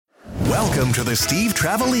Welcome to the Steve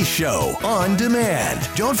Trevelise Show on demand.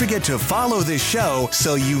 Don't forget to follow this show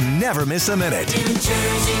so you never miss a minute. New Jersey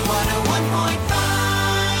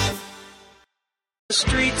 101.5. The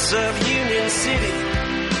streets of Union City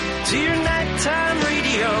to your nighttime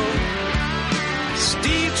radio.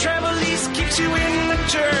 Steve Trevelise keeps you in the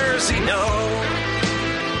Jersey know.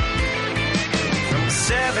 From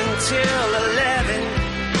 7 till 11,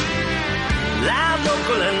 live,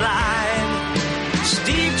 local, and live.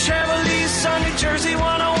 Steve Trevelise on New Jersey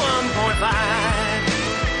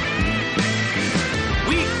 101.5.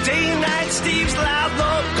 Weekday night, Steve's live,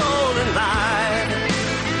 local, and live.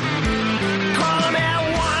 Call him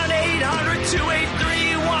at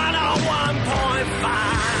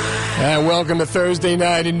 1-800-283-101.5. And welcome to Thursday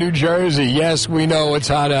night in New Jersey. Yes, we know it's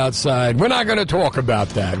hot outside. We're not going to talk about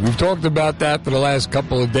that. We've talked about that for the last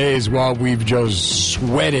couple of days while we've just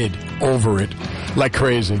sweated over it like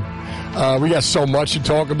crazy. We got so much to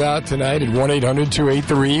talk about tonight at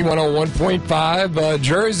 1-800-283-101.5.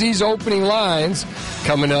 Jersey's opening lines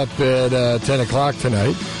coming up at 10 o'clock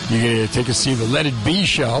tonight. You're going to take a see the Let It Be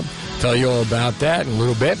show. Tell you all about that in a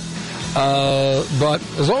little bit. But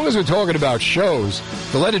as long as we're talking about shows,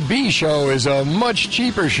 the Let It Be show is a much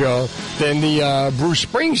cheaper show than the Bruce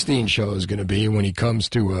Springsteen show is going to be when he comes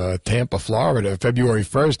to Tampa, Florida. February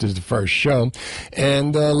 1st is the first show.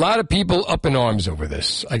 And a lot of people up in arms over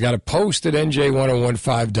this. I got a post at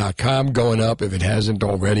NJ1015.com going up, if it hasn't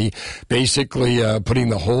already, basically putting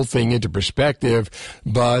the whole thing into perspective.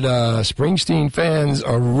 But Springsteen fans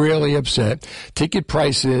are really upset. Ticket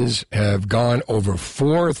prices have gone over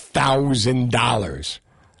 $4,000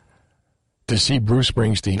 to see Bruce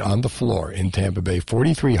Springsteen on the floor in Tampa Bay,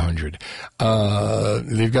 4,300.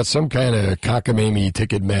 They've got some kind of cockamamie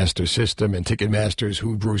Ticketmaster system, and Ticketmaster's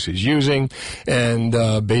who Bruce is using, and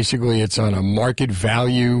basically it's on a market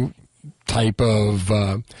value type of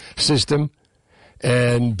system.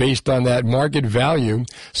 And based on that market value,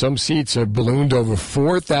 some seats have ballooned over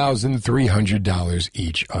 $4,300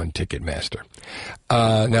 each on Ticketmaster.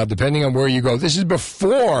 Now, depending on where you go, this is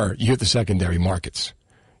before you hit the secondary markets.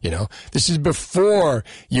 You know, this is before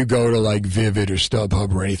you go to like Vivid or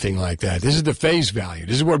StubHub or anything like that. This is the face value.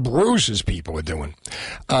 This is what Bruce's people are doing.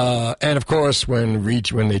 And of course, when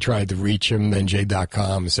they tried to reach him,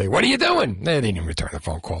 NJ.com and say, "What are you doing?" They didn't even return the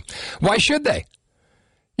phone call. Why should they?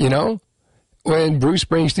 You know? When Bruce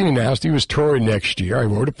Springsteen announced he was touring next year, I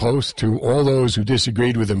wrote a post to all those who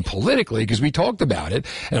disagreed with him politically because we talked about it,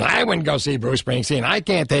 and I wouldn't go see Bruce Springsteen. I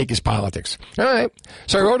can't take his politics. All right.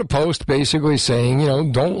 So I wrote a post basically saying, you know,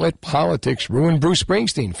 don't let politics ruin Bruce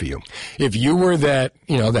Springsteen for you. If you were that,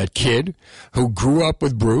 you know, that kid who grew up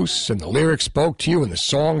with Bruce and the lyrics spoke to you and the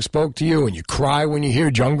song spoke to you and you cry when you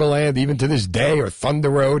hear Jungle Land even to this day or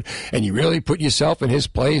Thunder Road and you really put yourself in his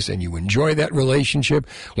place and you enjoy that relationship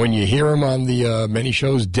when you hear him on the many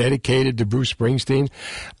shows dedicated to Bruce Springsteen,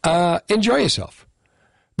 enjoy yourself.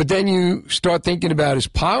 But then you start thinking about his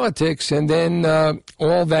politics, and then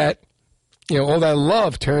all that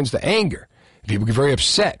love turns to anger. People get very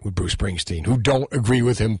upset with Bruce Springsteen who don't agree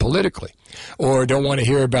with him politically, or don't want to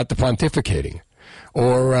hear about the pontificating,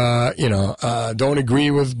 or don't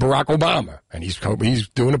agree with Barack Obama, and he's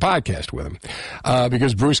doing a podcast with him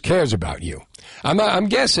because Bruce cares about you. I'm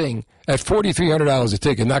guessing at $4,300 a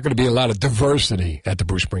ticket, not going to be a lot of diversity at the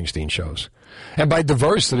Bruce Springsteen shows. And by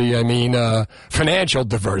diversity, I mean financial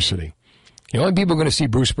diversity. The only people going to see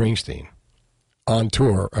Bruce Springsteen on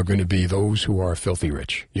tour are going to be those who are filthy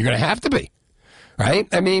rich. You're going to have to be, right?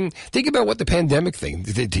 I mean, think about what the pandemic thing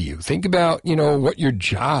did to you. Think about, you know, what your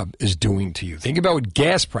job is doing to you. Think about what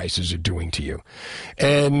gas prices are doing to you.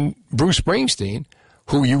 And Bruce Springsteen,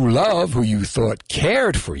 who you love, who you thought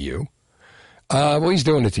cared for you, well, he's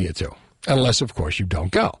doing it to you too. Unless, of course, you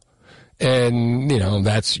don't go. And, you know,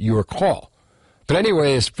 that's your call. But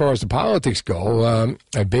anyway, as far as the politics go,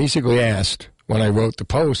 I basically asked when I wrote the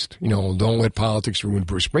post, you know, don't let politics ruin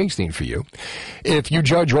Bruce Springsteen for you. If you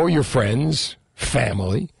judge all your friends,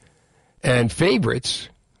 family, and favorites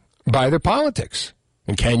by their politics,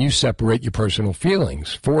 and can you separate your personal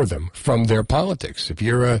feelings for them from their politics? If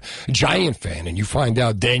you're a Giant fan and you find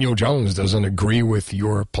out Daniel Jones doesn't agree with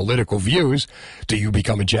your political views, do you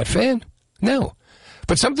become a Jet fan? No.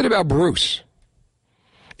 But something about Bruce.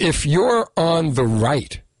 If you're on the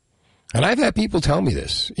right, and I've had people tell me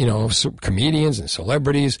this, you know, comedians and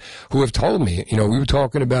celebrities who have told me, you know, we were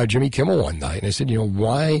talking about Jimmy Kimmel one night, and I said, you know,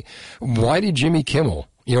 why did Jimmy Kimmel,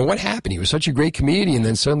 you know, what happened? He was such a great comedian,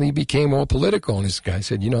 then suddenly he became all political. And this guy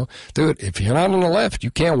said, you know, dude, if you're not on the left, you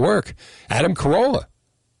can't work. Adam Carolla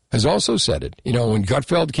has also said it. You know, when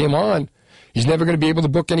Gutfeld came on, he's never going to be able to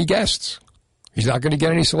book any guests. He's not going to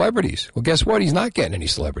get any celebrities. Well, guess what? He's not getting any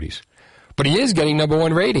celebrities. But he is getting number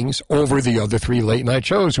one ratings over the other three late-night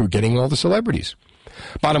shows who are getting all the celebrities.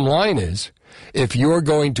 Bottom line is, if you're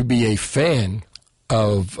going to be a fan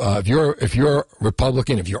of, if you're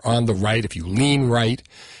Republican, if you're on the right, if you lean right,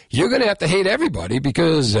 you're going to have to hate everybody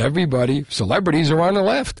because celebrities are on the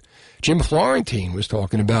left. Jim Florentine was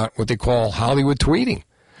talking about what they call Hollywood tweeting,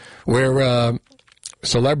 where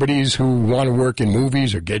celebrities who want to work in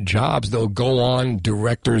movies or get jobs, they'll go on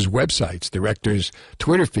directors' websites, directors'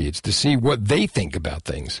 Twitter feeds to see what they think about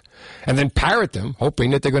things, and then parrot them, hoping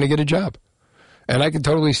that they're going to get a job. And I can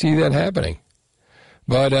totally see that happening.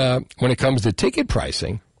 But when it comes to ticket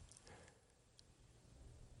pricing,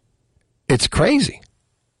 it's crazy.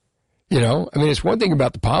 You know, I mean, it's one thing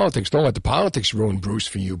about the politics. Don't let the politics ruin Bruce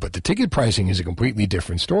for you, but the ticket pricing is a completely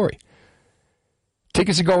different story.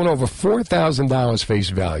 Tickets are going over $4,000 face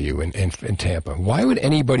value in Tampa. Why would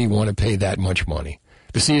anybody want to pay that much money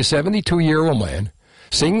to see a 72-year-old man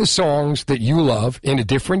sing the songs that you love in a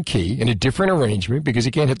different key, in a different arrangement, because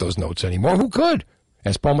he can't hit those notes anymore? Who could?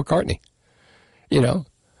 Ask Paul McCartney. You know?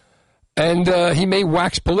 And he may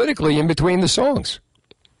wax politically in between the songs.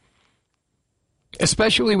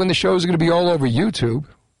 Especially when the show is going to be all over YouTube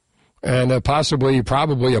and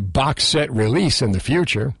probably a box set release in the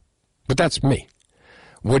future. But that's me.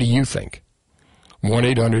 What do you think?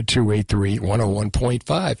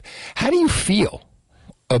 1-800-283-101.5. How do you feel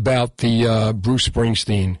about the Bruce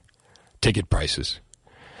Springsteen ticket prices?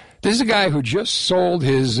 This is a guy who just sold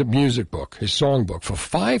his music book, his song book, for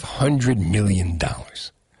 $500 million.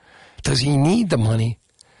 Does he need the money?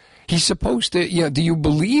 He's supposed to, do you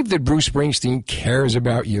believe that Bruce Springsteen cares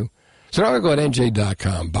about you? It's an article at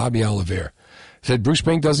NJ.com. Bobby Oliver said Bruce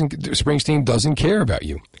Springsteen doesn't care about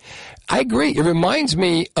you. I agree. It reminds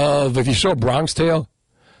me of, if you saw Bronx Tale,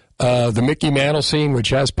 the Mickey Mantle scene where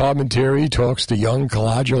Chaz Palminteri talks to young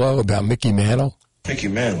Colangelo about Mickey Mantle. Mickey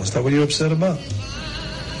Mantle, is that what you're upset about?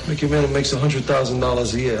 Mickey Mantle makes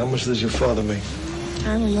 $100,000 a year. How much does your father make?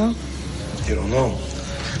 I don't know. You don't know?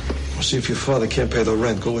 Well, see if your father can't pay the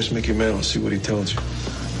rent. Go with Mickey Mantle and see what he tells you.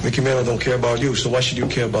 Mickey Mantle don't care about you, so why should you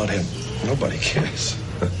care about him? Nobody cares.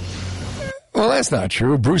 Well, that's not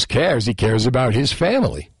true. Bruce cares. He cares about his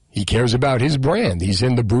family. He cares about his brand. He's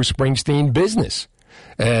in the Bruce Springsteen business.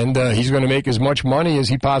 And he's going to make as much money as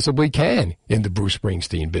he possibly can in the Bruce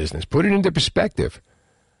Springsteen business. Put it into perspective.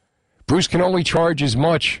 Bruce can only charge as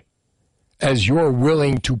much as you're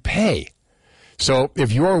willing to pay. So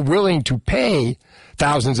if you're willing to pay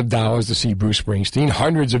thousands of dollars to see Bruce Springsteen,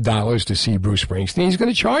 hundreds of dollars to see Bruce Springsteen, he's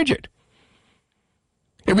going to charge it.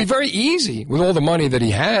 It'd be very easy, with all the money that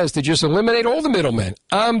he has, to just eliminate all the middlemen.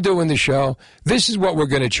 I'm doing the show. This is what we're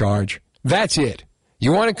going to charge. That's it.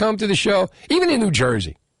 You want to come to the show? Even in New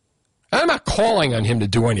Jersey. I'm not calling on him to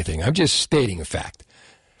do anything. I'm just stating a fact.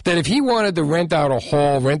 That if he wanted to rent out a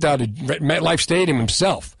hall, rent out a MetLife Stadium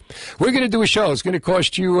himself, we're going to do a show. It's going to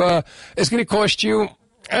cost you, I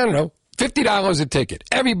don't know, $50 a ticket.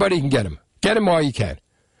 Everybody can get them. Get them while you can.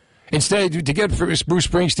 Instead, to get Bruce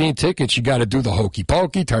Springsteen tickets, you got to do the hokey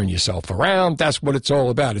pokey, turn yourself around. That's what it's all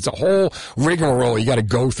about. It's a whole rigmarole you got to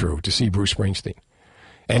go through to see Bruce Springsteen.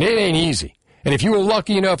 And it ain't easy. And if you were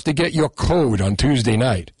lucky enough to get your code on Tuesday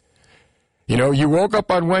night, you woke up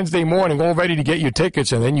on Wednesday morning all ready to get your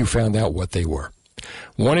tickets, and then you found out what they were.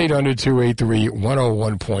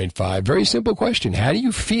 1-800-283-101.5. Very simple question. How do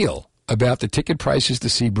you feel about the ticket prices to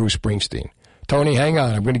see Bruce Springsteen? Tony, hang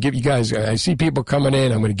on. I'm going to give you guys, I see people coming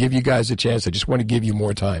in. I'm going to give you guys a chance. I just want to give you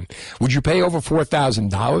more time. Would you pay over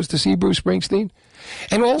 $4,000 to see Bruce Springsteen?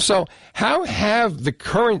 And also, how have the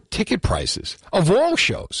current ticket prices of all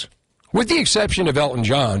shows, with the exception of Elton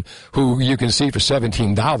John, who you can see for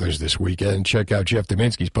 $17 this weekend. Check out Jeff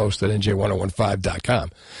Dominski's post at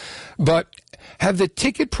NJ1015.com. But have the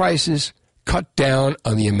ticket prices cut down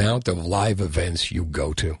on the amount of live events you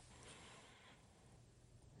go to?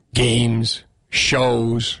 Games,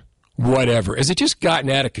 shows, whatever. Has it just gotten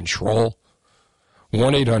out of control?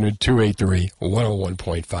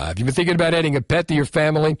 1-800-283-101.5. You've been thinking about adding a pet to your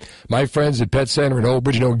family? My friends at Pet Center in Old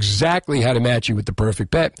Bridge know exactly how to match you with the perfect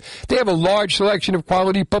pet. They have a large selection of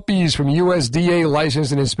quality puppies from USDA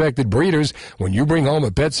licensed and inspected breeders. When you bring home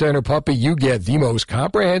a Pet Center puppy, you get the most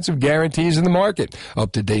comprehensive guarantees in the market.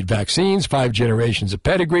 Up-to-date vaccines, 5 generations of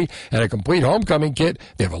pedigree, and a complete homecoming kit.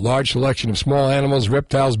 They have a large selection of small animals,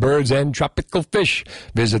 reptiles, birds, and tropical fish.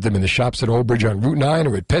 Visit them in the shops at Old Bridge on Route 9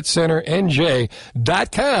 or at PetCenterNJ.com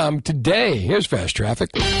today. Here's Fast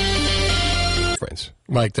Traffic. Friends.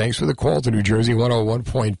 Mike, thanks for the call to New Jersey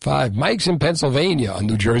 101.5. Mike's in Pennsylvania on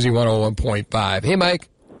New Jersey 101.5. Hey, Mike.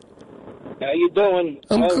 How you doing?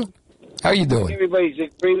 I'm good. How you doing? Everybody's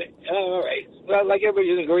in agreement. All right. Well, like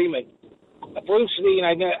everybody's in agreement. Springsteen,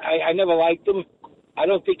 I never liked him. I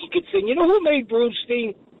don't think he could sing. You know who made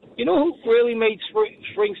Springsteen? You know who really made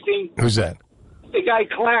Springsteen? Who's that? The guy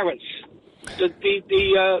Clarence,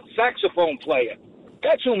 the saxophone player.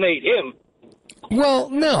 That's who made him. Well,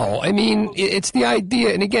 no. I mean, it's the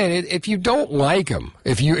idea. And again, if you don't like him,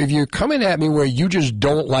 if you're coming at me where you just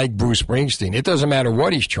don't like Bruce Springsteen, it doesn't matter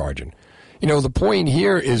what he's charging. You know, the point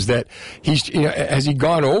here is that has he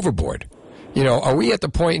gone overboard? You know, are we at the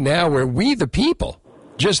point now where we, the people,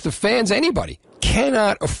 just the fans, anybody,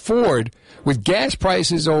 cannot afford, with gas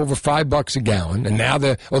prices over $5 a gallon, and now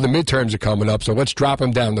the midterms are coming up, so let's drop them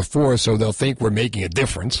down to $4 so they'll think we're making a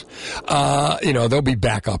difference. They'll be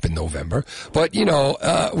back up in November. But,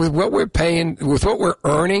 with what we're paying, with what we're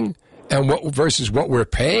earning, and versus what we're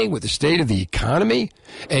paying with the state of the economy,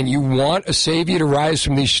 and you want a savior to rise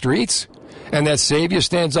from these streets, and that savior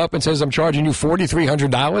stands up and says, I'm charging you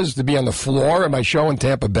 $4,300 to be on the floor of my show in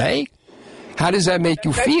Tampa Bay? How does that make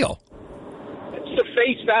you feel? The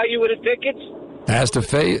face value of the tickets? Has to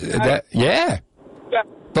face that, yeah.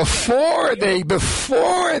 Before they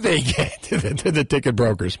get to the ticket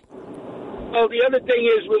brokers. Oh, the other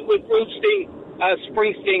thing is with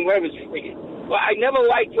Springsteen, whatever. Well, I never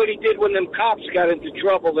liked what he did when them cops got into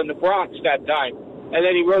trouble in the Bronx that time, and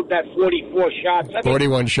then he wrote that 44 shots.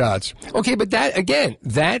 41 shots. Okay, but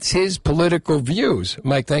that's his political views.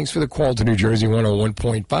 Mike, thanks for the call to New Jersey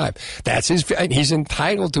 101.5. That's he's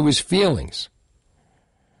entitled to his feelings.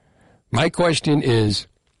 My question is,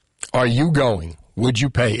 are you going? Would you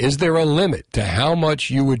pay? Is there a limit to how much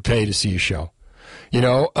you would pay to see a show?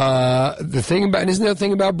 Isn't there a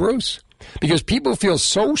thing about Bruce? Because people feel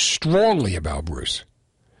so strongly about Bruce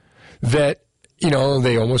that,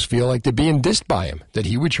 they almost feel like they're being dissed by him, that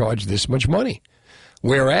he would charge this much money.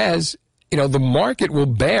 Whereas, the market will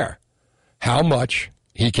bear how much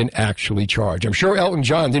he can actually charge. I'm sure Elton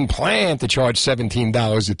John didn't plan to charge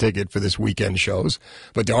 $17 a ticket for this weekend shows,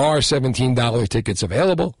 but there are $17 tickets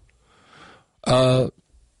available.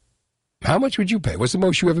 How much would you pay? What's the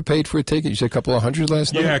most you ever paid for a ticket? You said a couple of hundred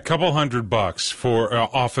last night? Yeah, a couple $100 for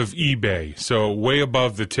off of eBay. So way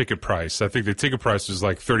above the ticket price. I think the ticket price was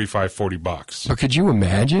like $35-40. But could you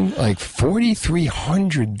imagine? Like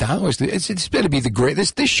 $4,300. It's better be the great.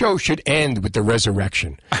 This show should end with the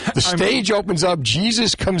resurrection. The stage opens up,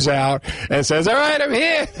 Jesus comes out and says, all right, I'm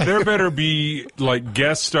here. There better be like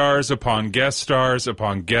guest stars upon guest stars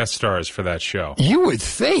upon guest stars for that show. You would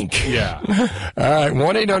think. Yeah. All right,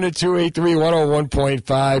 1-800-283-101.5.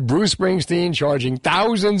 Bruce Springsteen charging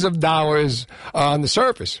thousands of dollars on the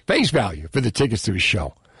surface, face value, for the tickets to his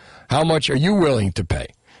show. How much are you willing to pay?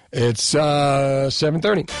 It's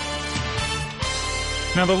 7:30.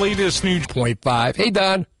 Now the latest news. 0.5. Hey,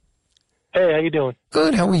 Don. Hey, how you doing?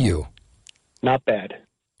 Good. How are you? Not bad.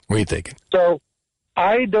 What are you thinking? So,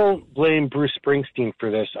 I don't blame Bruce Springsteen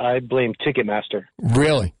for this. I blame Ticketmaster.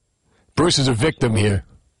 Really? Bruce is a victim here.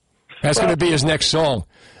 That's going to be his next song.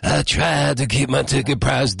 I tried to keep my ticket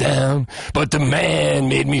price down, but the man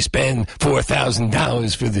made me spend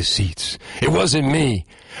 $4,000 for the seats. It wasn't me.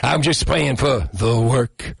 I'm just paying for the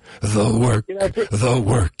work, the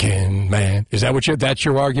working man. Is that that's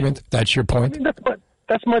your argument? That's your point? I mean,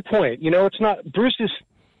 that's my point. It's not, Bruce is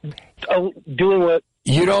doing what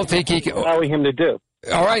you don't think he can, allowing him to do.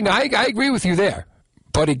 All right, now I agree with you there.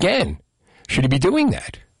 But again, should he be doing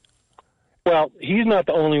that? Well, he's not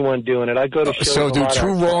the only one doing it. I go to shows. So do two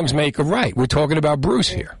wrongs make a right? We're talking about Bruce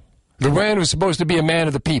here. The man was supposed to be a man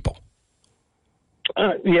of the people.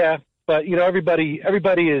 Yeah, but everybody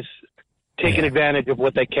is taking advantage of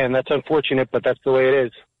what they can. That's unfortunate, but that's the way it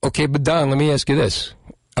is. Okay, but Don, let me ask you this: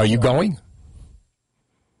 are you going?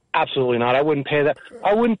 Absolutely not. I wouldn't pay that.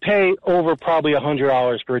 I wouldn't pay over probably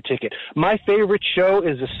 $100 for a ticket. My favorite show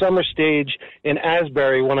is the summer stage in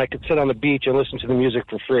Asbury when I could sit on the beach and listen to the music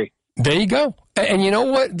for free. There you go. And you know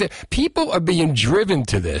what? The people are being driven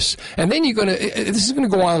to this. And then this is going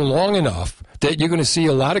to go on long enough that you're going to see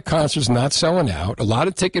a lot of concerts not selling out, a lot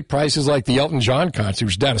of ticket prices like the Elton John concert,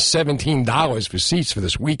 which is down to $17 for seats for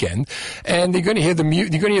this weekend. And they're going to hear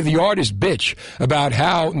the artist bitch about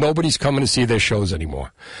how nobody's coming to see their shows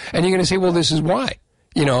anymore. And you're going to say, well, this is why.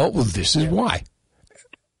 This is why.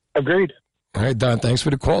 Agreed. All right, Don, thanks for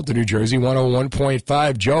the call to New Jersey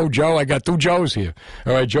 101.5. Joe, I got two Joes here.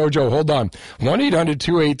 All right, Joe, hold on.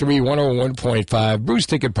 1-800-283-101.5. Bruce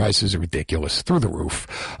ticket prices are ridiculous, through the roof.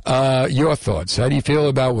 Your thoughts? How do you feel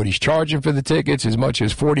about what he's charging for the tickets? As much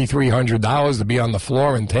as $4,300 to be on the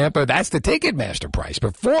floor in Tampa? That's the Ticketmaster price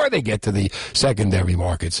before they get to the secondary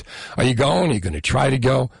markets. Are you going? Are you going to try to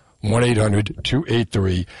go?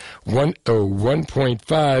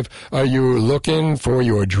 1-800-283-101.5. Are you looking for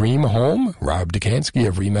your dream home? Rob Dukansky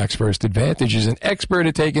of RE/MAX First Advantage is an expert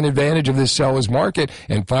at taking advantage of this seller's market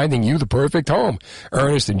and finding you the perfect home.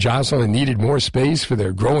 Ernest and Jocelyn needed more space for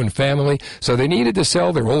their growing family, so they needed to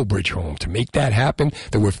sell their Old Bridge home. To make that happen,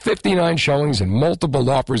 there were 59 showings and multiple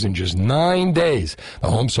offers in just 9 days. The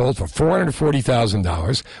home sold for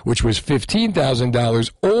 $440,000, which was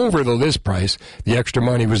 $15,000 over the list price. The extra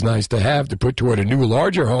money was nice to have to put toward a new,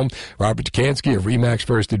 larger home. Robert Dukansky of RE/MAX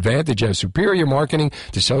First Advantage has superior marketing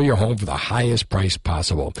to sell your home for the highest price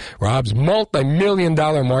possible. Rob's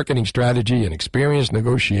multi-million-dollar marketing strategy and experience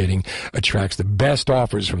negotiating attracts the best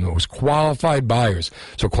offers from those qualified buyers.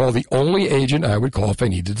 So call the only agent I would call if I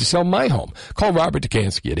needed to sell my home. Call Robert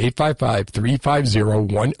Dukansky at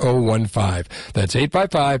 855-350-1015. That's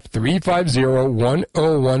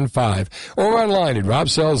 855-350-1015. Or online at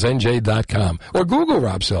robsellsnj.com. Or Google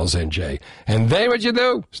Rob Sells NJ. And then what you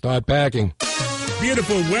do? Start packing.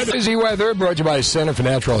 Beautiful weather. Busy weather brought to you by Center for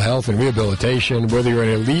Natural Health and Rehabilitation. Whether you're an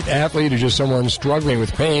elite athlete or just someone struggling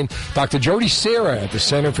with pain, Dr. Jody Serra at the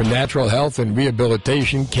Center for Natural Health and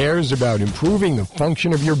Rehabilitation cares about improving the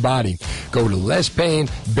function of your body. Go to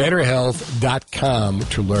lesspainbetterhealth.com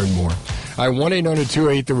to learn more.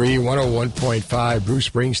 1-800-283-101.5. Bruce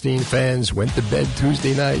Springsteen fans went to bed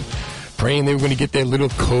Tuesday night praying they were going to get their little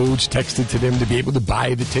codes texted to them to be able to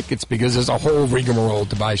buy the tickets, because there's a whole rigmarole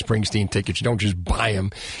to buy Springsteen tickets. You don't just buy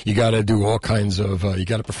them. You got to do all kinds of, you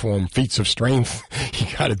got to perform feats of strength. You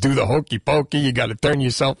got to do the hokey pokey. You got to turn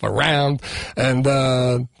yourself around. And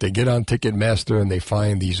they get on Ticketmaster and they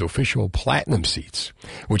find these official platinum seats,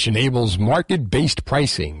 which enables market-based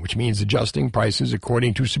pricing, which means adjusting prices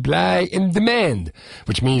according to supply and demand,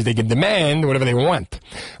 which means they can demand whatever they want.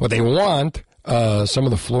 What they want, some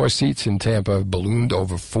of the floor seats in Tampa have ballooned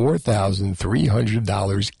over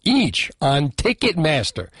 $4,300 each on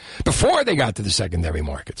Ticketmaster before they got to the secondary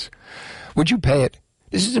markets. Would you pay it?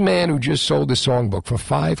 This is a man who just sold a songbook for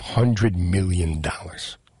 $500 million.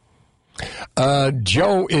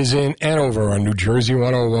 Joe is in Andover on New Jersey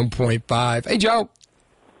 101.5. Hey, Joe.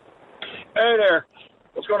 Hey there.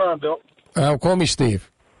 What's going on, Bill? Call me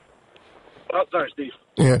Steve. Oh, sorry, Steve.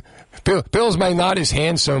 Yeah. Bill's my not as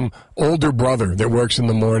handsome older brother that works in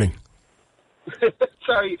the morning.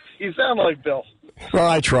 Sorry, you sound like Bill. Well,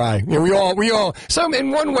 I try. Yeah, we all, some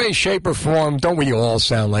in one way, shape, or form, don't we all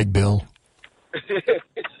sound like Bill?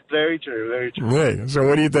 Very true, very true. Hey, so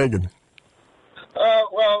what are you thinking?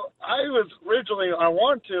 Well, I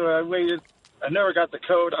wanted to, I waited, I never got the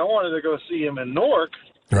code. I wanted to go see him in Newark.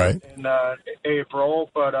 Right. In April,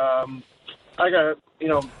 but I got,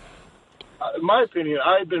 in my opinion,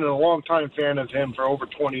 I've been a long-time fan of him for over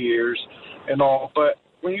 20 years and all, but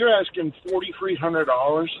when you're asking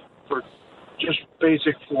 $4,300 for just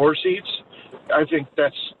basic floor seats, I think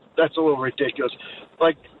that's a little ridiculous.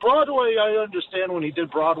 Like Broadway, I understand when he did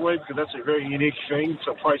Broadway because that's a very unique thing,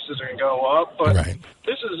 so prices are going to go up, but right.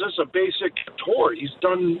 This is just a basic tour. He's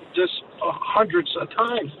done this hundreds of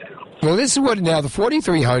times now. Well, this is what now the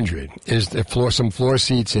 4,300 is some floor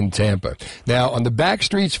seats in Tampa. Now on the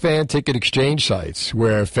Backstreet's fan ticket exchange sites,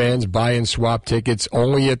 where fans buy and swap tickets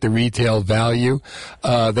only at the retail value,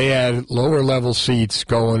 they had lower level seats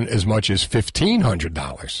going as much as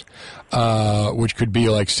 $1,500, which could be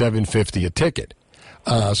like $750 a ticket.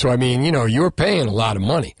 So I mean, you're paying a lot of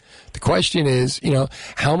money. The question is,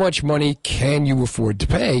 how much money can you afford to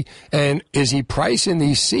pay? And is he pricing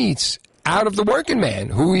these seats out of the working man,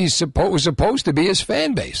 who was supposed to be his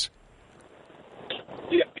fan base?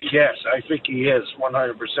 Yes, I think he is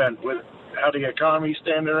 100%. With how the economy's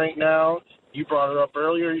standing right now, you brought it up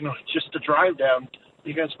earlier, just to drive down,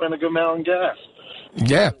 you can spend a good amount on gas.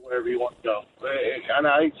 Yeah. Wherever you want to go. And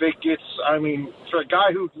I think for a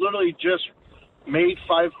guy who literally just made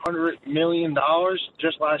 $500 million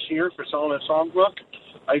just last year for selling a songbook,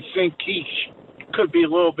 I think he could be a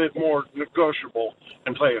little bit more negotiable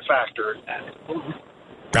and play a factor in that.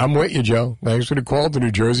 I'm with you, Joe. Thanks for the call to New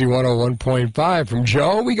Jersey 101.5. From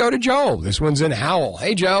Joe, we go to Joe. This one's in Howell.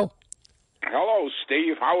 Hey, Joe. Hello,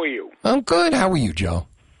 Steve. How are you? I'm good. How are you, Joe?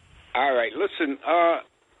 All right. Listen,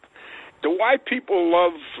 the white people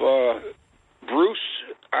love Bruce.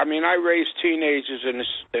 I mean, I raised teenagers in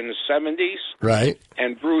the 70s. Right.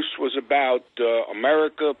 And Bruce was about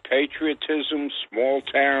America, patriotism, small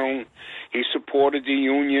town. He supported the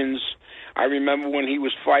unions. I remember when he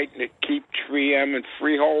was fighting to keep 3M and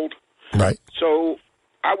Freehold. Right. So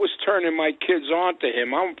I was turning my kids on to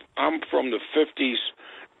him. I'm from the 50s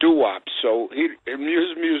doo-wop, so his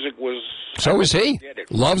music was... So is he.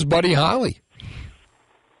 Loves Buddy Holly.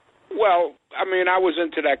 Well, I mean, I was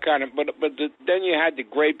into that kind of, then you had the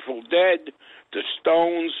Grateful Dead, the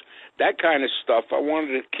Stones, that kind of stuff. I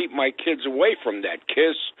wanted to keep my kids away from that.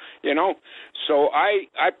 Kiss, you know. So I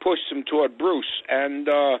pushed them toward Bruce, and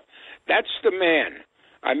that's the man.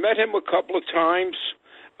 I met him a couple of times.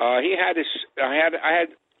 I had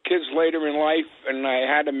kids later in life, and I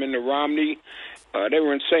had them in the Romney. They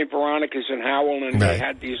were in St. Veronica's in Howell, and they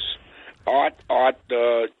had these art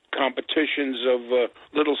competitions of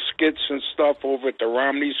little skits and stuff over at the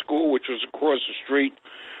Romney School, which was across the street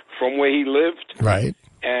from where he lived. Right.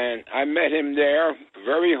 And I met him there.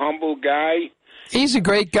 Very humble guy. He's a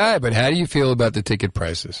great guy, but how do you feel about the ticket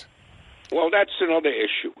prices? Well, that's another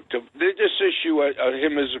issue. This issue of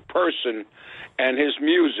him as a person and his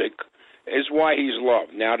music is why he's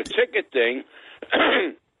loved. Now, the ticket thing...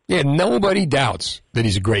 Yeah, nobody doubts that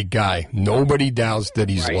he's a great guy. Nobody doubts that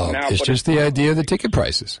he's loved. Now, it's just the idea of the ticket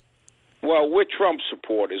prices. Well, we're Trump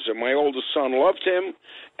supporters, and my oldest son loved him,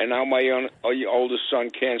 and now my oldest son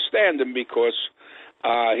can't stand him because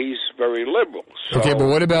he's very liberal. So, okay, but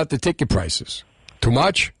what about the ticket prices? Too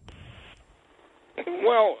much?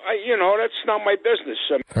 Well, that's not my business.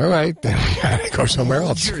 All right, then we gotta go somewhere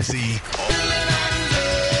else. Jersey.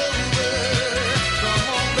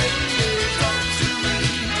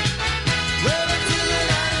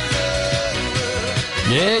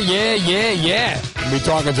 Yeah. We'll be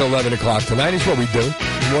talking until 11 o'clock tonight. It's what we do.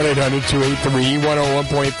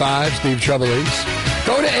 1-800-283-101.5, Steve Trevelise.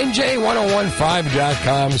 Go to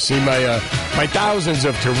NJ1015.com. See my thousands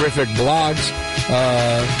of terrific blogs.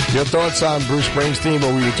 Your thoughts on Bruce Springsteen,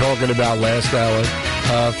 what we were talking about last hour.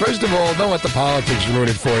 First of all, don't let the politics ruin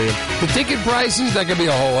it for you. The ticket prices, that could be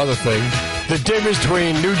a whole other thing. The difference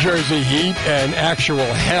between New Jersey heat and actual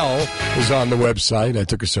hell is on the website. I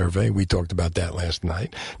took a survey. We talked about that last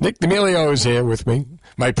night. Nick D'Amelio is here with me,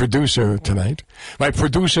 my producer tonight. My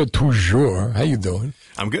producer toujours. How you doing?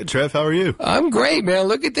 I'm good, Trev. How are you? I'm great, man.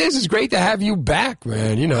 Look at this. It's great to have you back,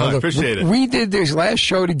 man. I appreciate it. We did this last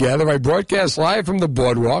show together. I broadcast live from the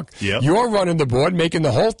boardwalk. Yep. You're running the board, making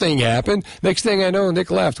the whole thing happen. Next thing I know,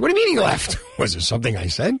 Nick left. What do you mean he left? Was there something I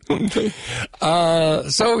said?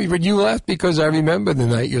 So you left because I remember the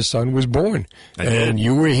night your son was born. And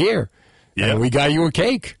you were here. Yeah. And we got you a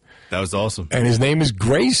cake. That was awesome. And his name is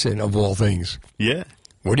Grayson, of all things. Yeah.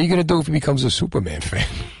 What are you going to do if he becomes a Superman fan?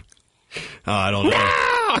 I don't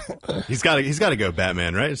know. He's got to go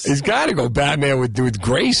Batman, right? He's got to go Batman with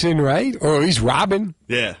Grayson, right? Or at least Robin.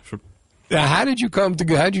 Yeah. Now, how did you come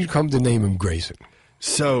to name him Grayson?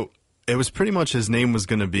 So it was pretty much his name was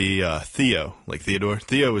going to be Theo, like Theodore.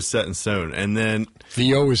 Theo was set in stone, and then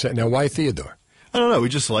Theo was set. Now, why Theodore? I don't know. We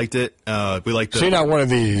just liked it. We liked. So you're not one of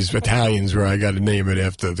these Italians where I got to name it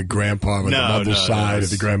after the grandpa or the mother's side or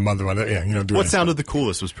the grandmother. Yeah, you know. What sounded the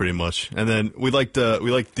coolest was pretty much, and then we liked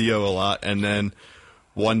Theo a lot. And then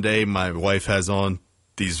one day my wife has on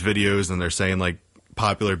these videos, and they're saying like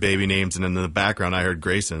popular baby names, and in the background I heard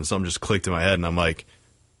Grayson. Something just clicked in my head, and I'm like,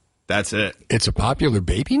 that's it. It's a popular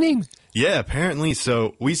baby name? Yeah, apparently.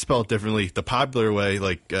 So we spell it differently. The popular way,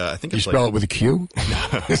 like I think it's spell it with a Q.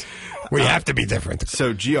 We have to be different.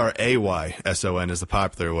 So Grayson is the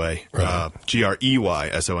popular way. Right.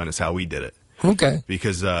 Greyson is how we did it. Okay.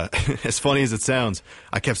 Because as funny as it sounds,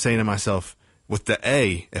 I kept saying to myself, with the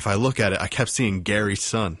A, if I look at it, I kept seeing Gary's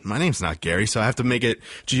son. My name's not Gary, so I have to make it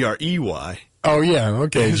Grey. Oh yeah,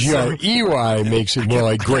 okay. Grey makes it more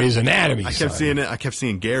like Grey's Anatomy. I kept seeing it. I kept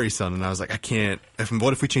seeing Gary's son, and I was like, I can't.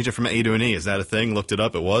 What if we change it from an A to an E? Is that a thing? Looked it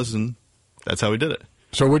up. It was, and that's how we did it.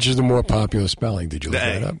 So, which is the more popular spelling? Did you look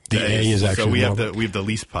that up? The A is actually. So we have the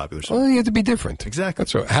least popular spelling. Well, you have to be different. Exactly.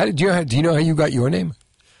 That's right. Do you know how you got your name?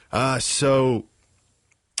 So.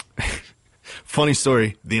 Funny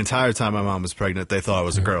story. The entire time my mom was pregnant, they thought I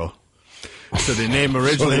was a girl. So the name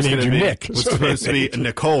originally was supposed to be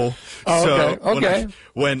Nicole. Oh, okay.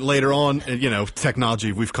 When later on,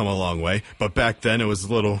 technology, we've come a long way. But back then it was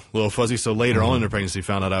a little fuzzy. So later on in the pregnancy,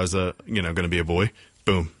 found out I was going to be a boy.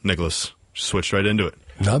 Boom, Nicholas. Switched right into it.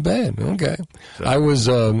 Not bad. Okay. So. I was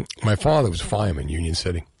my father was a fireman, Union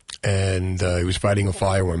City, and he was fighting a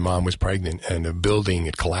fire when Mom was pregnant, and a building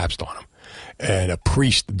had collapsed on him, and a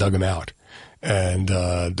priest dug him out, and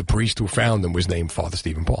the priest who found him was named Father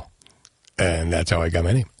Stephen Paul. And that's how I got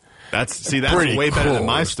my name. That's way better than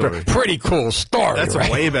my story. Pretty cool story. That's right?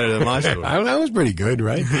 Way better than my story. That was pretty good,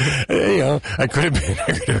 right? I could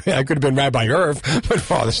have been Rabbi Irv, but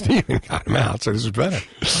Father Stephen got him out, so this is better.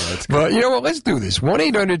 But you know what? Let's do this.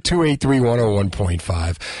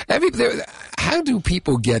 1-800-283-101.5. How do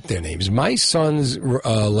people get their names? My sons,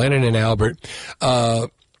 Lennon and Albert,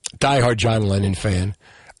 diehard John Lennon fan.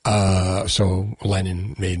 So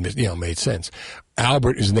Lennon made sense.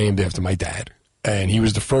 Albert is named after my dad, and he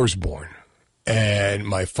was the firstborn. And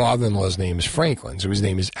my father-in-law's name is Franklin, so his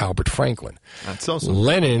name is Albert Franklin. That's awesome.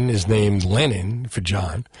 Lennon is named Lennon for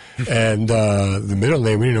John, and the middle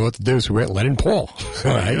name we didn't know what to do, so we went Lennon Paul.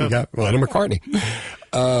 Right? You got Lennon McCartney.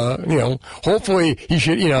 Hopefully he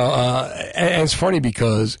should, and it's funny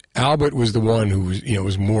because Albert was the one who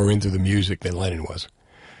was more into the music than Lennon was.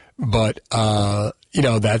 But,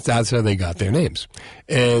 that's how they got their names.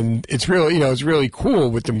 And it's really, it's really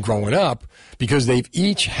cool with them growing up because they've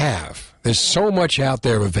each there's so much out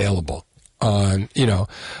there available on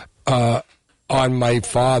my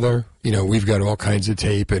father. We've got all kinds of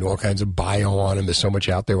tape and all kinds of bio on him. There's so much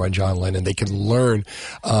out there on John Lennon. They can learn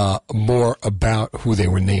more about who they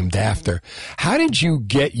were named after. How did you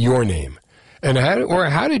get your name? And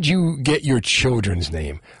how did you get your children's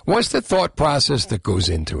name? What's the thought process that goes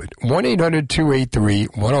into it?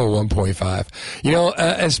 1-800-283-101.5.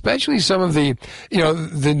 Especially some of the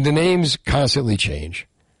names constantly change.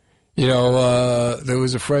 There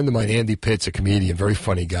was a friend of mine, Andy Pitts, a comedian, very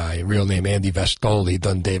funny guy, real name Andy Vestoli,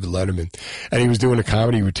 done David Letterman. And he was doing a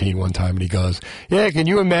comedy routine one time, and he goes, yeah, can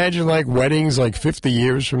you imagine, weddings, 50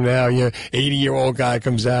 years from now, 80-year-old guy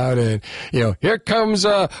comes out, and, here comes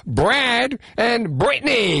Brad and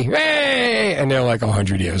Brittany, hey! And they're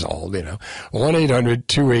 100 years old,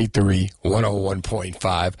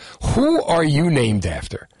 1-800-283-101.5. Who are you named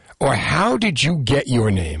after? Or how did you get your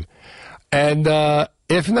name? And,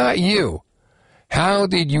 if not you, how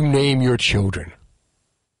did you name your children?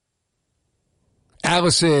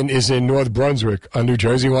 Allison is in North Brunswick on New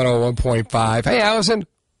Jersey 101.5. Hey, Allison.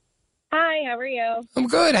 Hi, how are you? I'm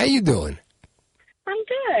good. How you doing? I'm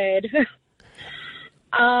good.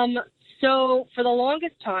 So for the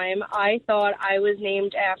longest time, I thought I was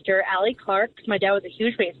named after Allie Clark. My dad was a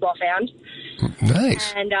huge baseball fan.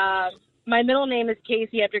 Nice. And my middle name is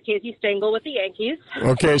Casey after Casey Stengel with the Yankees.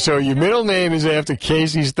 Okay, so your middle name is after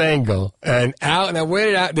Casey Stengel. And now,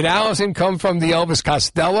 where did Allison come from? The Elvis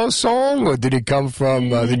Costello song, or did it come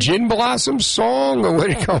from the Gin Blossom song, or where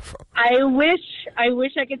did it come from? I wish I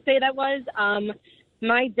could say that was.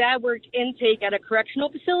 My dad worked intake at a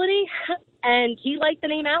correctional facility, and he liked the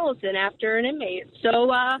name Allison after an inmate. So,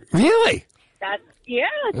 really? Yeah.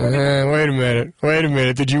 Wait a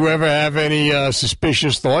minute. Did you ever have any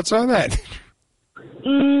suspicious thoughts on that?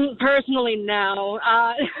 Personally, no.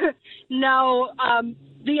 No.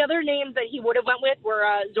 The other names that he would have went with were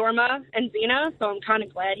Zorma and Dina, so I'm kind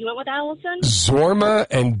of glad he went with Allison. Zorma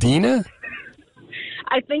and Dina?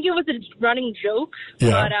 I think it was a running joke,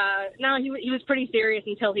 yeah. But no, he was pretty serious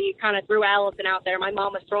until he kind of threw Allison out there. My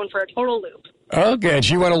mom was thrown for a total loop. Okay, and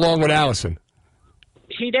she went along with Allison.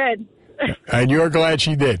 She did. And you're glad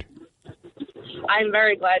she did? I'm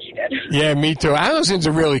very glad she did. Yeah, me too. Allison's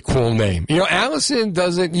a really cool name. Allison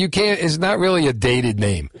it's not really a dated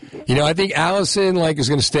name. I think Allison, is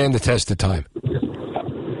going to stand the test of time.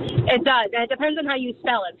 It does. And it depends on how you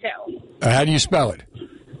spell it, too. How do you spell it?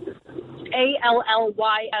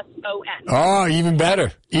 Alllyson. Oh, even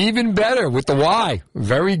better. Even better with the Y.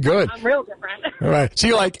 Very good. I'm real different. All right.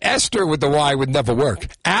 See, Esther with the Y would never work.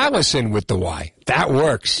 Allison with the Y. That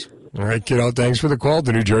works. All right, kiddo, thanks for the call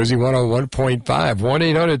to New Jersey 101.5.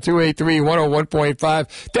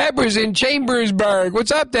 1-800-283-101.5. Deborah's in Chambersburg.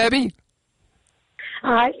 What's up, Debbie?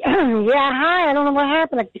 Hi. I don't know what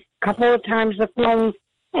happened. A couple of times the phone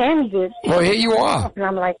ended. Well, here you are. And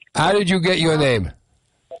I'm like, how did you get your name?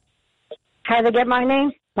 How did I get my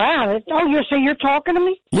name? Wow. You're talking to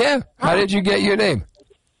me? Yeah. How did you get your name?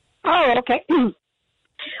 Oh, okay.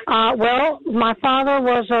 Well, my father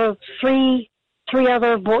was three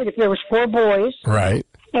other boys. There was 4 boys. Right.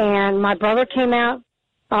 And my brother came out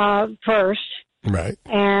first. Right.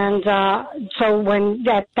 And so when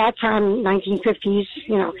at that time, 1950s,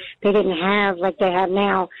 they didn't have like they have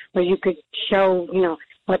now, where you could show,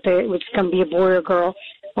 what it's going to be a boy or girl.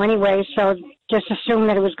 Well, anyway, so just assumed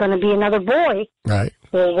that it was going to be another boy. Right.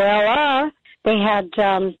 Well, they had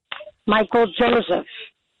Michael Joseph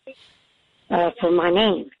for my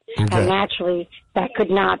name. Okay. And naturally, that could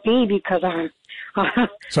not be because I'm...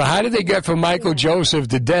 So how did they get from Michael Joseph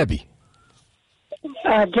to Debbie?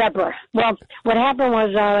 Deborah. Well, what happened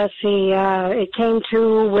was, it came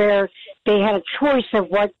to where they had a choice of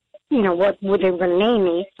what they were going to name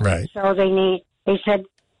me. Right. So they said,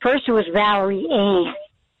 first it was Valerie Ann,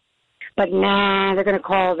 but they're going to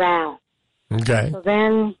call Val. Okay. So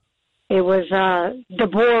then it was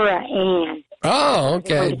Deborah Ann. Oh,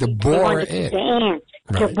 okay. Deborah Ann.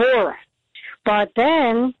 Right. Deborah. But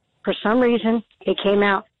then, for some reason, it came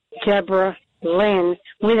out Deborah Lynn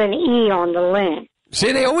with an E on the Lynn.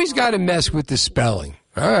 See, they always got to mess with the spelling.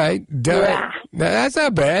 All right. Yeah. That's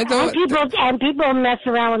not bad. And people mess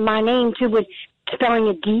around with my name, too, with spelling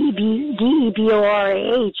it D-E-B-O-R-A-H,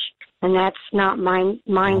 and that's not mine.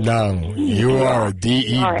 No, you are a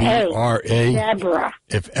D-E-B-R-A. Deborah.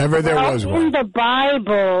 If ever there was one. In the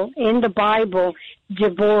Bible,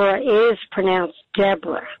 Deborah is pronounced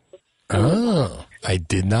Deborah. Oh, I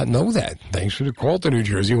did not know that. Thanks for the call to New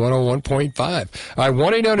Jersey 101.5. All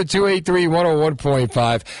right,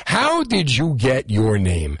 1-800-283-101.5. How did you get your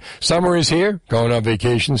name? Summer is here, going on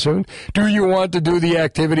vacation soon. Do you want to do the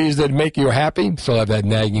activities that make you happy? Still have that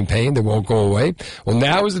nagging pain that won't go away? Well,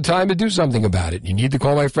 now is the time to do something about it. You need to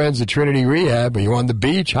call my friends at Trinity Rehab. Are you on the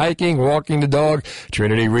beach, hiking, walking the dog?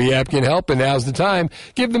 Trinity Rehab can help, and now's the time.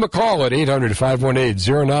 Give them a call at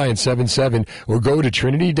 800-518-0977 or go to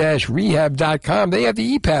trinity-rehab.com. They have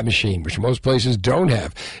the EPAP machine, which most places don't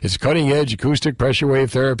have. It's cutting-edge acoustic pressure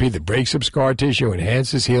wave therapy that breaks up scar tissue,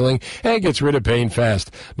 enhances healing, and gets rid of pain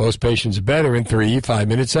fast. Most patients are better in 3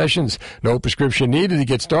 5-minute sessions. No prescription needed to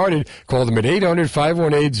get started. Call them at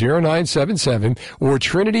 800-518-0977 or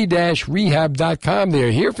trinity-rehab.com. They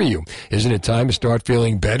are here for you. Isn't it time to start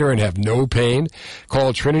feeling better and have no pain?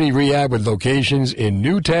 Call Trinity Rehab with locations in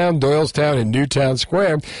Newtown, Doylestown, and Newtown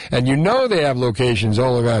Square. And you know they have locations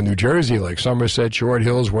all around New Jersey, like Somerset, Short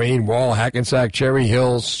Hills, Wayne, Wall, Hackensack, Cherry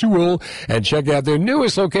Hill, Sewell, and check out their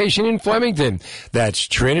newest location in Flemington. That's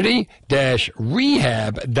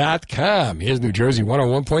trinity-rehab.com. Here's New Jersey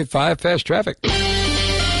 101.5 Fast Traffic.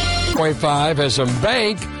 0.5 has some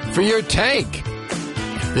bank for your tank.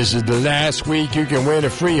 This is the last week you can win a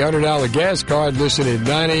free $100 gas card. Listen at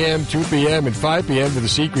 9 a.m., 2 p.m., and 5 p.m. for the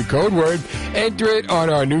secret code word. Enter it on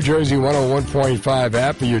our New Jersey 101.5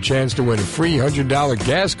 app for your chance to win a free $100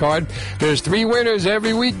 gas card. There's 3 winners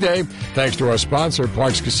every weekday. Thanks to our sponsor,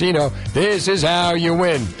 Parks Casino. This is how you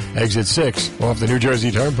win. Exit 6 off the New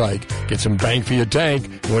Jersey Turnpike. Get some bang for your tank.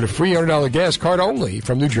 Win a free $100 gas card only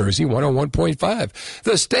from New Jersey 101.5.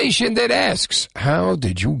 The station that asks, how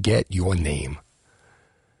did you get your name?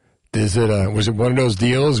 Was it one of those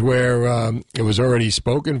deals where it was already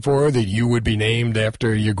spoken for that you would be named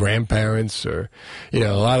after your grandparents? Or, a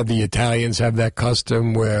lot of the Italians have that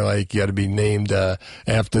custom where, like, you got to be named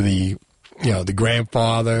after the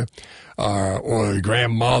grandfather or the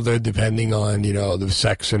grandmother, depending on, the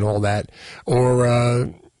sex and all that.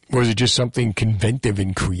 Or was it just something inventive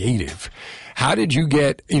and creative? How did you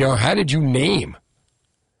name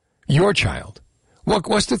your child?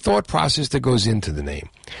 What's the thought process that goes into the name?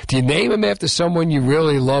 Do you name him after someone you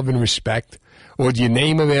really love and respect? Or do you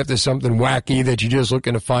name him after something wacky that you're just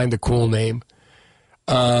looking to find a cool name?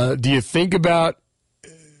 Do you think about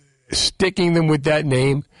sticking them with that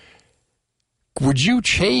name? Would you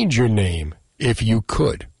change your name if you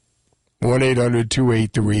could?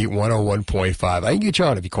 1-800-283-101.5. I can get you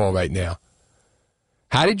on if you call right now.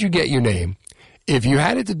 How did you get your name? If you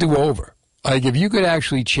had it to do over, like, if you could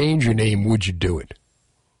actually change your name, would you do it?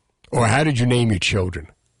 Or how did you name your children?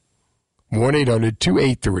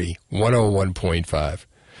 1-800-283-101.5.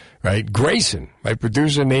 Right? Grayson, my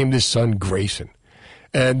producer, named his son Grayson.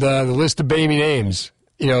 And the list of baby names,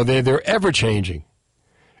 they're ever-changing.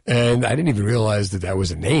 And I didn't even realize that was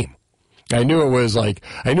a name. I knew it was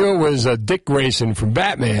Dick Grayson from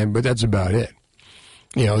Batman, but that's about it.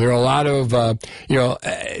 There are a lot of,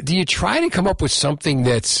 do you try to come up with something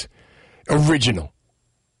that's original?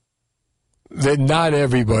 That not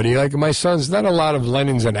everybody, like my son's, not a lot of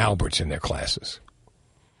Lennons and Alberts in their classes.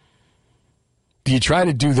 Do you try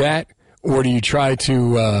to do that, or do you try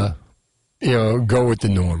to, go with the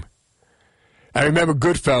norm? I remember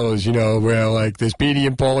Goodfellas, where like there's Petey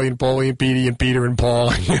and Paulie and Paulie and Petey and Peter and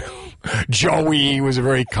Paul. Joey was a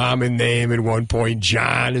very common name at one point.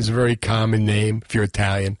 John is a very common name if you're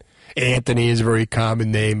Italian. Anthony is a very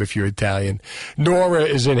common name if you're Italian. Nora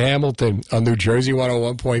is in Hamilton on New Jersey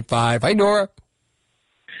 101.5. Hi, Nora.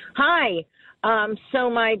 Hi. So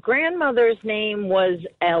my grandmother's name was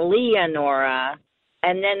Eleonora,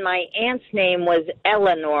 and then my aunt's name was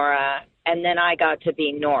Eleonora, and then I got to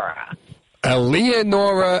be Nora.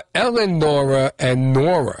 Eleonora, Eleonora, and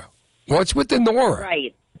Nora. What's with the Nora?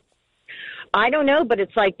 Right. I don't know, but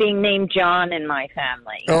it's like being named John in my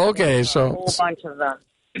family. Oh, okay, so a whole bunch of them.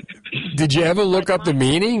 Did you ever look up the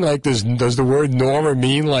meaning? Like, does the word Nora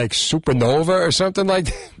mean like supernova or something like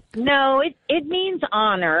that? No, it means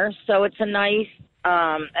honor, so it's a nice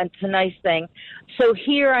thing. So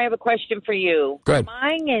here I have a question for you. Go ahead.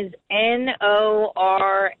 Mine is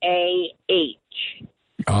Norah.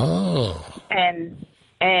 Oh. And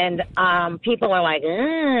people are like,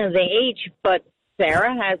 the H, but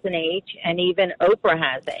Sarah has an H, and even Oprah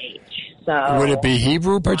has an H. So would it be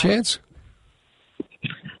Hebrew, perchance?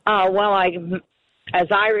 Well, as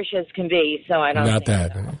Irish as can be, so I don't Not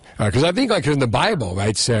think that. Because I think, like, in the Bible,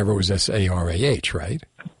 right, Sarah was Sarah, right?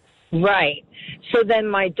 Right. So then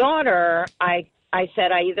my daughter, I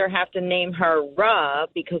said I either have to name her Ra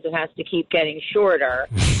because it has to keep getting shorter,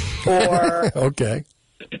 or okay.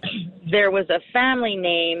 There was a family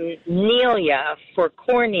name, Nelia, for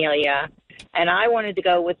Cornelia, and I wanted to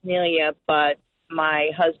go with Nelia, but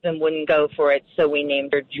my husband wouldn't go for it, so we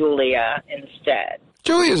named her Julia instead.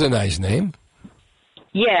 Julia's a nice name.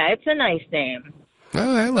 Yeah, it's a nice name.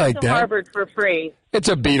 Oh, I like It's that. Harvard for free. It's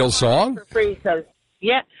a Beatles song. For free, so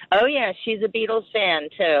yeah. Oh, yeah, she's a Beatles fan,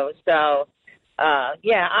 too. So,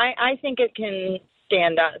 yeah, I think it can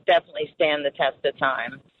definitely stand the test of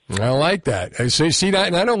time. I like that. I see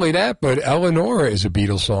that. Not only that, but Eleanor is a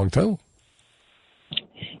Beatles song, too.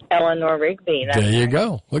 Eleanor Rigby. That's There you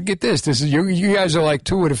go. Look at this. This is you guys are like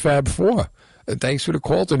two of the Fab Four. Thanks for the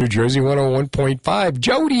call to New Jersey 101.5.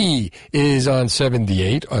 Jody is on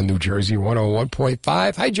 78 on New Jersey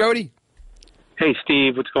 101.5. Hi, Jody. Hey,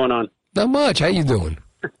 Steve. What's going on? Not much. How you doing?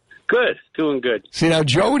 Good. Doing good. See, now,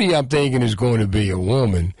 Jody, I'm thinking, is going to be a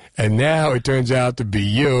woman, and now it turns out to be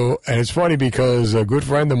you. And it's funny because a good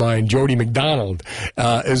friend of mine, Jody McDonald,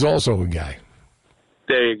 is also a guy.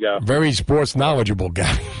 There you go. Very sports knowledgeable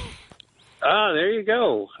guy. Ah, there you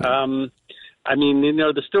go. I mean,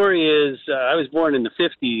 the story is I was born in the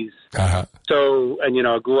 50s. Uh-huh. So, and,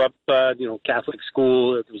 I grew up, Catholic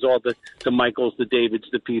school. It was all the Michaels, the Davids,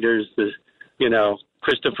 the Peters, the,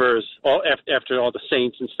 Christophers, all after all the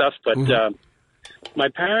saints and stuff. But my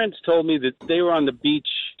parents told me that they were on the beach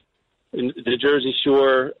in the Jersey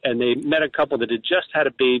Shore, and they met a couple that had just had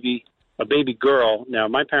a baby girl. Now,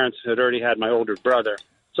 my parents had already had my older brother,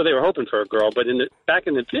 so they were hoping for a girl. But back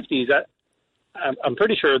in the 50s, I'm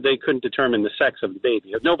pretty sure they couldn't determine the sex of the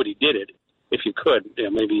baby. Nobody did it. If you could,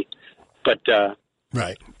 maybe. But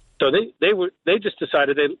right. So they just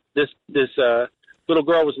decided this little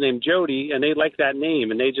girl was named Jody, and they liked that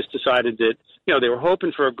name, and they just decided that they were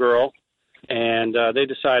hoping for a girl, and they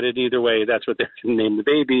decided either way that's what they were going to name the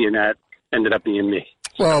baby, and that ended up being me.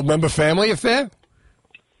 Well, remember Family Affair?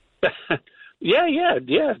 Yeah.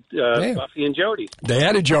 Buffy and Jody. They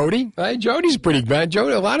had a Jody. Right? Jody's pretty bad.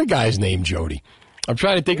 Jody, a lot of guys named Jody. I'm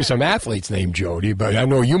trying to think of some athletes named Jody, but I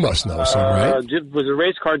know you must know some, right? Was a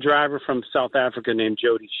race car driver from South Africa named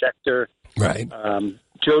Jody Scheckter. Right.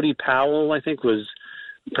 Jody Powell, I think, was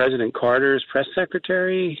President Carter's press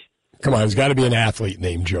secretary. Come on, there's got to be an athlete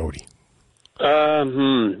named Jody. I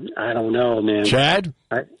don't know, man. Chad?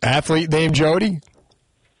 Athlete named Jody?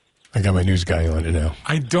 I got my news guy on it now.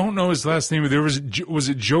 I don't know his last name. Was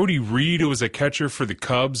it Jody Reed? Who was a catcher for the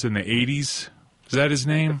Cubs in the 80s? Is that his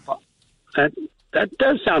name? That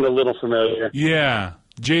does sound a little familiar. Yeah.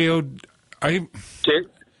 J-O-D-Y.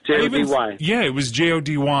 Yeah, it was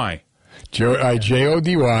J-O-D-Y.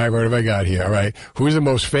 J-O-D-Y, what have I got here? All right. Who's the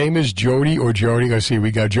most famous, Jody or Jody? Let's see.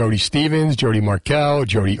 We got Jody Stevens, Jody Markell,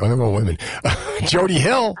 they're all women. Jody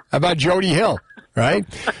Hill. How about Jody Hill? Right?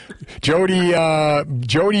 Jody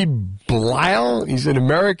Blyle. He's an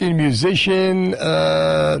American musician.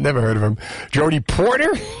 Never heard of him. Jody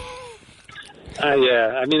Porter.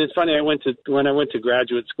 Yeah. I mean, it's funny. When I went to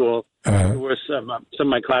graduate school, there were some of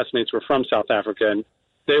my classmates were from South Africa, and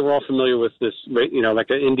they were all familiar with this, like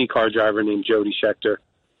an IndyCar driver named Jody Scheckter.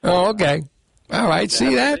 Oh, okay. All right.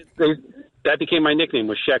 See that? That became my nickname,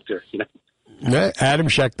 was Scheckter. Yeah, Adam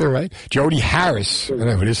Scheckter, right? Jody Harris. I don't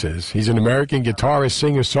know who this is. He's an American guitarist,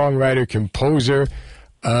 singer, songwriter, composer,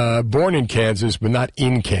 born in Kansas, but not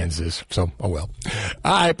in Kansas. So, oh well.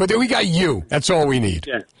 All right, but then we got you. That's all we need.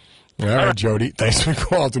 Yeah. All right, Jody. Thanks for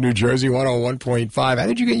calling to New Jersey 101.5. How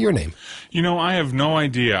did you get your name? I have no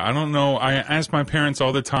idea. I don't know. I ask my parents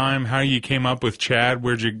all the time how you came up with Chad.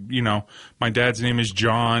 Where'd you, my dad's name is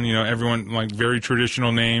John. Everyone, like, very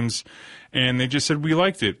traditional names. And they just said we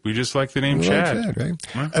liked it. We just liked the name Chad. Like that, right?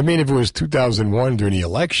 Huh? I mean, if it was 2001 during the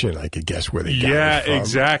election, I could guess where they got it from.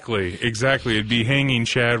 Exactly. It'd be Hanging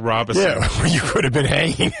Chad Robinson. Yeah, you could have been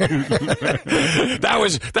hanging. that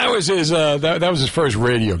was his first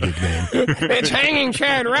radio gig name. It's Hanging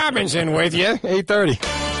Chad Robinson with you. 8:30.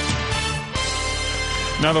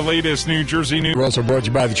 Now the latest New Jersey news. We're also brought to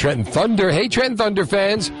you by the Trenton Thunder. Hey, Trenton Thunder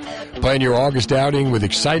fans. Plan your August outing with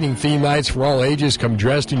exciting theme nights for all ages. Come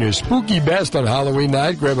dressed in your spooky best on Halloween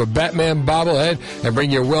night. Grab a Batman bobblehead and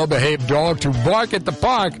bring your well-behaved dog to bark at the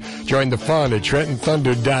park. Join the fun at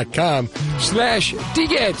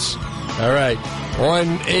TrentonThunder.com/tickets. All right.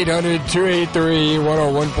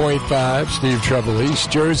 1-800-283-101.5. Steve Trevelise.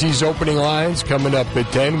 Jersey's opening lines coming up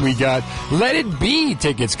at 10. We got Let It Be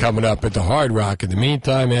tickets coming up at the Hard Rock. In the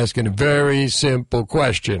meantime, asking a very simple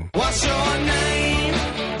question. What's your name,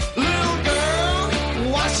 little girl?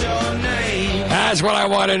 That's what I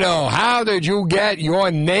want to know. How did you get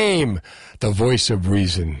your name? The voice of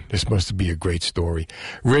reason. This must be a great story.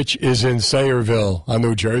 Rich is in Sayreville on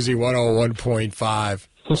New Jersey 101.5.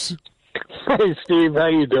 Hey, Steve, how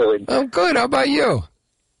you doing? I'm good. How about you?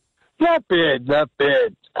 Not bad, not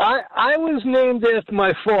bad. I was named after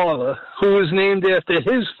my father, who was named after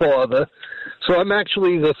his father, so I'm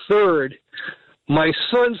actually the third. My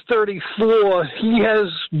son's 34. He has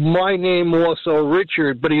my name also,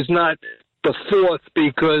 Richard, but he's not the fourth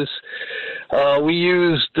because we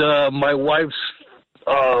used my wife's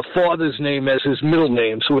father's name as his middle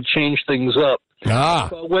name, so it changed things up.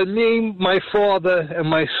 But when me, my father, and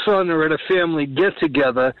my son are at a family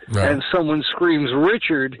get-together and someone screams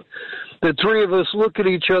Richard, the three of us look at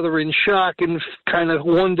each other in shock and kind of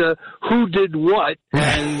wonder who did what.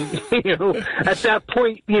 And, at that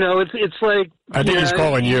point, it's like... I think he's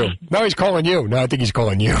calling you. No, he's calling you. No, I think he's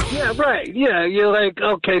calling you. Yeah, right. Yeah, you're like,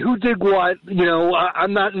 okay, who did what?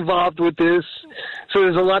 I'm not involved with this. So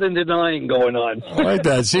there's a lot of denying going on. I like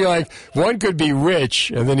that. See, like, one could be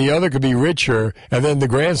rich, and then the other could be richer, and then the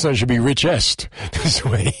grandson should be richest. This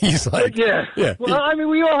way, he's like... Yeah. Well, I mean,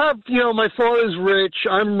 we all have, my father's rich,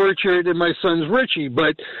 I'm Richard, and my son's Richie,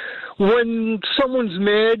 but... when someone's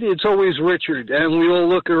mad, it's always Richard, and we all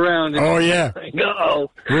look around. And like, uh-oh.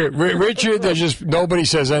 Richard, there's just nobody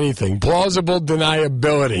says anything. Plausible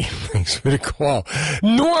deniability. Thanks for the call.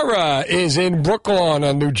 Nora is in Brooklyn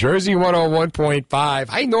on New Jersey 101.5.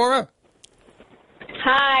 Hi, Nora.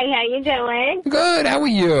 Hi, how you doing? Good. How are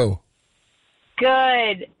you?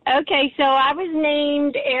 Good. Okay, so I was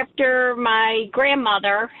named after my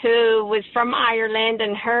grandmother, who was from Ireland,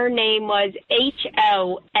 and her name was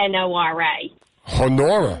Honora.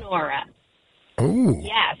 Honora. Honora. Ooh.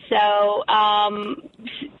 Yeah, so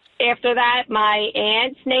after that, my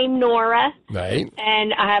aunt's named Nora. Right.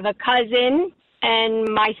 And I have a cousin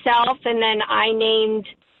and myself, and then I named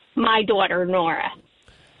my daughter Nora.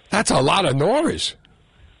 That's a lot of Noras.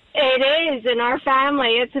 It is in our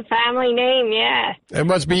family. It's a family name, yeah. It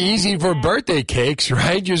must be easy for birthday cakes,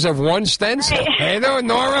 right? You just have one stencil. Right. Hey there,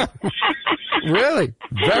 Nora. Really?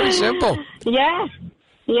 Very simple. Yeah.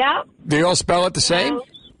 Yep. Do you all spell it the same?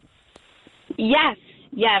 Yes.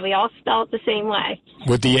 Yeah, we all spell it the same way.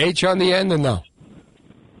 With the H on the end or no?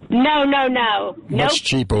 No. Much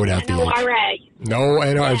cheaper without the H. N-O-R-A. No,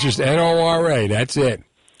 it's just N-O-R-A. That's it.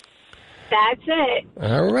 That's it.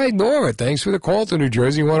 All right, Nora. Thanks for the call to New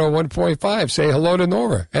Jersey 101.5. Say hello to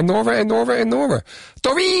Nora. And Nora.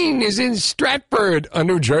 Doreen is in Stratford on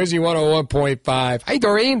New Jersey 101.5. Hi,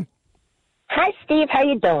 Doreen. Hi, Steve. How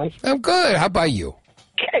you doing? I'm good. How about you?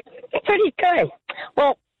 Pretty good.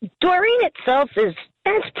 Well, Doreen itself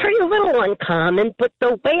that's pretty little uncommon, but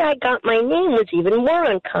the way I got my name was even more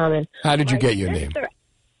uncommon. How did you get your name?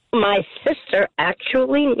 My sister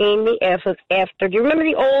actually named me after. Do you remember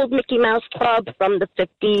the old Mickey Mouse Club from the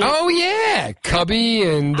 50s? Oh, yeah. Cubby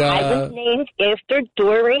and... I was named after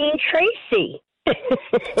Doreen Tracy.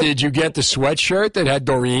 Did you get the sweatshirt that had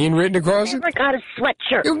Doreen written across it? Never got a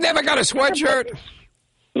sweatshirt. You never got a sweatshirt?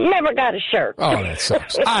 Never got a shirt. Oh, that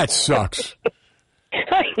sucks. That sucks.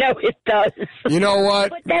 I know it does. You know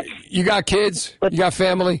what? You got kids? You got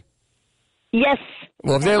family? Yes.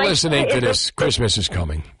 Well, if they're listening to this, Christmas is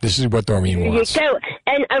coming. This is what Doreen wants. So,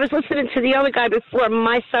 and I was listening to the other guy before.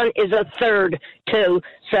 My son is a third, too.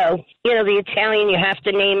 So, the Italian, you have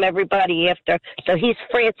to name everybody after. So he's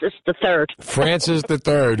Francis the Third. Francis the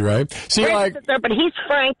Third, right? See, Francis the Third, but he's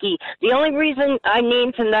Frankie. The only reason I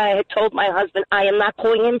named him that I had told my husband, I am not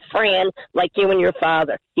calling him Fran like you and your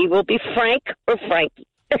father. He will be Frank or Frankie.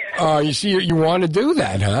 Oh, you see, you want to do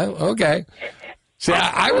that, huh? Okay. See,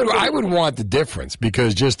 I would want the difference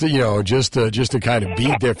because just to kind of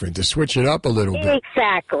be different, to switch it up a little bit.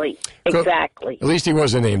 Exactly. At least he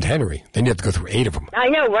wasn't named Henry. Then you have to go through 8 of them. I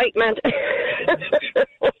know, right, man?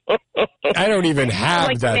 I don't even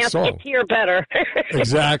have that song. Hear better.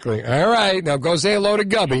 Exactly. All right, now go say hello to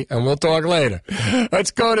Gubby, and we'll talk later.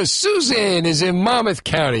 Let's go to Susan. Is in Monmouth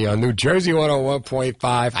County on New Jersey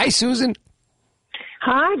 101.5. Hi, Susan.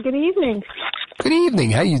 Hi. Good evening. Good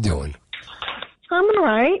evening. How you doing? I'm all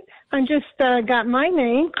right. I just got my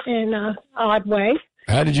name in an odd way.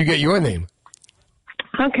 How did you get your name?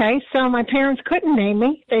 Okay, so my parents couldn't name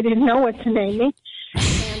me. They didn't know what to name me.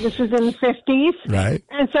 And this was in the 50s. Right.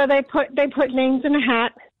 And so they put names in a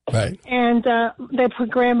hat. Right. And they put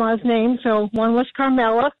Grandma's name. So one was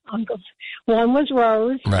Carmela, one was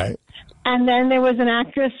Rose. Right. And then there was an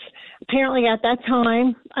actress, apparently at that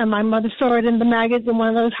time, and my mother saw it in the magazine, one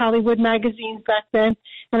of those Hollywood magazines back then,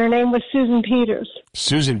 and her name was Susan Peters.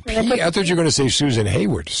 Susan Peters? I thought you were going to say Susan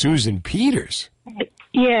Hayward. Susan Peters.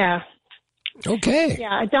 Yeah. Okay.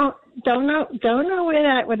 Yeah, I don't know where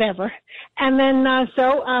that, whatever. And then,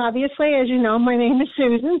 so obviously, as you know, my name is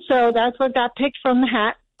Susan, so that's what got picked from the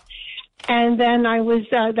hat. And then I was,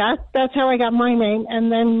 that's how I got my name.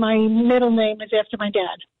 And then my middle name is after my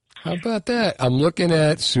dad. How about that? I'm looking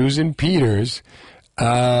at Susan Peters.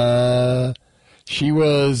 She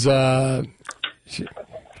was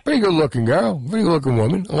pretty good looking girl, pretty good looking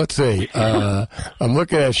woman. Let's see. I'm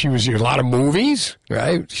looking at, she was in a lot of movies,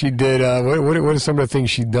 right? She did, what are some of the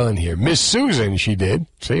things she'd done here? Miss Susan, she did.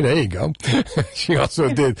 See, there you go. She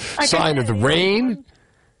also did Sign of the Rain.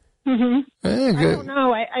 Mm-hmm. Good. I don't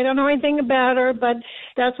know. I don't know anything about her, but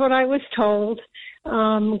that's what I was told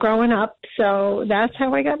growing up. So that's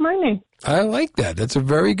how I got my name. I like that. That's a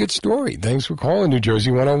very good story. Thanks for calling New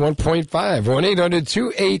Jersey 101.5.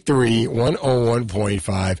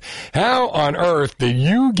 1-800-283-101.5. How on earth did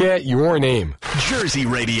you get your name? Jersey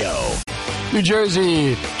Radio. New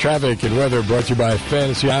Jersey traffic and weather brought to you by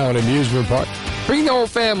Fantasy Island Amusement Park. Bring the whole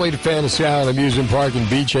family to Fantasy Island Amusement Park in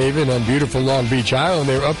Beach Haven on beautiful Long Beach Island.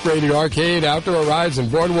 Their upgraded arcade, outdoor rides,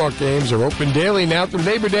 and boardwalk games are open daily now through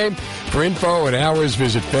Labor Day. For info and hours,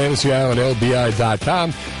 visit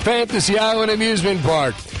fantasyislandlbi.com. Fantasy Island Amusement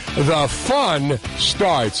Park. The fun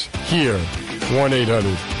starts here.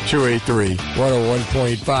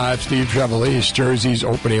 1-800-283-101.5. Steve Trevelise, Jersey's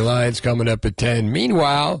opening lines coming up at 10.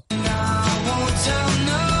 Meanwhile...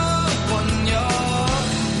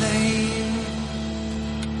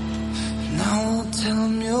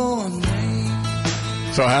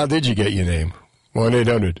 So how did you get your name?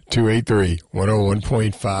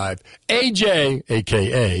 1-800-283-101.5. AJ,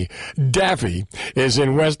 a.k.a. Daffy, is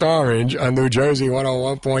in West Orange on New Jersey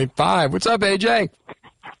 101.5. What's up, AJ?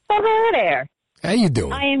 Hello there. How you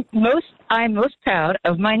doing? I'm most proud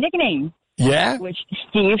of my nickname. Yeah? Which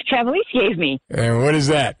Steve Trevelise gave me. And what is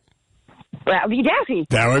that? That would be Daffy.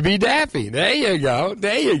 That would be Daffy. There you go.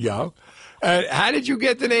 There you go. How did you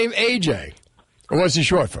get the name AJ? Or what's it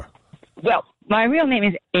short for? Well, my real name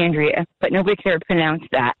is Andrea, but nobody can ever pronounce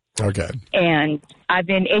that. Okay. And I've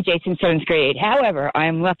been AJ since 7th grade. However,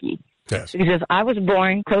 I'm lucky. Yes. Because if I was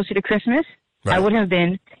born closer to Christmas, I would have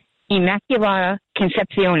been Immaculata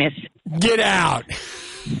Concepcionis. Get out.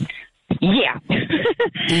 Yeah.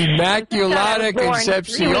 Immaculata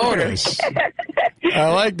Concepcionis. I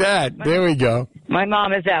like that. There we go. My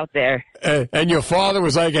mom is out there. And your father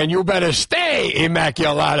was like, and you better stay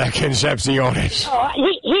Immaculata Concepcionis. Oh,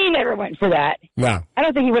 he never went for that. No. I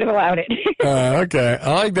don't think he would have allowed it. Okay.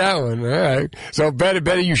 I like that one. All right. So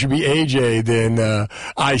better you should be AJ than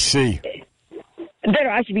IC.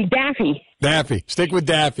 Better I should be Daffy. Daffy. Stick with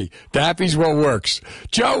Daffy. Daffy's what works.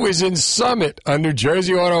 Joe is in Summit on New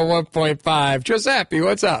Jersey 101.5. Giuseppe,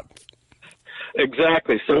 what's up?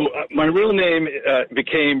 Exactly. So my real name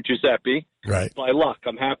became Giuseppe. Right. By luck.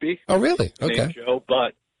 I'm happy. Oh, really? Okay. Named Joe,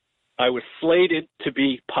 but I was slated to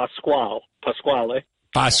be Pasquale. Pasquale?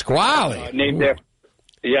 Named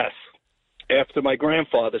after my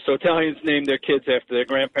grandfather. So Italians name their kids after their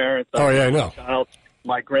grandparents. Oh, yeah, I know. Child.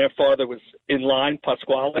 My grandfather was in line,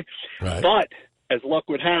 Pasquale. Right. But, as luck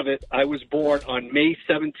would have it, I was born on May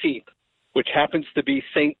 17th, which happens to be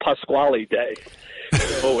St. Pasquale Day.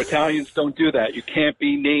 So Italians don't do that. You can't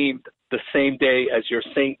be named the same day as your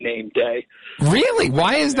saint name day. Really?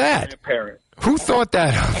 Why is that? Who thought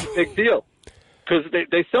that up? Big deal. Because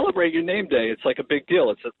they celebrate your name day. It's like a big deal.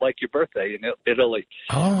 It's like your birthday in Italy.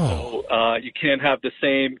 Oh. So you can't have the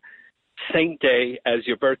same saint day as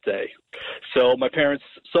your birthday. So my parents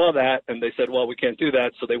saw that, and they said, well, we can't do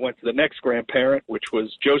that. So they went to the next grandparent, which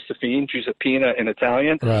was Josephine, Giuseppina in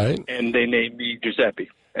Italian. Right. And they named me Giuseppe.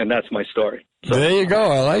 And that's my story. So, there you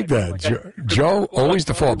go. I like that. Joe, always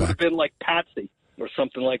the it would fallback. have been like Patsy or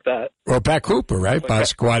something like that. Or Pat Cooper, right?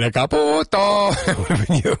 Pasquale Caputo.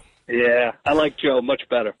 You. Yeah, I like Joe much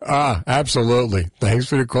better. Absolutely. Thanks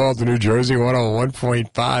for the call to New Jersey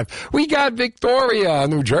 101.5. We got Victoria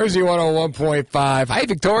on New Jersey 101.5. Hi,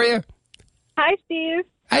 Victoria. Hi, Steve.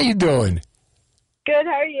 How you doing? Good,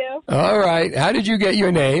 how are you? All right. How did you get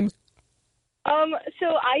your name? So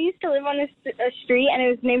I used to live on a street, and it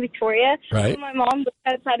was named Victoria. Right. So my mom looked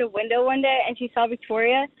outside a window one day, and she saw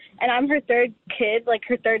Victoria, and I'm her third kid, like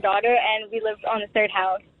her third daughter, and we lived on the third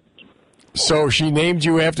house. So she named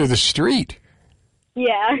you after the street.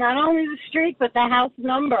 Yeah. Not only the street, but the house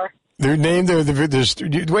number. They're named wait a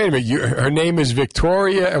minute. Her name is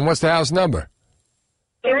Victoria, and what's the house number?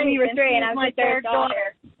 3, and I'm my third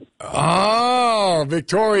daughter. Oh,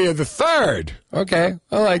 Victoria the third. Okay,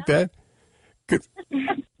 I like that. Good.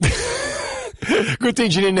 Good thing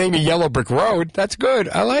she didn't name you Yellow Brick Road. That's good.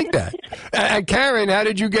 I like that. And Karen, how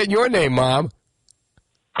did you get your name, Mom?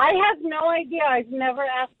 I have no idea. I've never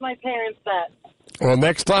asked my parents that. Well,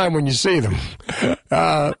 next time when you see them,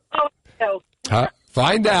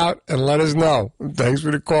 find out and let us know. Thanks for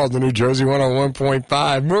the call to New Jersey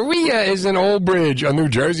 101.5. Maria is in Old Bridge on New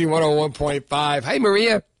Jersey 101.5. Hey,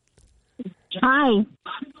 Maria. Hi.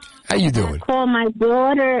 How you doing? I called my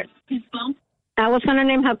daughter. I was going to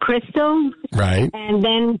name her Crystal. Right. And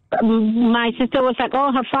then my sister was like,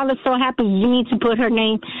 oh, her father's so happy. You need to put her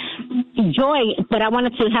name Joy. But I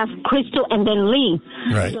wanted to have Crystal and then Lee.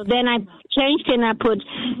 Right. So then I changed it and I put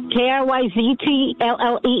Kryztlee.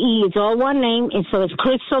 It's all one name. And so it's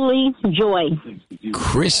Crystal Lee Joy.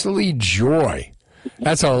 Crystal Lee Joy.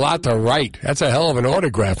 That's a lot to write. That's a hell of an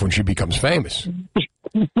autograph when she becomes famous.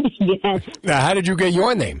 Yes. Now, how did you get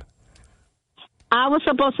your name? I was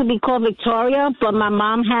supposed to be called Victoria, but my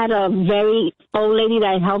mom had a very old lady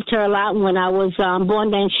that helped her a lot when I was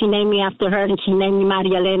born. Then she named me after her, and she named me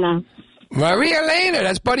Maria Elena. Maria Elena,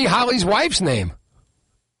 that's Buddy Holly's wife's name.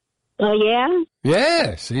 Oh, yeah?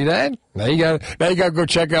 Yeah, see that? Now you got to go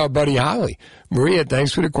check out Buddy Holly. Maria,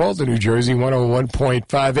 thanks for the call to New Jersey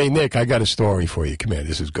 101.5. Hey, Nick, I got a story for you. Come here,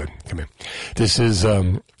 this is good. Come here. This is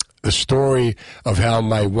the story of how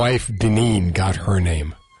my wife, Deneen, got her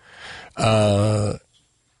name. My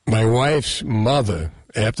wife's mother,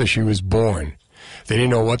 after she was born, they didn't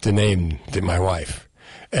know what to name my wife.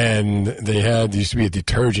 And there used to be a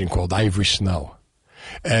detergent called Ivory Snow.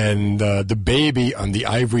 And the baby on the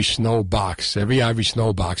Ivory Snow box, every Ivory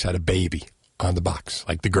Snow box had a baby on the box,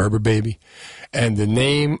 like the Gerber baby. And the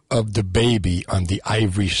name of the baby on the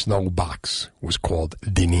Ivory Snow box was called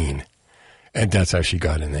Deneen. And that's how she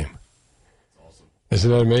got her name. Awesome.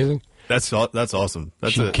 Isn't that amazing? That's awesome.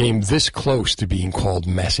 She came this close to being called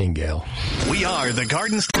Massingale. We are the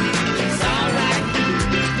Garden State.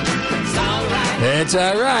 It's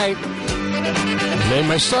all right. Named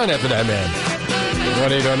my son after that man.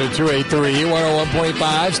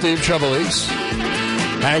 1-800-283-101.5. Steve Trevelise.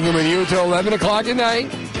 Hanging with you till 11 o'clock at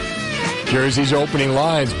night. Jersey's opening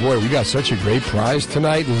lines. Boy, we got such a great prize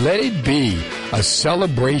tonight. Let It Be, a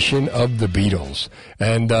celebration of the Beatles.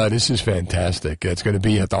 And this is fantastic. It's going to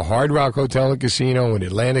be at the Hard Rock Hotel and Casino in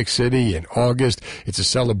Atlantic City in August. It's a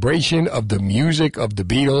celebration of the music of the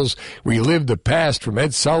Beatles. Relive the past from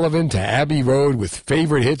Ed Sullivan to Abbey Road with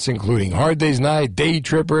favorite hits including Hard Day's Night, Day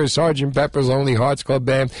Tripper, Sgt. Pepper's Lonely Hearts Club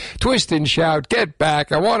Band, Twist and Shout, Get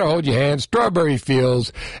Back, I Want to Hold Your Hand, Strawberry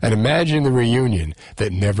Fields, and imagine the reunion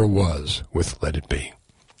that never was with Let It Be.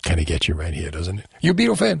 Kind of gets you right here, doesn't it? You a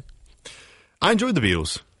Beatle fan? I enjoyed the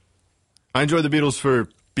Beatles. I enjoyed the Beatles for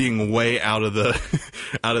being way out of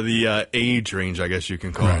the age range, I guess you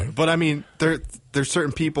can call it. But I mean, there's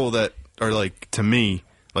certain people that are like, to me,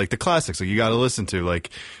 like the classics, like you got to listen to,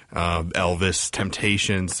 like Elvis,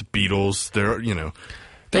 Temptations, Beatles.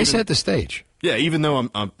 They set the stage. Yeah, even though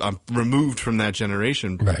I'm removed from that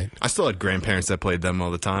generation, right? I still had grandparents that played them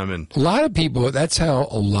all the time, and a lot of people. That's how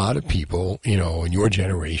a lot of people, in your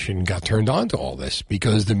generation, got turned on to all this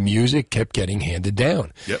because the music kept getting handed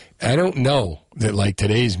down. Yep. I don't know that like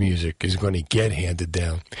today's music is going to get handed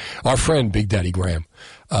down. Our friend Big Daddy Graham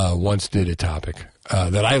once did a topic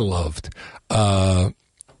that I loved. Who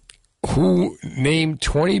named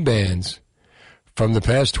 20 bands from the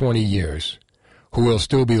past 20 years? Who will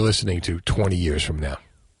still be listening to 20 years from now?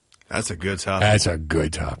 That's a good topic. That's a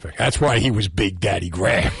good topic. That's why he was Big Daddy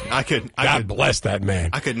Graham. God bless that man.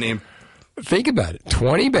 I could name. Think about it.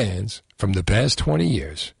 20 bands from the past 20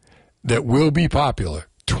 years that will be popular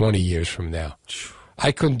 20 years from now.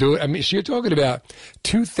 I couldn't do it. I mean, so you're talking about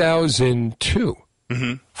 2002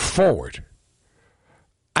 forward.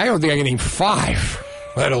 I don't think I can name 5.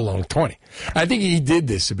 Let alone 20. I think he did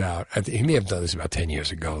this he may have done this about 10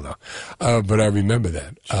 years ago, though. But I remember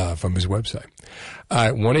that from his website.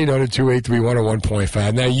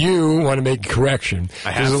 1-800-283-101.5. Now, you want to make a correction.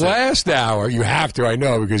 Because the last hour, you have to, I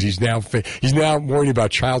know, because he's now worried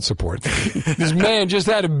about child support. This man just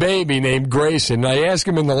had a baby named Grayson. I asked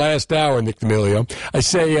him in the last hour, Nick D'Amelio, I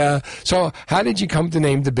say, so how did you come to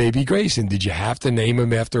name the baby Grayson? Did you have to name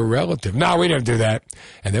him after a relative? No, we didn't do that.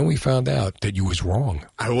 And then we found out that you was wrong.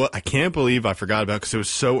 I can't believe I forgot about it because it was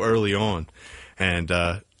so early on. And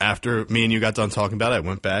after me and you got done talking about it, I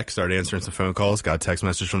went back, started answering some phone calls, got a text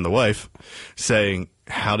message from the wife saying,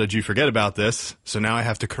 how did you forget about this? So now I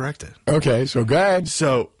have to correct it. Okay, so go ahead.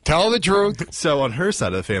 So tell the truth. So on her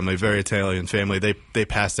side of the family, very Italian family, they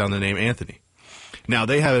passed down the name Anthony. Now,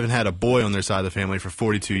 they haven't had a boy on their side of the family for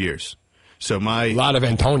 42 years. So a lot of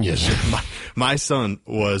Antonias. My son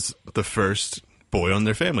was the first boy on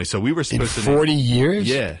their family. So we were supposed to 40 years?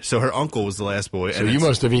 Yeah. So her uncle was the last boy. So you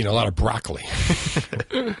must have eaten a lot of broccoli.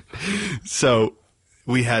 So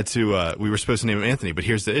we had to. We were supposed to name him Anthony, but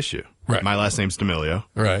here's the issue. Right. My last name's D'Amelio.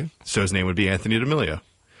 Right. So his name would be Anthony D'Amelio.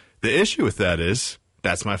 The issue with that is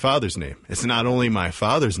that's my father's name. It's not only my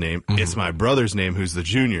father's name; it's my brother's name, who's the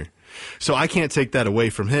junior. So I can't take that away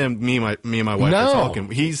from him. Me and my wife No. are talking.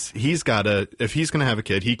 He's got to, if he's going to have a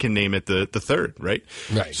kid, he can name it the third, right?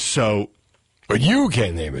 Right. So, but you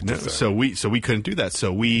can't name it the third. So we couldn't do that.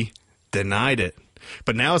 So we denied it.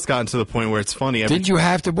 But now it's gotten to the point where it's funny. Did you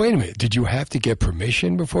have to wait a minute? Did you have to get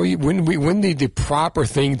permission before you? Wouldn't the proper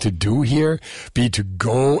thing to do here be to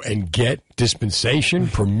go and get dispensation,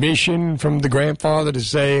 permission from the grandfather to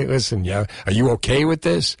say, "Listen, yeah, are you okay with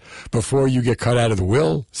this?" Before you get cut out of the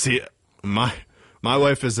will. See, my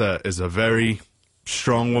wife is a very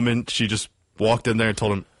strong woman. She just walked in there and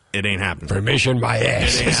told him it ain't happening. Permission my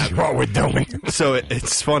ass. This is what we're doing. So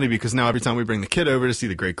it's funny because now every time we bring the kid over to see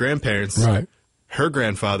the great grandparents, right. Her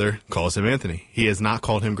grandfather calls him Anthony. He has not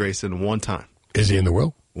called him Grayson one time. Is he in the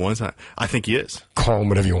will? One time. I think he is. Call him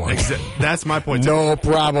whatever you want. That's my point. No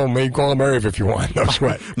problem. You call him Irv if you want. No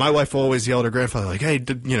sweat. My wife always yelled at her grandfather, like, hey,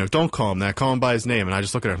 don't call him that. Call him by his name. And I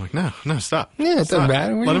just look at her. I'm like, no, stop. Yeah, it doesn't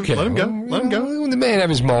matter. Let him go. Let him go. Let the man have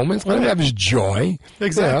his moments. Let him have his joy.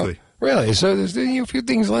 Exactly. You know? Really. So there's a few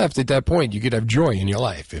things left at that point. You could have joy in your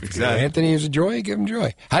life. If Anthony is a joy, give him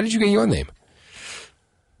joy. How did you get your name?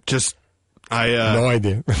 No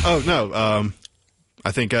idea. Oh, no.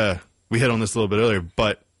 I think we hit on this a little bit earlier,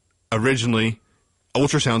 but originally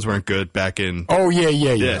ultrasounds weren't good back in. Oh,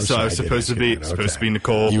 yeah. So I was supposed to be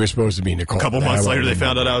Nicole. You were supposed to be Nicole. A couple months later, they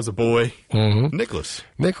found out I was a boy. Mm-hmm. Nicholas.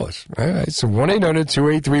 All right. So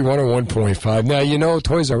 1-800-283-101.5. Now, you know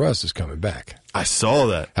Toys R Us is coming back. I saw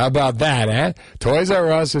that. How about that, eh? Toys R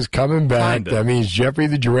Us is coming back. Kinda. That means Jeffrey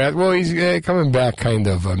the Giraffe. Well, he's coming back kind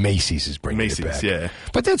of. Macy's is bringing it back. Yeah.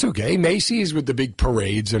 But that's okay. Macy's with the big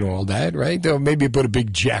parades and all that, right? They'll maybe put a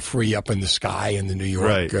big Jeffrey up in the sky in the New York.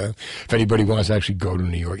 Right. If anybody wants to actually go to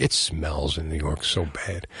New York. It smells in New York so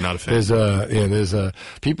bad. Not a fan. There's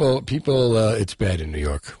people, it's bad in New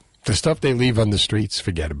York. The stuff they leave on the streets,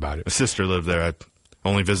 forget about it. My sister lived there. I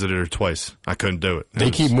only visited her twice. I couldn't do it.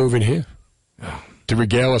 They keep moving here to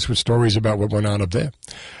regale us with stories about what went on up there.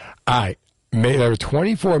 All right. There are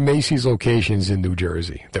 24 Macy's locations in New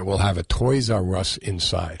Jersey that will have a Toys R Us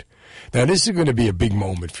inside. Now, this is going to be a big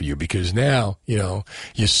moment for you because now, your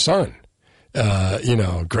son,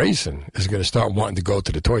 Grayson, is going to start wanting to go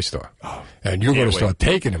to the toy store. And you're going to start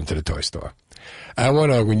taking him to the toy store. I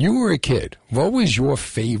want to, when you were a kid, what was your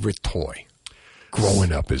favorite toy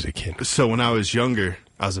growing up as a kid? So when I was younger,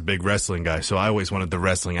 I was a big wrestling guy, so I always wanted the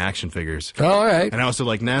wrestling action figures. All right. And I also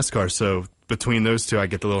like NASCAR, so between those two, I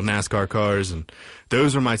get the little NASCAR cars, and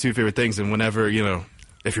those were my two favorite things. And whenever,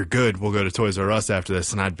 if you're good, we'll go to Toys R Us after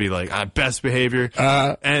this, and I'd be like, best behavior.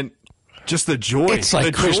 And just the joy. It's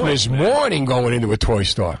like Christmas morning going into a toy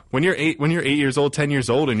store. When you're 8 years old, 10 years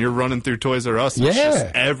old, and you're running through Toys R Us, it's just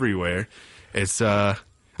everywhere. It's I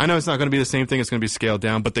know it's not going to be the same thing. It's going to be scaled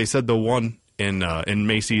down, but they said the one in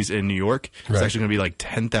Macy's in New York is actually going to be like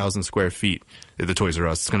 10,000 square feet at the Toys R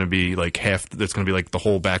Us. It's going to be like half. That's going to be like the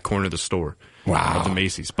whole back corner of the store. Wow. Of the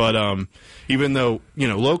Macy's. But even though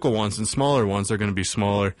local ones and smaller ones are going to be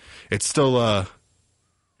smaller, it's still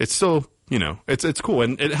it's cool,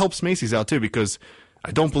 and it helps Macy's out too because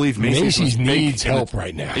I don't believe Macy's needs help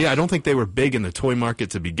right now. Yeah, I don't think they were big in the toy market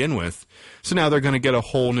to begin with. So now they're going to get a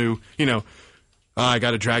whole new, I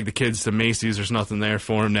got to drag the kids to Macy's. There's nothing there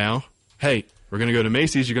for them now. Hey, we're going to go to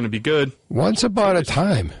Macy's. You're going to be good. Once upon a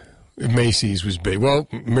time, Macy's was big. Well,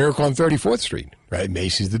 Miracle on 34th Street, right?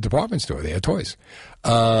 Macy's, the department store. They had toys.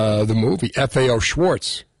 The movie, F.A.O.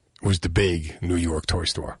 Schwartz was the big New York toy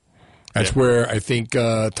store. That's where I think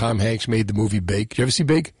Tom Hanks made the movie Big. Did you ever see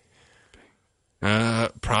Big?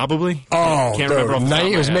 Probably. Oh, can't remember.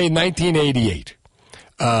 It was made in 1988.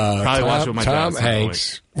 Probably watched it with my dad. Tom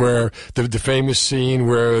Hanks, where the famous scene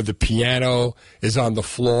where the piano is on the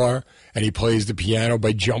floor and he plays the piano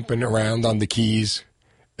by jumping around on the keys.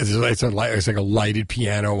 It's like a lighted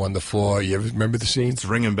piano on the floor. You ever remember the scene? It's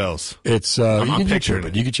ringing bells. It's I'm picturing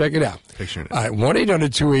it. You can check it out. Picturing it. All right,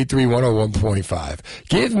 1-800-283-101.5.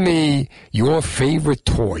 Give me your favorite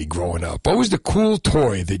toy growing up. What was the cool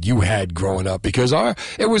toy that you had growing up? Because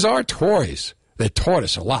it was our toys that taught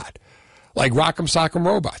us a lot. Like Rock'em Sock'em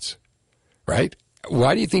Robots, right?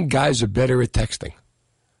 Why do you think guys are better at texting?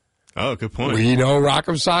 Oh, good point. We know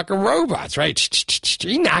Rock'em Sock'em Robots, right?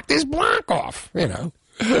 He knocked his block off,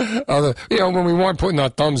 When we weren't putting our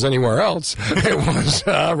thumbs anywhere else, it was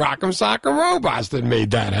Rock'em Sock'em Robots that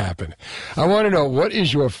made that happen. I want to know, what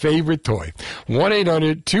is your favorite toy?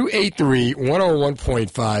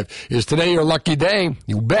 1-800-283-101.5. Is today your lucky day?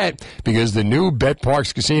 You bet, because the new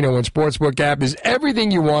BetParx Casino and Sportsbook app is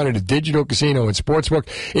everything you want in a digital casino and sportsbook.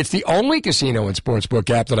 It's the only casino and sportsbook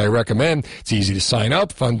app that I recommend. It's easy to sign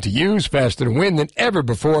up, fun to use, faster to win than ever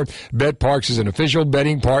before. BetParx is an official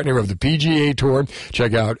betting partner of the PGA Tour.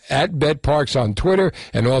 Check out at BetParx on Twitter,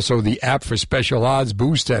 and also the app for special odds,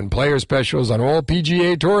 boosts, and player specials on all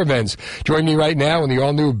PGA Tour events. Join me right now in the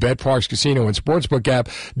all-new BetParx Casino and Sportsbook app.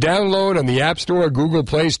 Download on the App Store, Google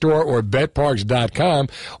Play Store, or BetParx.com.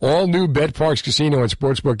 All new BetParx Casino and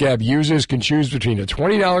Sportsbook app users can choose between a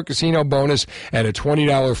 $20 casino bonus and a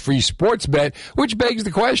 $20 free sports bet, which begs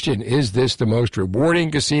the question, is this the most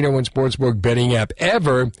rewarding casino and sportsbook betting app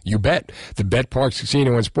ever? You bet. The BetParx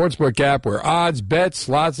Casino and Sportsbook app, where odds, bets,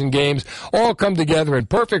 slots, and games all come together in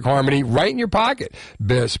perfect harmony right in your pocket.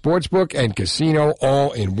 Sportsbook and casino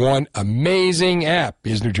all in one amazing app.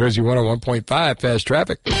 Here's New Jersey 101.5 Fast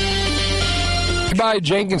Traffic. By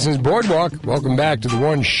Jenkinson's Boardwalk. Welcome back to the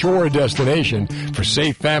one shore destination for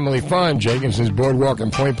safe family fun. Jenkinson's Boardwalk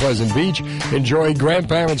in Point Pleasant Beach. Enjoy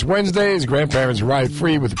Grandparents Wednesdays, Grandparents Ride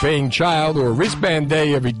Free with a Paying Child, or Wristband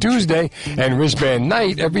Day every Tuesday and Wristband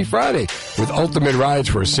Night every Friday. With ultimate rides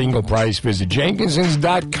for a single price, visit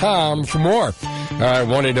Jenkinsons.com for more. All right,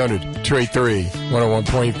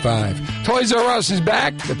 1-800-283-101.5. Toys R Us is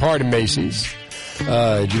back. They're part of Macy's.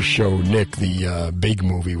 Just showed Nick the big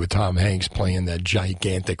movie with Tom Hanks playing that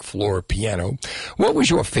gigantic floor piano. What was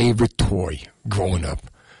your favorite toy growing up?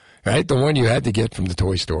 Right? The one you had to get from the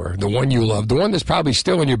toy store. The one you loved. The one that's probably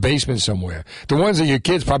still in your basement somewhere. The ones that your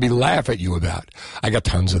kids probably laugh at you about. I got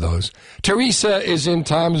tons of those. Teresa is in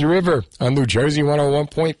Tom's River on New Jersey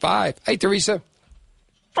 101.5. Hey, Teresa.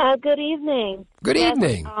 Good evening. Good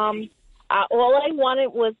evening. All I wanted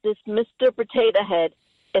was this Mr. Potato Head.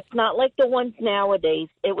 It's not like the ones nowadays.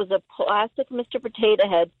 It was a plastic Mr. Potato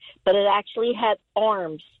Head, but it actually had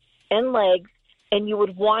arms and legs, and you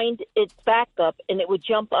would wind its back up, and it would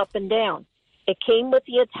jump up and down. It came with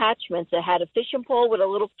the attachments. It had a fishing pole with a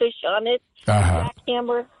little fish on it, a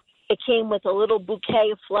jackhammer. It came with a little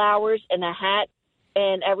bouquet of flowers and a hat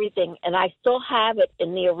and everything. And I still have it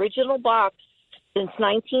in the original box since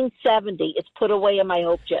 1970. It's put away in my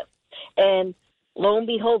hope chest. And lo and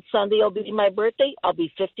behold, Sunday will be my birthday. I'll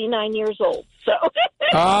be 59 years old. So.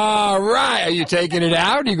 All right. Are you taking it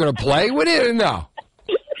out? Are you going to play with it or no?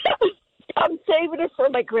 I'm saving it for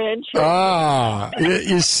my grandchildren. Ah,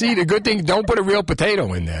 you see, the good thing, don't put a real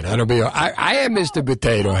potato in there. That'll be. I am Mr.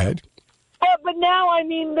 Potato Head. But now, I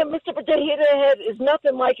mean, the Mr. Potato Head is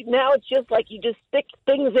nothing like it. Now it's just like you just stick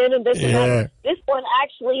things in and this and that. This one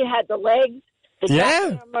actually had the legs, the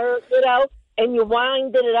jackhammer, and you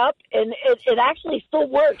winded it up, and it actually still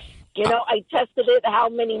works. I tested it how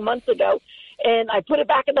many months ago, and I put it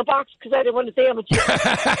back in the box because I didn't want to damage it.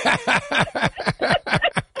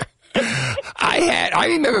 I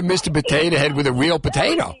remember Mr. Potato Head with a real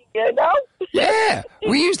potato. You know? Yeah.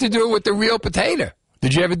 We used to do it with the real potato.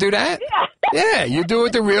 Did you ever do that? Yeah, you do it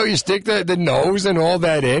with the real, you stick the nose and all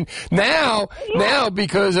that in. Now,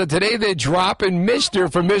 because today they're dropping Mr.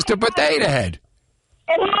 for Mr. Potato Head.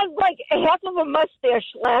 It has like a half of a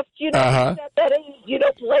mustache left, at that age,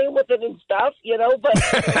 playing with it and stuff, but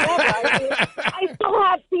I still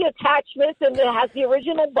have the attachments, and it has the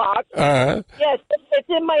original box. Yes, it's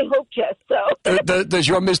in my hope chest, so. Does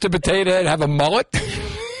your Mr. Potato Head have a mullet?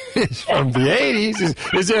 It's from the 80s.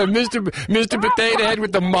 Is there a Mr. Potato Head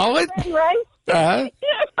with the mullet? Right?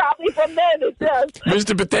 Probably from then, it does.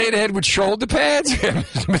 Mr. Potato Head with shoulder pads?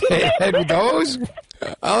 Mr. Potato Head with those?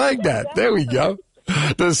 I like that. There we go.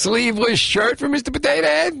 The sleeveless shirt for Mr. Potato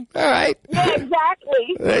Head? All right. Yeah,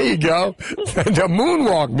 exactly. There you go. The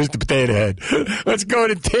moonwalk, Mr. Potato Head. Let's go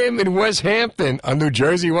to Tim in West Hampton on New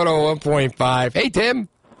Jersey 101.5. Hey, Tim.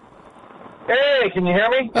 Hey, can you hear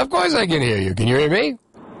me? Of course I can hear you. Can you hear me?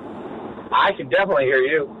 I can definitely hear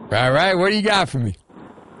you. All right. What do you got for me?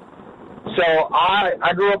 So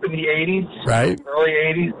I grew up in the 80s. Right. Early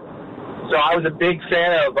 80s. So I was a big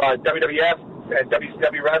fan of WWF. And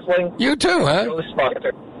WCW wrestling. You too, huh?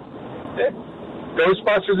 Ghostbusters.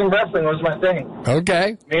 Ghostbusters and wrestling was my thing.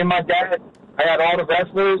 Okay. Me and my dad, I had all the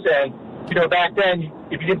wrestlers, and back then,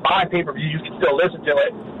 if you didn't buy pay-per-view, you could still listen to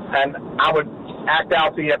it, and I would act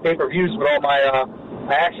out the pay-per-views with all my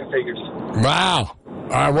action figures. Wow.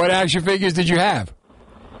 What action figures did you have?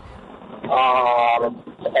 All of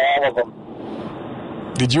them.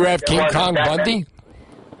 Did you have King Kong Bundy?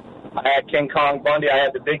 I had King Kong Bundy. I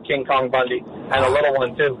had the big King Kong Bundy and a little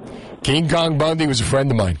one, too. King Kong Bundy was a friend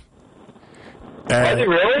of mine. Was he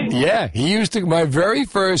really? Yeah, he used to. My very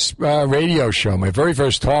first radio show, my very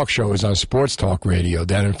first talk show was on Sports Talk Radio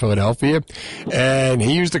down in Philadelphia, and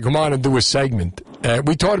he used to come on and do a segment.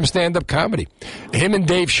 We taught him stand-up comedy. Him and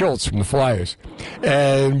Dave Schultz from the Flyers,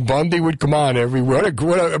 and Bundy would come on every. What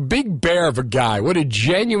a big bear of a guy! What a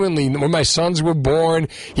genuinely. When my sons were born,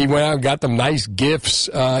 he went out and got them nice gifts.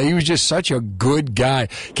 He was just such a good guy.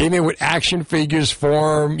 Came in with action figures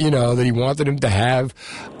for him, that he wanted him to have.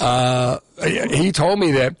 He told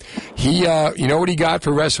me that he, you know what he got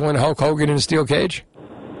for wrestling Hulk Hogan in a steel cage?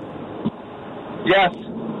 Yes.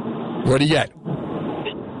 What did he get?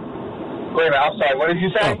 Wait a minute, I'm sorry, what did you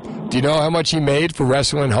say? Oh, do you know how much he made for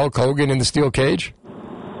wrestling Hulk Hogan in the steel cage?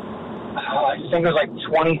 I think it was like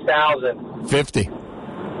 20,000. 50.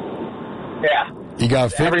 Yeah. He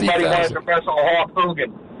got 50,000. Everybody wanted to wrestle Hulk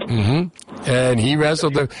Hogan. Mm-hmm. And he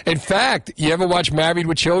wrestled them. In fact, you ever watch Married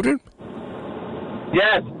with Children?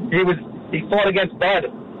 Yes, he fought against Bud.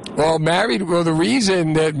 Well, the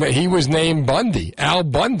reason that he was named Bundy, Al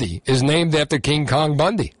Bundy, is named after King Kong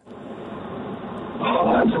Bundy.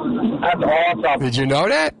 Oh, that's awesome. Did you know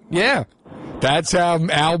that? Yeah. That's how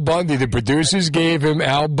Al Bundy, the producers gave him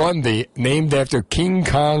Al Bundy, named after King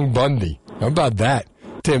Kong Bundy. How about that?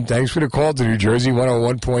 Tim, thanks for the call to New Jersey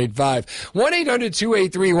 101.5.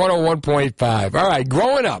 1-800-283-101.5. All right,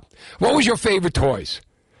 growing up, what was your favorite toys?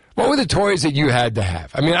 What were the toys that you had to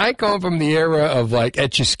have? I mean, I come from the era of, like,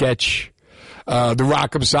 Etch-a-Sketch, the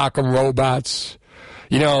Rock'em Sock'em robots.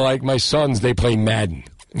 Like my sons, they play Madden.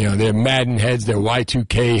 They're Madden heads, they're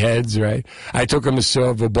Y2K heads, right? I took them to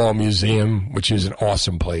Silver Ball Museum, which is an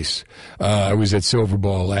awesome place. I was at Silver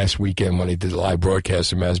Ball last weekend when they did the live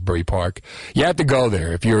broadcast in Asbury Park. You have to go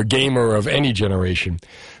there if you're a gamer of any generation.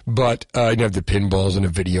 But you have the pinballs and the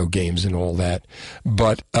video games and all that.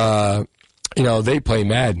 But they play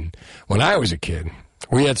Madden. When I was a kid,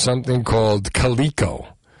 we had something called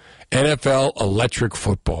Coleco, NFL Electric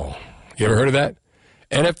Football. You ever heard of that?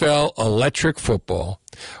 NFL Electric Football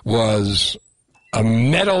was a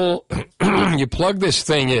metal, you plug this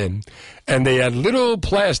thing in, and they had little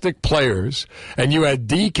plastic players, and you had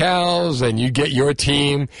decals, and you get your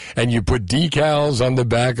team, and you put decals on the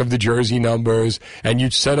back of the jersey numbers, and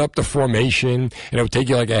you'd set up the formation, and it would take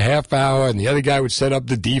you like a half hour, and the other guy would set up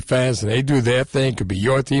the defense, and they'd do their thing. Could be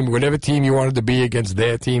your team, whatever team you wanted to be against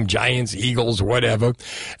their team, Giants, Eagles, whatever.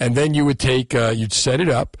 And then you would take, you'd set it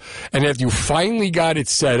up, and if you finally got it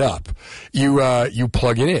set up, you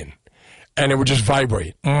plug it in. And it would just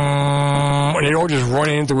vibrate. And they'd all just run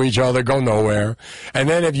into each other, go nowhere. And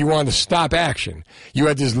then if you wanted to stop action, you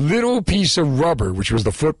had this little piece of rubber, which was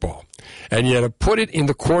the football. And you had to put it in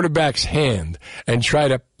the quarterback's hand and try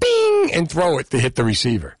to bing and throw it to hit the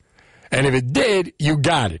receiver. And if it did, you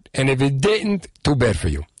got it. And if it didn't, too bad for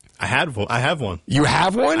you. I have one. You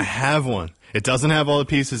have one? I have one. It doesn't have all the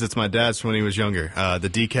pieces. It's my dad's from when he was younger. The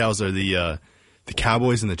decals are the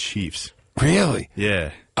Cowboys and the Chiefs. Really?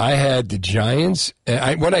 Yeah. I had the Giants.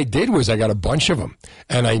 What I did was I got a bunch of them,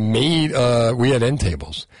 and I made. We had end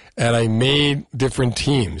tables, and I made different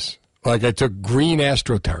teams. Like I took green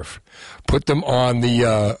AstroTurf, put them on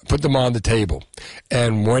the table,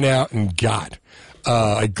 and went out and got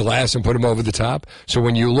a glass and put them over the top. So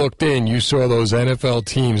when you looked in, you saw those NFL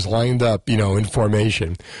teams lined up, in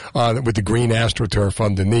formation with the green AstroTurf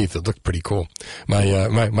underneath. It looked pretty cool.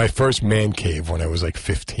 My first man cave when I was like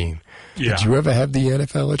 15. Yeah. Did you ever have the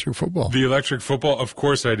NFL electric football? The electric football? Of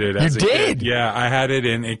course I did. You did? Yeah, I had it,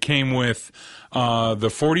 and it came with the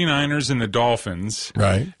 49ers and the Dolphins.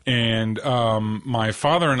 Right. And my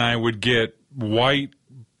father and I would get white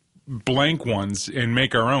blank ones and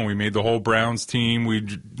make our own. We made the whole Browns team. You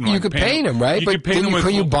could paint them, right? But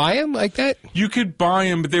could you buy them like that? You could buy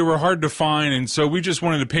them, but they were hard to find, and so we just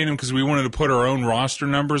wanted to paint them because we wanted to put our own roster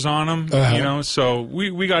numbers on them. Uh-huh. So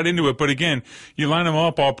we got into it. But again, you line them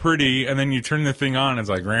up all pretty, and then you turn the thing on, and it's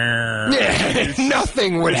like,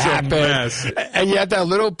 nothing would happen. And you had that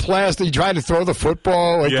little plastic. You tried to throw the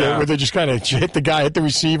football, where they just kind of hit the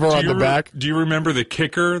receiver on the back. Do you remember the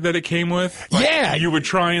kicker that it came with? Yeah, you would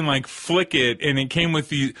try and flick it, and it came with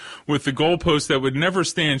the goalposts that would never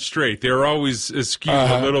stand straight. They were always askew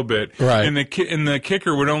a little bit, right? And the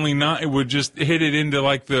kicker would it would just hit it into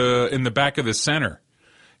in the back of the center.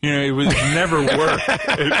 It would never work.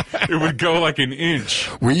 It would go like an inch.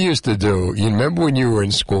 We used to do. You remember when you were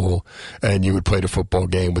in school and you would play the football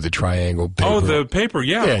game with the triangle paper? Oh, the paper,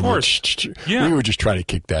 yeah, of course. We would just try to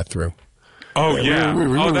kick that through. Oh, yeah. We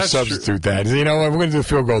would that's substitute that. You know, we're going to do the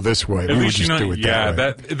field goal this way. At we would least just do it that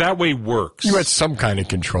way. that way works. You had some kind of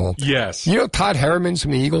control. Yes. You know Todd Herremans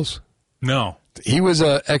from the Eagles? No. He was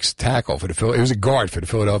an ex-tackle for he was a guard for the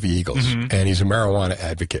Philadelphia Eagles, and he's a marijuana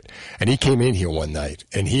advocate. And he came in here one night,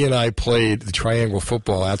 and he and I played the triangle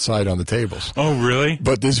football outside on the tables. Oh, really?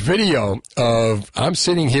 But this video of I'm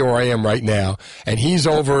sitting here where I am right now, and he's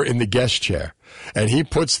over in the guest chair, and he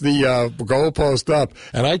puts the goalpost up,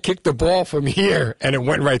 and I kicked the ball from here, and it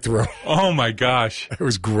went right through. Oh, my gosh. It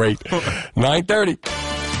was great. 9:30.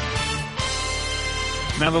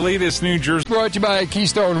 Now, the latest New Jersey. Brought to you by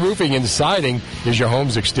Keystone Roofing and Siding. Is your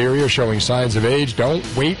home's exterior showing signs of age? Don't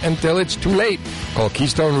wait until it's too late. Call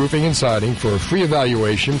Keystone Roofing and Siding for a free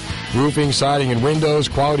evaluation. Roofing, siding, and windows.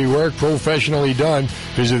 Quality work, professionally done.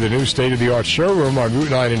 Visit the new state-of-the-art showroom on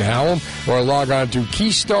Route 9 in Howell or log on to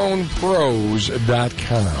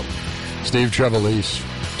KeystonePros.com. Steve Trevelise.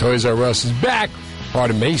 Toys R Us is back.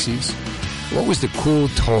 Part of Macy's. What was the cool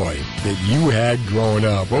toy that you had growing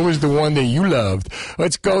up? What was the one that you loved?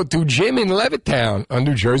 Let's go to Jim in Levittown on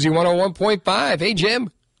New Jersey 101.5. Hey,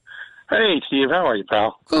 Jim. Hey, Steve. How are you,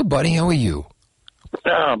 pal? Good, buddy. How are you?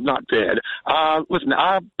 Not bad. Listen,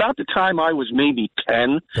 about the time I was maybe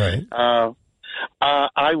 10, right. I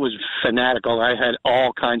was fanatical. I had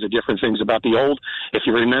all kinds of different things about the old, if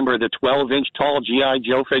you remember, the 12-inch tall G.I.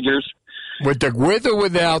 Joe figures. With or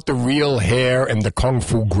without the real hair and the kung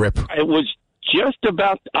fu grip? It was just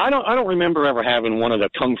about. I don't remember ever having one of the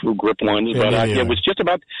kung fu grip ones, but it was just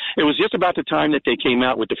about the time that they came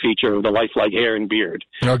out with the feature of the lifelike hair and beard.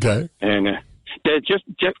 Okay. And just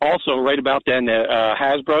also right about then,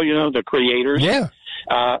 Hasbro, you know, the creators,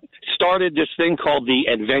 started this thing called the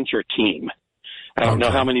Adventure Team. I don't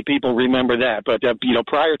know how many people remember that, but you know,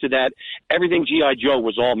 prior to that, everything G.I. Joe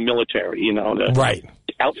was all military. You know, right.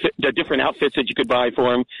 The different outfits that you could buy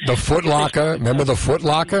for him. The Foot Locker. Remember the Foot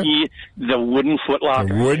Locker? The wooden Foot Locker.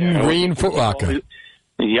 The wooden green Foot Locker.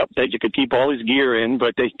 Yep, that you could keep all his gear in.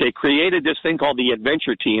 But they created this thing called the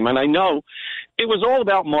Adventure Team, and I know it was all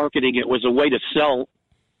about marketing. It was a way to sell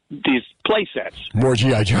these play sets. More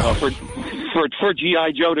G.I. Joe. For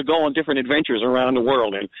G.I. Joe to go on different adventures around the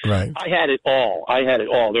world. And right. I had it all.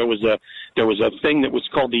 There was a thing that was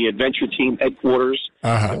called the Adventure Team Headquarters.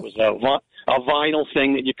 It was a vinyl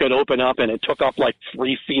thing that you could open up, and it took up like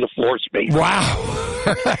 3 feet of floor space. Wow.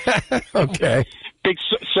 Okay. Big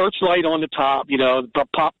searchlight on the top, you know, the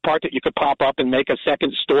part that you could pop up and make a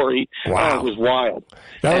second story. Wow. It was wild.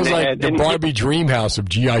 That was like the Barbie dream house of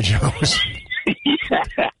G.I. Joes. Yeah,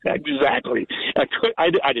 exactly.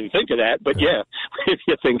 I didn't think of that, but yeah, if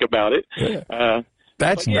you think about it.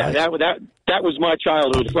 That's nice. That was my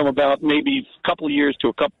childhood from about maybe a couple of years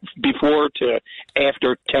to before to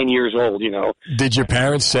after 10 years old, you know. Did your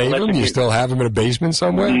parents save them? You still have them in a basement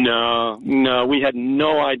somewhere? No. We had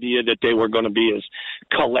no idea that they were going to be as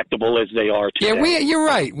collectible as they are today. Yeah, you're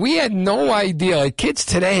right. We had no idea. Like kids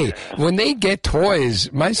today, when they get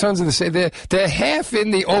toys, my sons are the same. They're half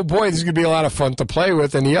in the, oh boy, this is going to be a lot of fun to play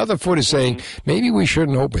with, and the other foot is saying, maybe we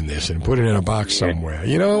shouldn't open this and put it in a box somewhere.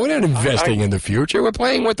 You know, we're not investing in the future. We're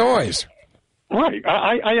playing with toys. Right.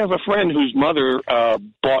 I have a friend whose mother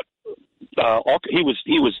bought. He was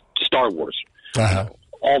Star Wars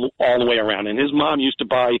all the way around, and his mom used to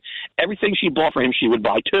buy everything she bought for him. She would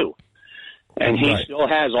buy too, and he still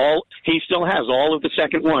has all. He still has all of the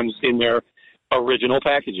second ones in their original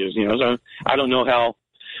packages. You know, so I don't know how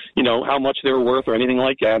much they're worth or anything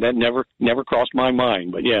like that. That never crossed my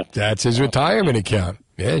mind. But yeah, that's his retirement account.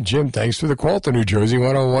 Yeah, Jim, thanks for the call to New Jersey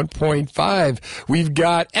 101.5. We've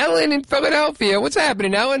got Ellen in Philadelphia. What's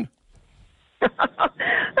happening, Ellen?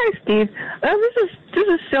 Hi, Steve. This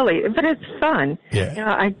is silly, but it's fun. Yeah. You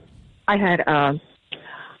know, I had a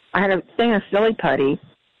thing of silly putty.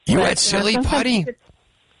 You had silly putty?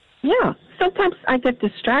 Yeah. Sometimes I get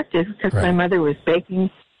distracted because my mother was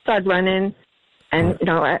baking, so I'd run in, and you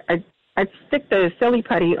know, I'd stick the silly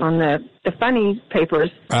putty on the funny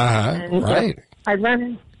papers. And, right. I'd run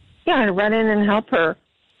in and help her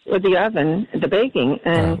with the oven, the baking,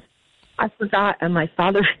 and I forgot, and my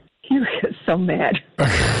father, he was so mad.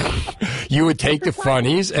 You would take the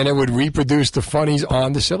funnies, and it would reproduce the funnies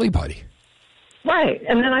on the silly putty. Right,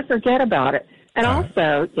 and then I forget about it. And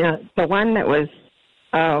also, you know, the one that was,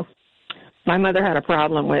 my mother had a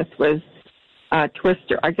problem with was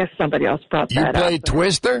Twister. I guess somebody else brought that up. You played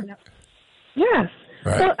Twister? Yes.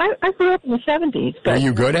 Right. Well, I grew up in the 70s. But, were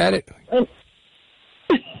you good at it?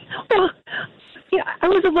 Well, yeah, I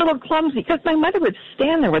was a little clumsy because my mother would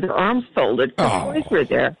stand there with her arms folded. The boys were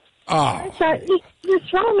there. Oh. I thought, you're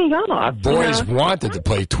throwing me off. Boys wanted to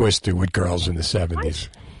play Twister with girls in the 70s.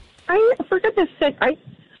 For goodness sake,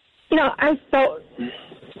 I felt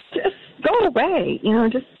just go away.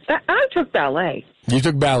 I took ballet. You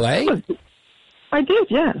took ballet? I did,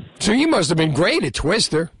 yes. So you must have been great at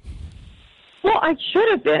Twister. Well, I should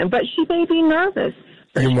have been, but she made me nervous.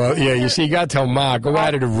 You see, you got to tell Ma, go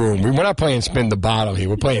out of the room. We're not playing Spin the Bottle here.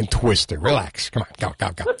 We're playing Twister. Relax. Come on,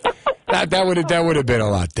 go. That would have been a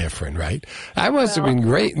lot different, right? That must have been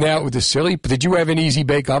great. Now, with the silly, did you have an Easy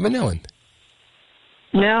Bake Oven, Ellen?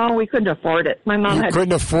 No, we couldn't afford it. My mom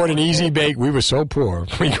couldn't afford an Easy Bake. We were so poor.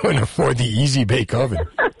 We couldn't afford the Easy Bake Oven.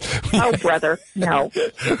 Oh, brother, no.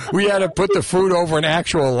 We had to put the food over an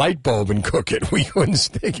actual light bulb and cook it. We couldn't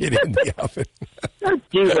stick it in the oven. Don't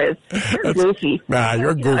do this. You're goofy. Nah,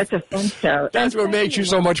 you're goofy. That's a fun show. That's what makes you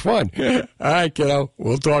so much fun. All right, kiddo.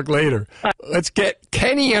 We'll talk later. Let's get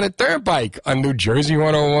Kenny on a turnpike on New Jersey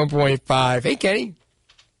 101.5. Hey, Kenny.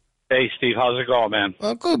 Hey, Steve. How's it going, man?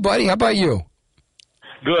 Oh, good, buddy. How about you?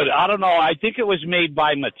 Good. I don't know. I think it was made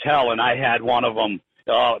by Mattel, and I had one of them.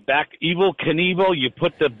 Back Evel Knievel, you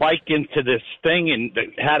put the bike into this thing and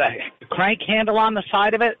it had a crank handle on the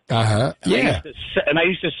side of it. Uh-huh. Yeah. And I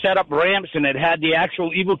used to set up ramps, and it had the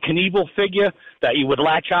actual Evel Knievel figure that you would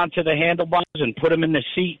latch onto the handlebars and put them in the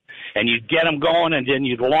seat, and you'd get them going, and then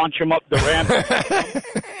you'd launch them up the ramp.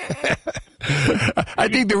 I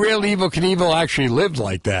think the real Evel Knievel actually lived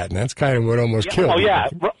like that, and that's kind of what almost killed him. Oh, yeah.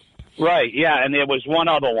 Right, yeah, and there was one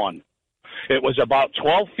other one. It was about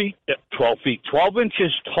 12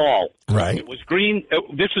 inches tall. Right. It was green.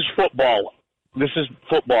 This is football. This is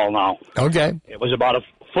football now. Okay. It was about a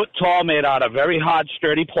foot tall, made out of very hard,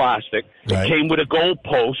 sturdy plastic. Right. It came with a goal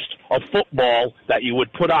post of football that you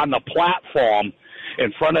would put on the platform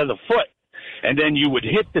in front of the foot. And then you would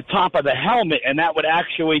hit the top of the helmet, and that would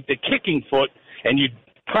actuate the kicking foot, and you'd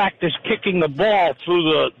practice kicking the ball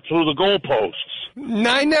through the goal posts.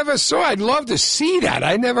 I never saw. I'd love to see that.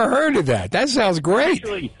 I never heard of that. That sounds great.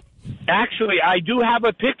 Actually, I do have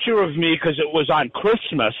a picture of me because it was on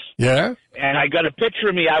Christmas. Yeah? And I got a picture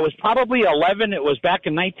of me. I was probably 11. It was back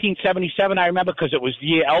in 1977, I remember, because it was the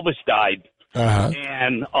year Elvis died. Uh-huh.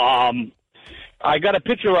 And I got a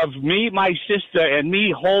picture of me, my sister, and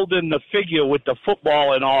me holding the figure with the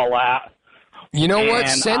football and all that. You know what?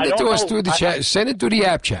 Send it to us through the chat. Send it through the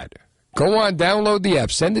app chat. Go on, download the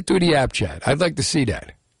app. Send it through the app chat. I'd like to see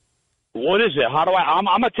that. What is it? How do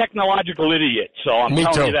I'm a technological idiot, so I'm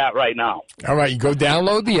telling you that right now. All right, you go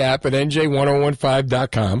download the app at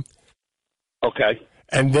nj1015.com. Okay.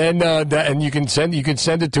 And then and you can send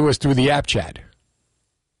it to us through the app chat.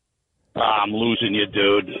 I'm losing you,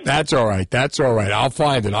 dude. That's all right. I'll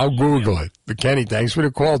find it. I'll Google it. But Kenny, thanks for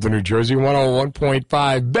the call to New Jersey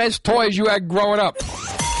 101.5. Best toys you had growing up.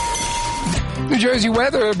 New Jersey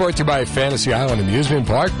weather brought to you by Fantasy Island Amusement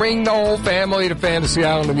Park. Bring the whole family to Fantasy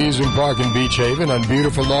Island Amusement Park in Beach Haven on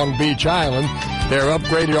beautiful Long Beach Island. Their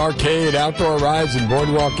upgraded arcade, outdoor rides, and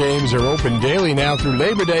boardwalk games are open daily now through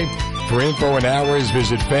Labor Day. For info and hours,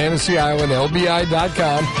 visit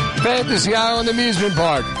fantasyislandlbi.com. Fantasy Island Amusement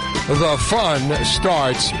Park. The fun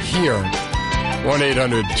starts here.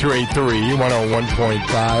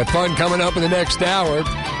 1-800-283-101.5. Fun coming up in the next hour.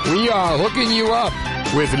 We are hooking you up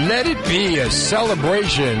with Let It Be, a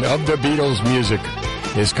celebration of the Beatles music.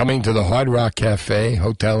 Is coming to the Hard Rock Cafe,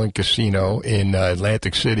 Hotel and Casino in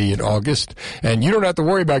Atlantic City in August. And you don't have to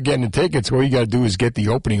worry about getting the tickets. All you got to do is get the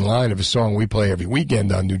opening line of a song we play every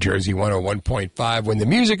weekend on New Jersey 101.5. When the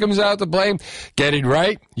music comes out to play, get it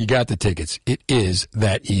right, you got the tickets. It is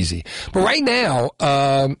that easy. But right now,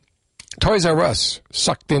 Toys R Us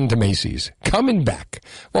sucked into Macy's. Coming back,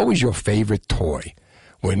 what was your favorite toy?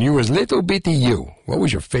 When you was little bitty you, what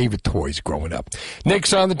was your favorite toys growing up?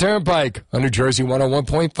 Nick's on the Turnpike on New Jersey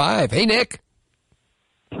 101.5. Hey, Nick.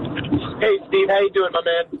 Hey, Steve. How you doing, my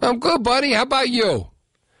man? I'm good, buddy. How about you?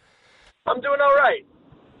 I'm doing all right.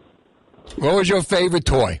 What was your favorite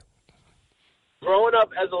toy? Growing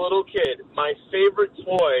up as a little kid, my favorite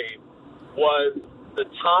toy was the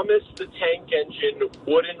Thomas the Tank Engine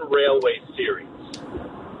wooden railway series.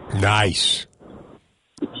 Nice.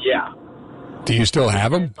 Yeah. Do you still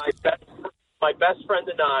have them? My best friend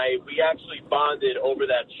and I, we actually bonded over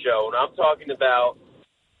that show. And I'm talking about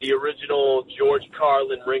the original George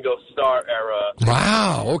Carlin, Ringo Starr era.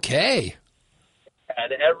 Wow, okay.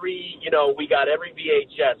 And we got every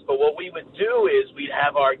VHS. But what we would do is we'd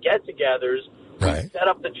have our get-togethers, right. Set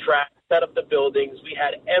up the track, set up the buildings. We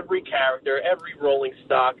had every character, every rolling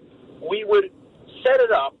stock. We would set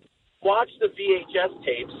it up, watch the VHS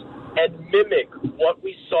tapes, and mimic what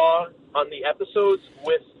we saw on the episodes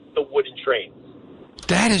with the wooden trains.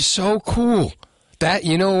 That is so cool. That,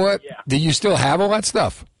 you know what? Yeah. Do you still have all that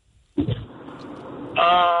stuff?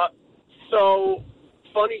 So,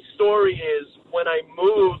 funny story is, when I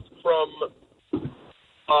moved from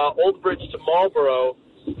Old Bridge to Marlboro,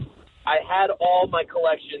 I had all my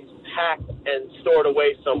collections packed and stored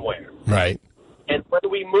away somewhere. Right. And when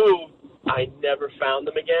we moved, I never found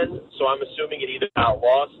them again. So I'm assuming it either got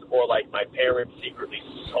lost or, like, my parents secretly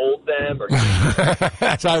sold them. Or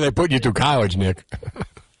That's how they put you through college, Nick.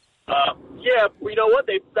 Yeah, you know what?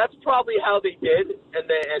 That's probably how they did. And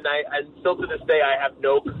still to this day, I have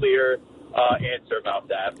no clear answer about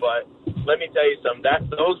that. But let me tell you something.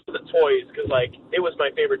 Those were the toys because, like, it was my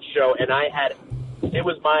favorite show, and it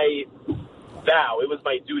was my vow. It was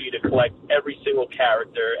my duty to collect every single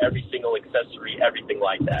character, every single accessory, everything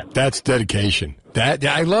like that. That's dedication.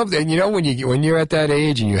 I love that. You know, when you're at that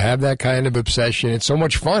age and you have that kind of obsession, it's so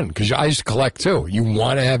much fun because I used to collect too. You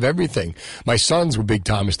want to have everything. My sons were big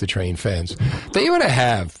Thomas the Train fans. They ought to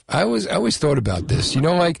have. I always thought about this. You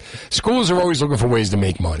know, like schools are always looking for ways to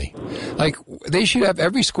make money. Like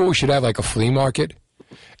every school should have like a flea market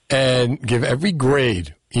and give every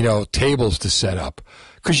grade, tables to set up.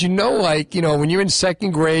 Because when you're in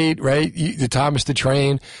second grade, right, the Thomas the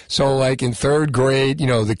Train, so like in third grade,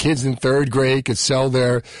 the kids in third grade could sell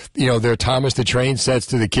their Thomas the Train sets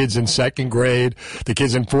to the kids in second grade. The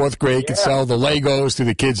kids in fourth grade could sell the Legos to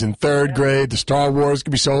the kids in third grade. The Star Wars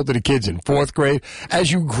could be sold to the kids in fourth grade.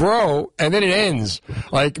 As you grow, and then it ends.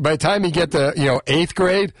 Like by the time you get to, eighth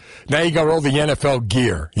grade, now you got all the NFL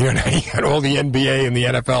gear. Now you got all the NBA and the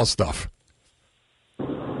NFL stuff.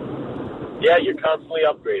 Yeah, you're constantly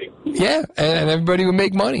upgrading. Yeah, and everybody would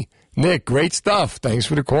make money. Nick, great stuff. Thanks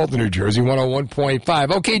for the call to New Jersey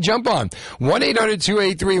 101.5. Okay, jump on.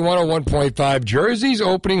 1-800-283-101.5. Jersey's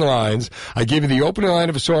opening lines. I give you the opening line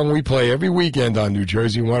of a song we play every weekend on New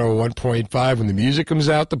Jersey 101.5 when the music comes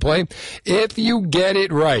out to play. If you get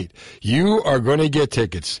it right, you are going to get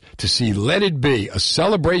tickets to see Let It Be, a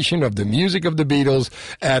celebration of the music of the Beatles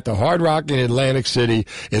at the Hard Rock in Atlantic City.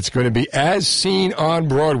 It's going to be as seen on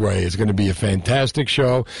Broadway. It's going to be a fantastic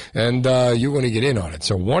show, and you're going to get in on it.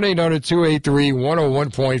 So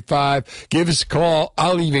 1-800-283-101.5. Give us a call.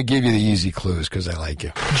 I'll even give you the easy clues because I like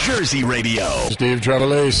you. Jersey Radio. Steve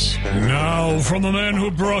Trevelise. Now, from the man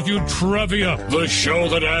who brought you Trivia, the show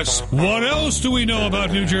that asks, what else do we know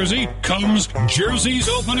about New Jersey, comes Jersey's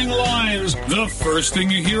opening lines. The first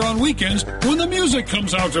thing you hear on weekends when the music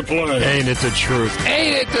comes out to play. Ain't it the truth?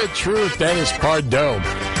 Ain't it the truth? Dennis Pardo.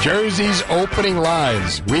 Jersey's opening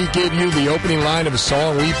lines. We give you the opening line of a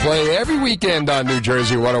song we play every weekend on New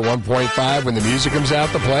Jersey 101.5 when the music comes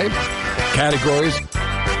out to play. Categories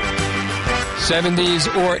 70s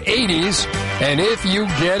or 80s. And if you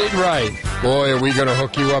get it right, boy, are we going to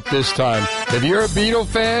hook you up this time. If you're a Beatle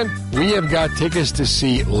fan, we have got tickets to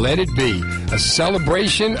see Let It Be, a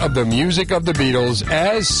celebration of the music of the Beatles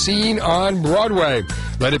as seen on Broadway.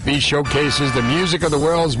 Let It Be showcases the music of the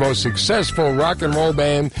world's most successful rock and roll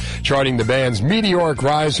band, charting the band's meteoric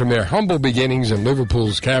rise from their humble beginnings in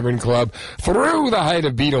Liverpool's Cavern Club through the height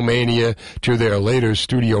of Beatlemania to their later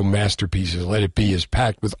studio masterpieces. Let It Be is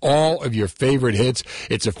packed with all of your favorite hits.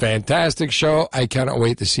 It's a fantastic show. I cannot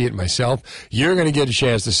wait to see it myself. You're going to get a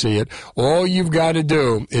chance to see it. All you've got to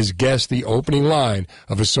do is guess the opening line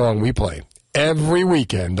of a song we play every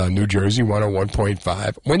weekend on New Jersey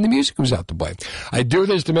 101.5 when the music comes out to play. I do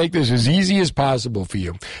this to make this as easy as possible for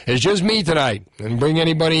you. It's just me tonight. I didn't bring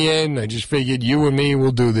anybody in. I just figured you and me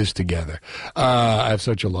will do this together. I have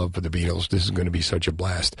such a love for the Beatles. This is going to be such a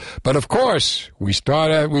blast. But of course, we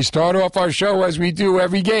start off our show as we do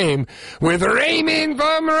every game with Raymond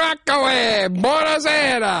from Rockaway.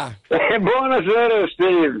 Buonasera. Buonasera,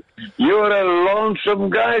 Steve. You're a lonesome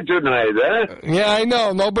guy tonight, eh? Yeah, I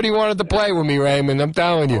know. Nobody wanted to play with me, Raymond. I'm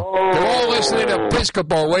telling you. Oh. They're all listening to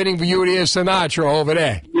Piscopo, waiting for you to hear Sinatra over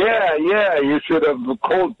there. Yeah. You should have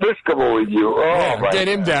called Piscopo with you. Oh, yeah, get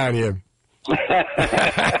him down here.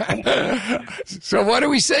 So what are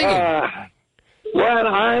we singing? Well,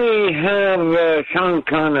 I have a Sean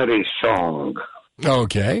Connery song.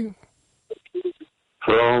 Okay.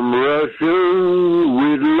 From Russia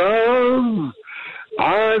with love,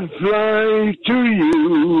 I'd fly to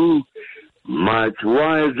you, much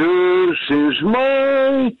wiser since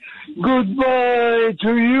my goodbye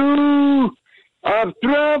to you. I've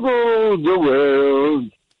traveled the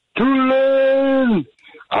world to learn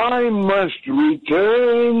I must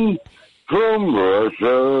return from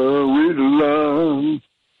Russia with love.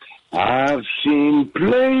 I've seen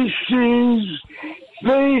places,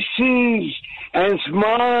 faces, and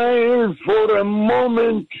smiled for a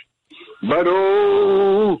moment, but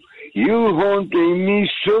oh, you haunting me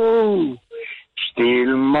so.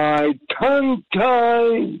 Still my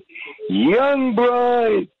tongue-tied young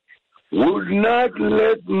bride would not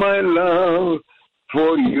let my love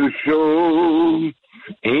for you show.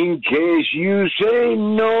 In case you say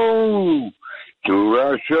no to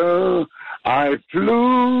Russia, I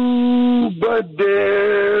flew, but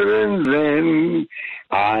there and then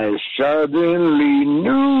I suddenly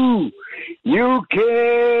knew you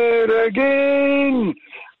cared again.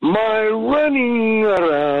 My running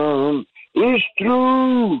around is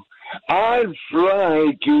true. I'll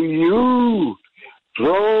fly to you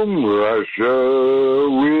from Russia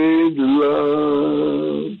with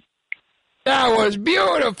love. That was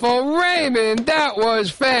beautiful, Raymond. That was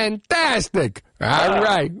fantastic. All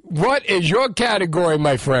right. What is your category,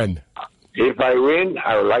 my friend? If I win,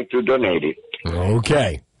 I would like to donate it.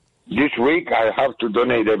 Okay. This week, I have to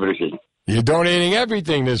donate everything. You're donating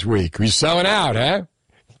everything this week. You're selling out, huh?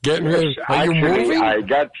 Getting rid of, are you moving?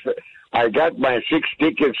 I got my 6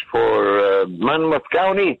 tickets for Monmouth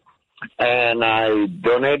County, and I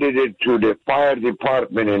donated it to the fire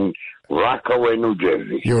department in Rockaway, New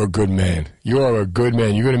Jersey. You're a good man. You are a good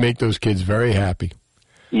man. You're going to make those kids very happy.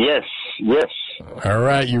 Yes, yes. All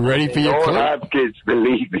right, you ready for your clip? clip? Have kids,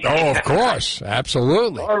 believe me. Oh, of course.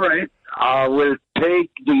 Absolutely. All right. I will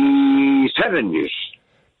take the 70s.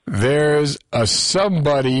 There's a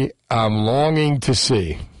somebody I'm longing to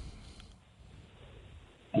see.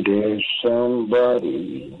 There's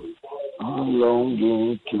somebody I'm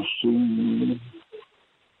longing to see.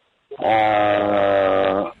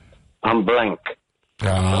 I'm blank.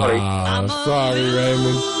 Sorry,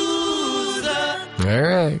 Raymond. All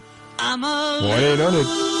right.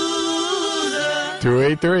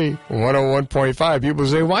 1-800-283-101.5. People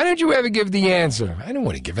say, why don't you ever give the answer? I don't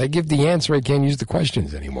want to give. I give the answer, I can't use the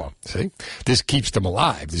questions anymore. See? This keeps them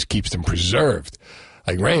alive. This keeps them preserved.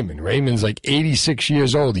 Like Raymond. Raymond's like 86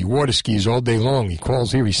 years old. He water skis all day long. He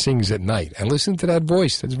calls here. He sings at night. And listen to that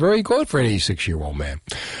voice. That's very good for an 86-year-old man.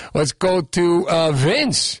 Let's go to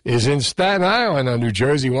Vince is in Staten Island on New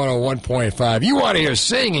Jersey 101.5. You want to hear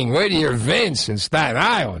singing? Wait to hear Vince in Staten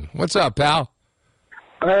Island. What's up, pal?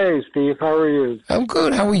 Hey, Steve. How are you? I'm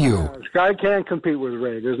good. How are you? Sky can't compete with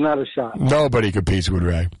Ray. There's not a shot. Nobody competes with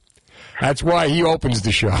Ray. That's why he opens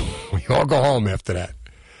the show. We all go home after that.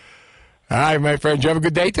 All right, my friend. Did you have a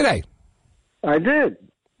good day today? I did.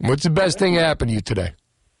 What's the best thing that happened to you today?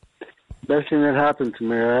 Best thing that happened to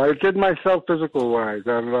me. I did myself physical-wise.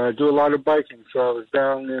 I do a lot of biking, so I was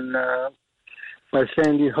down in by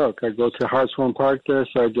Sandy Hook. I go to Hartswood Park there,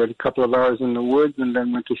 so I did a couple of hours in the woods and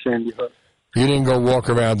then went to Sandy Hook. You didn't go walk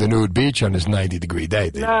around the nude beach on this 90-degree day,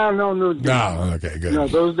 did you? No nude beach. No, okay, good. No,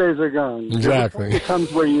 those days are gone. Exactly. It comes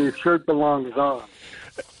where your shirt belongs on.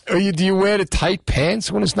 Do you wear the tight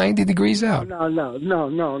pants when it's 90 degrees out? No.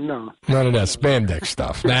 None of that spandex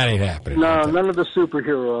stuff. That ain't happening. No, none of the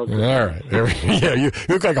superheroes. All right. Yeah, you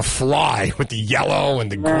look like a fly with the yellow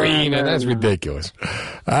and the green, and that's ridiculous.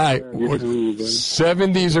 All right.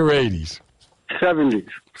 70s or 80s? 70s.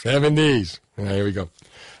 70s. All right, here we go.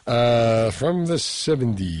 From the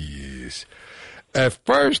 70s. At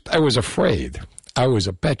first, I was afraid. I was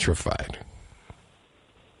petrified.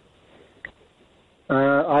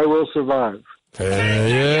 I Will Survive. There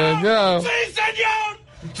you go. Si, senor!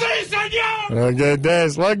 Si, senor! Look at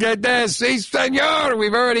this. Look at this. Si, senor.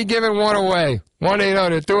 We've already given one away.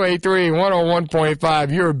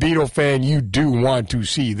 1-800-283-101.5. You're a Beatle fan. You do want to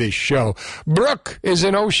see this show. Brooke is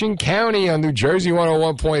in Ocean County on New Jersey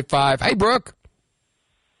 101.5. Hey, Brooke.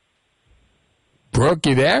 Brooke,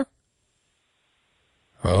 you there?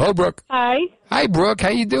 Hello, Brooke. Hi. Hi, Brooke.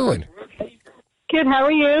 How you doing? Good. How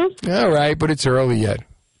are you? All right, but it's early yet.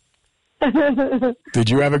 Did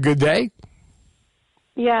you have a good day?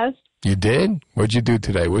 Yes. You did? What'd you do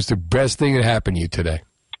today? What's the best thing that happened to you today?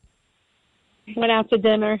 Went out to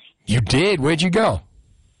dinner. You did? Where'd you go?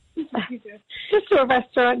 Just to a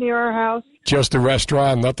restaurant near our house. Just a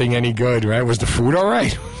restaurant, nothing any good, right? Was the food all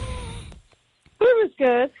right? It was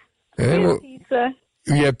good. We had pizza.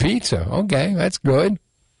 You had pizza. Okay, that's good.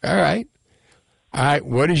 All right. All right,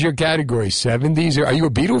 what is your category? 70s? Are you a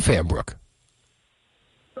Beatle fan, Brooke?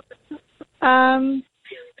 The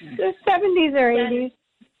 70s or 80s.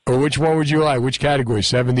 Or which one would you like? Which category,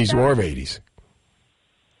 70s or 80s?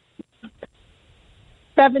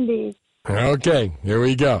 70s. Okay, here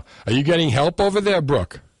we go. Are you getting help over there,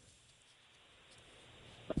 Brooke?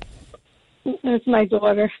 It's my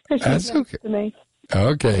daughter. That's okay. To me.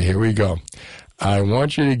 Okay, here we go. I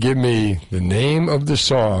want you to give me the name of the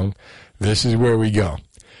song. This is where we go.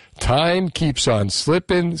 Time keeps on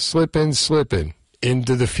slipping, slipping, slipping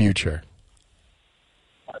into the future.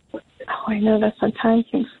 Oh, I know that one. Time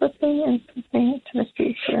keeps slipping and slipping into the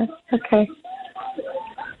future. Okay.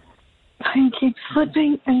 Time keeps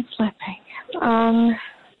slipping and slipping.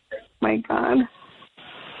 My God.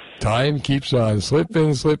 Time keeps on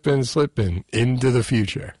slipping, slipping, slipping into the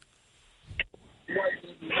future.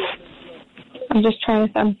 I'm just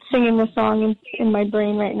I'm singing the song in my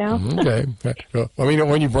brain right now. Okay. Well, let me know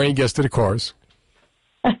when your brain gets to the chorus.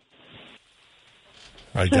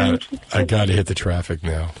 I got to hit the traffic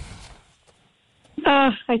now.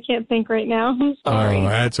 I can't think right now. I'm sorry. Oh,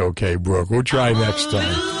 that's okay, Brooke. We'll try next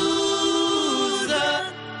time.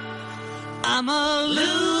 I'm a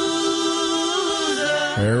loser.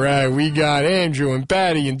 All right, we got Andrew and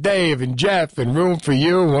Patty and Dave and Jeff and room for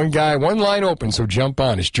you. One guy, one line open, so jump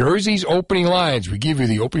on. It's Jersey's opening lines. We give you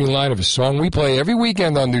the opening line of a song we play every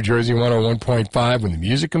weekend on New Jersey 101.5 when the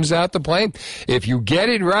music comes out to play. If you get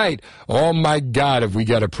it right, oh my God, have we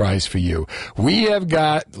got a prize for you. We have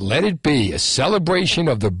got Let It Be, a celebration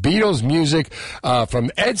of the Beatles music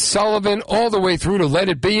from Ed Sullivan all the way through to Let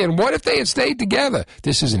It Be. And what if they had stayed together?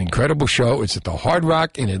 This is an incredible show. It's at the Hard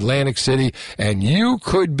Rock in Atlantic City, and you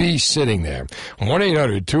could be sitting there.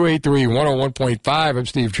 1-800-283-101.5. I'm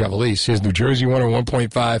Steve Trevelise. Here's New Jersey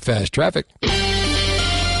 101.5 Fast Traffic.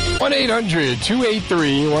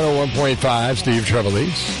 1-800-283-101.5. Steve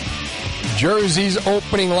Trevelise. Jersey's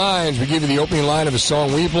opening lines. We give you the opening line of a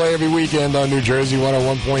song we play every weekend on New Jersey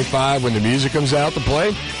 101.5 when the music comes out to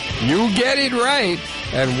play. You get it right,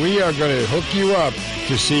 and we are going to hook you up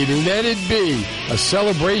to see Let It Be, a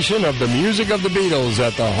celebration of the music of the Beatles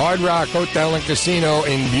at the Hard Rock Hotel and Casino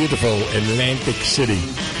in beautiful Atlantic City.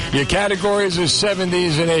 Your categories are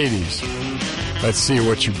 70s and 80s. Let's see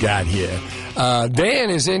what you got here.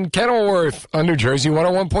 Dan is in Kenilworth on New Jersey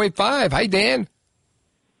 101.5. Hi, Dan.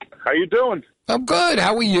 How you doing? I'm good.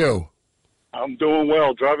 How are you? I'm doing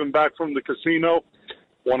well. Driving back from the casino,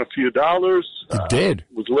 won a few dollars. You did?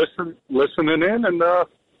 Was listening in, and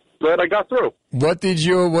glad I got through. What did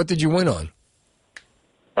you win on?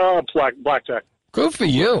 Blackjack. Good for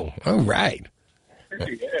you. All right.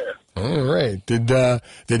 Yeah. All right. Did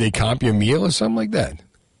they comp your meal or something like that?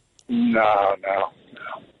 No.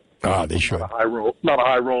 Oh, they should. Not a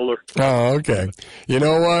high roller. Oh, okay. You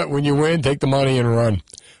know what? When you win, take the money and run.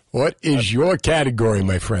 What is your category,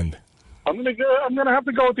 my friend? I'm gonna have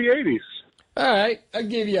to go with the 80s. All right. I'll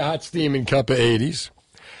give you a hot steaming cup of 80s.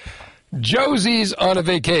 Josie's on a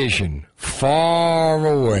vacation far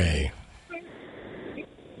away.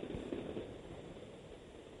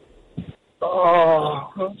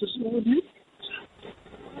 Oh,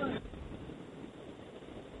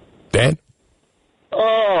 Dan?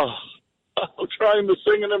 Oh, I'm trying to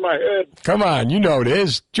sing it in my head. Come on, you know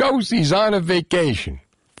this. Josie's on a vacation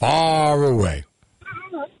far away.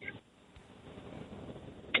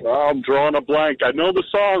 I'm drawing a blank. I know the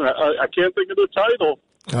song. I can't think of the title.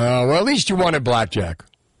 Well, at least you won at blackjack.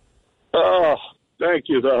 Oh, thank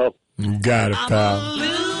you, though. You got it, pal.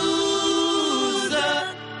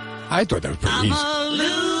 I thought that was pretty easy.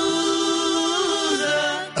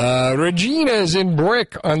 Regina's in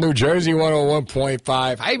Brick on New Jersey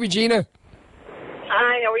 101.5. Hi, Regina.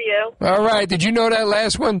 Hi, how are you? All right. Did you know that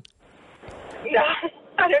last one? No,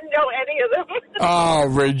 I didn't know any of them. Oh,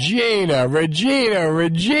 Regina.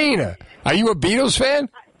 Are you a Beatles fan?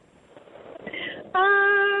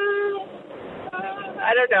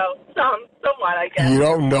 I don't know. Somewhat, I guess. You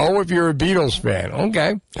don't know if you're a Beatles fan.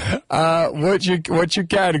 Okay. What's your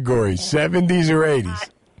category? 70s or 80s?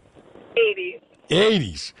 80s.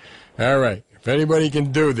 80s. All right. If anybody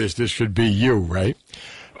can do this, this should be you, right?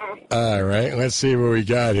 All right. Let's see what we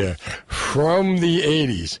got here. From the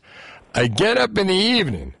 80s. I get up in the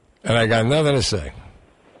evening, and I got nothing to say.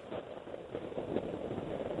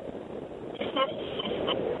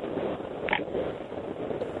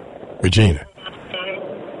 Regina.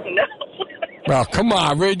 No. Well, come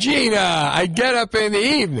on, Regina. I get up in the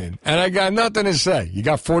evening, and I got nothing to say. You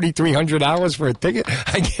got $4,300 for a ticket?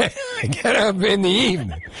 I get up in the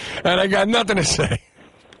evening, and I got nothing to say.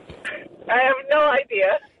 I have no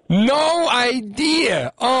idea. No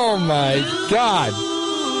idea. Oh, my God.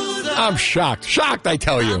 I'm shocked. Shocked, I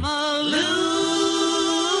tell you.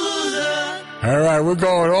 All right, we're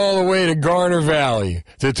going all the way to Garner Valley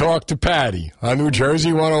to talk to Patty on New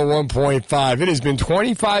Jersey 101.5. It has been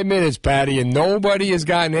 25 minutes, Patty, and nobody has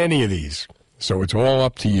gotten any of these. So it's all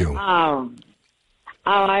up to you. Oh,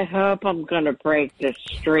 I hope I'm going to break the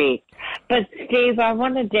streak. But, Steve, I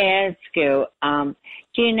wanted to ask you, do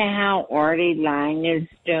you know how Artie Lang is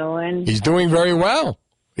doing? He's doing very well.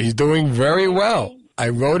 He's doing very well. I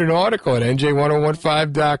wrote an article at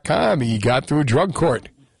NJ1015.com. He got through drug court.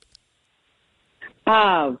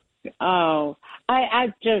 I've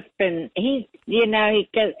just been, he's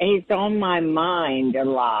on my mind a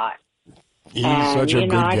lot. He's such a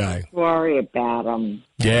good guy. I just worry about him.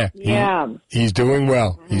 Yeah. Yeah. He's doing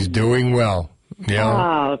well. He's doing well. Yeah.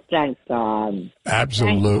 Oh, thank God.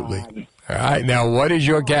 Absolutely. All right. Now, what is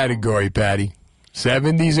your category, Patty?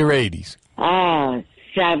 70s or 80s? Oh,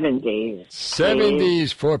 70s.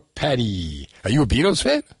 70s for Patty. Are you a Beatles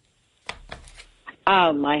fan?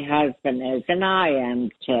 Oh, my husband is, and I am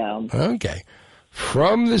too. Okay.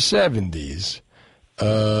 From the 70s,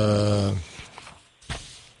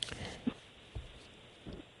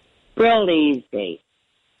 real easy.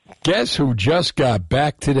 Guess who just got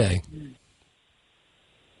back today?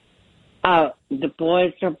 Oh, the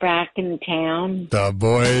boys are back in town. The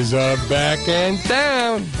boys are back in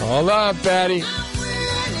town. Hold on, Patty.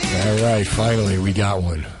 All right, finally, we got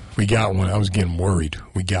one. I was getting worried.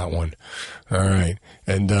 We got one. All right.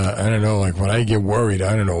 And I don't know, like when I get worried,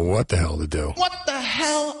 I don't know what the hell to do. What the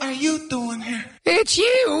hell are you doing here? It's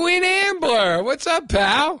you in Ambler. What's up,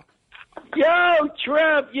 pal? Yo,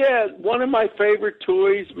 Trev. Yeah, one of my favorite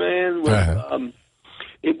toys, man. Was,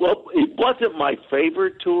 it wasn't my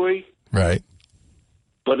favorite toy. Right.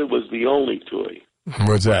 But it was the only toy.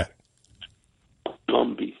 What's that?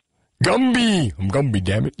 Gumby. Gumby. I'm Gumby,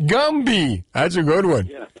 damn it. Gumby. That's a good one.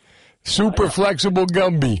 Yeah. Super flexible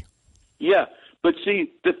Gumby. Yeah. But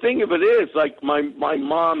see, the thing of it is, like, my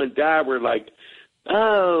mom and dad were like,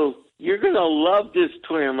 oh, you're going to love this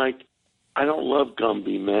toy. I'm like, I don't love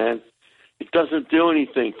Gumby, man. It doesn't do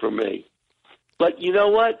anything for me. But you know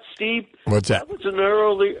what, Steve? What's that? That was an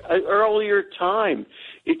earlier time.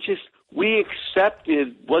 It just, we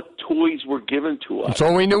accepted what toys were given to us. That's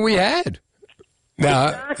all we knew we had. Now,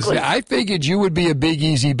 Exactly. see, I figured you would be a big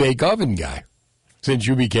Easy Bake Oven guy since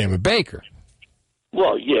you became a baker.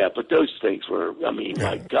 Well, yeah, but those things were, I mean,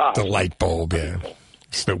 my God. The light bulb, yeah.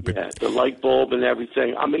 Stupid. Yeah, the light bulb and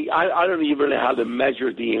everything. I mean, I don't even know how to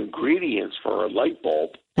measure the ingredients for a light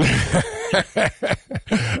bulb.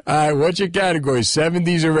 All right, what's your category,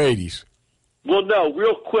 70s or 80s? Well, no,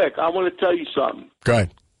 real quick, I want to tell you something. Go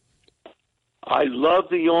ahead. I love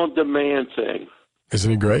the on-demand thing.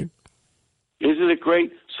 Isn't it great? Isn't it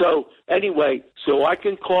great? So, anyway, so I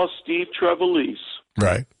can call Steve Trevelise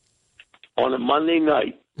Right. on a Monday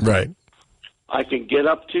night. Right. I can get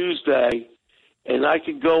up Tuesday, and I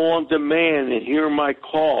can go on demand and hear my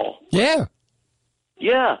call. Yeah.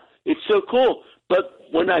 Yeah, it's so cool. But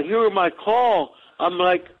when I hear my call, I'm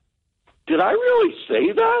like, did I really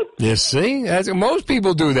say that? You see? Most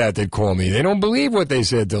people do that that call me. They don't believe what they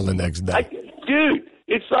said till the next day. Dude,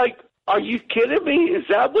 it's like, are you kidding me? Is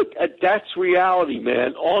that what? That's reality,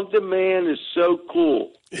 man. On demand is so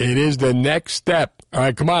cool. It is the next step. All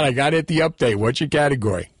right, come on. I got to hit the update. What's your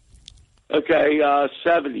category? Okay,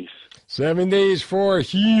 70s. 70s for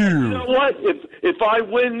Hugh. You know what? If I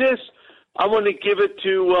win this, I want to give it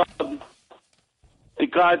to the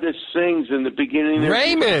guy that sings in the beginning.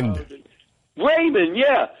 Raymond. Raymond,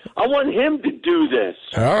 yeah. I want him to do this.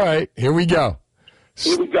 All right, here we go.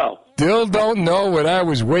 Here we go. Still don't know what I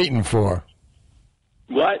was waiting for.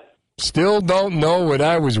 What? Still don't know what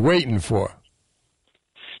I was waiting for.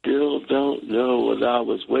 Still don't know what I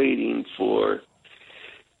was waiting for.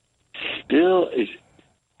 Still is.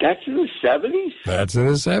 That's in the 70s? That's in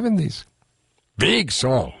the 70s. Big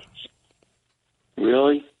song.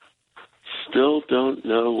 Really? Still don't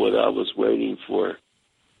know what I was waiting for.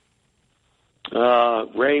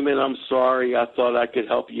 Raymond, I'm sorry. I thought I could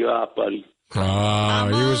help you out, buddy. Oh,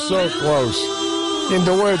 you were so close. In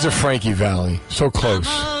the words of Frankie Valli, so close,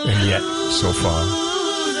 and yet so far.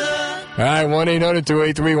 All right,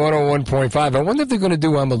 1-800-283-101.5. I wonder if they're going to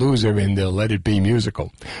do I'm a Loser in the Let It Be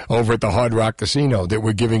musical over at the Hard Rock Casino that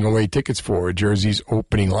we're giving away tickets for, Jersey's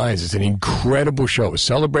opening lines. It's an incredible show, a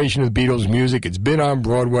celebration of the Beatles music. It's been on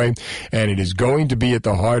Broadway, and it is going to be at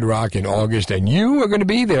the Hard Rock in August, and you are going to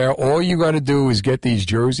be there. All you got to do is get these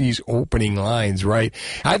Jersey's opening lines right.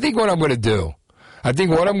 I think what I'm going to do, I'm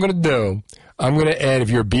going to add, if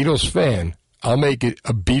you're a Beatles fan, I'll make it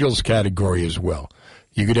a Beatles category as well.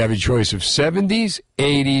 You could have a choice of 70s,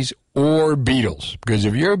 80s, or Beatles. Because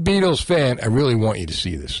if you're a Beatles fan, I really want you to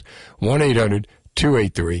see this.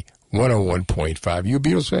 1-800-283-101.5. You a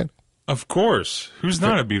Beatles fan? Of course. Who's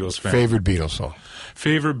not a Beatles fan? Favorite Beatles song?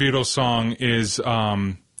 Favorite Beatles song is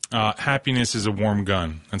Happiness is a Warm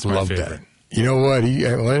Gun. That's my favorite. That. You know what?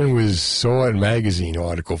 Lennon saw a magazine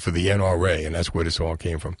article for the NRA, and that's where this all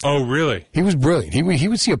came from. Oh, really? He was brilliant. He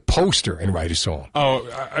would see a poster and write a song. Oh,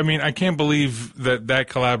 I mean, I can't believe that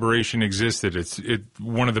collaboration existed. It's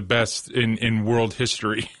one of the best in world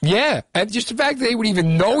history. Yeah, and just the fact that they would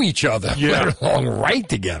even know each other, let alone write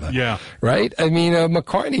together. Yeah. Right? I mean,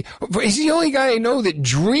 McCartney, he's the only guy I know that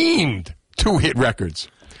dreamed 2-hit records.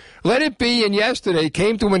 Let It Be and Yesterday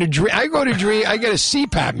came to him in a dream. I go to dream. I get a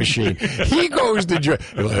CPAP machine. He goes to dream.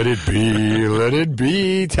 Let it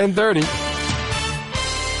be, 10:30.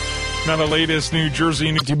 Now the latest New Jersey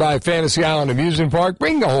news. Brought to you by Fantasy Island Amusement Park.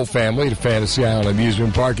 Bring the whole family to Fantasy Island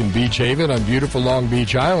Amusement Park in Beach Haven on beautiful Long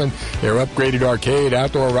Beach Island. Their upgraded arcade,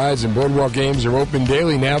 outdoor rides, and boardwalk games are open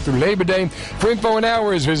daily now through Labor Day. For info and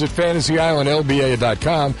hours, visit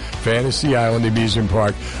FantasyIslandLBA.com. Fantasy Island Amusement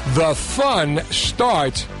Park. The fun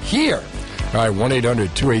starts here. All right,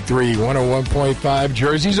 1-800-283-101.5.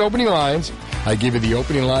 Jersey's opening lines. I give you the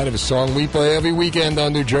opening line of a song we play every weekend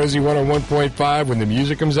on New Jersey 101.5. When the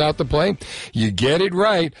music comes out to play, you get it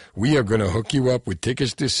right. We are going to hook you up with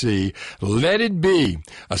tickets to see Let It Be,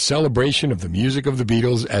 a celebration of the music of the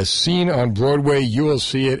Beatles as seen on Broadway. You will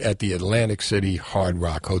see it at the Atlantic City Hard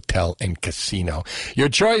Rock Hotel and Casino. Your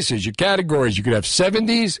choices, your categories. You could have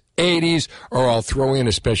 70s, 80s, or I'll throw in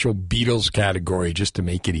a special Beatles category just to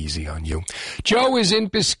make it easy on you. Joe is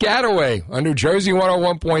in Piscataway on New Jersey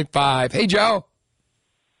 101.5. Hey, Joe.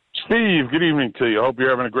 Steve, good evening to you. I hope you're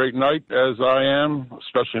having a great night, as I am,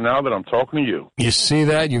 especially now that I'm talking to you. You see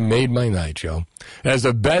that? You made my night, Joe. That's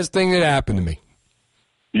the best thing that happened to me.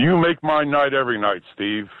 You make my night every night,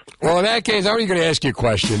 Steve. Well, in that case, I'm only going to ask you a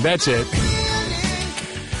question. That's it.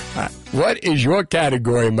 What is your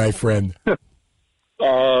category, my friend?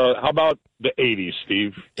 How about the 80s,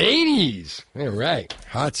 Steve? 80s. All right.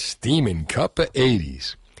 Hot steaming cup of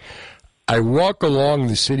 80s. I walk along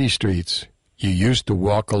the city streets. You used to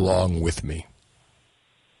walk along with me.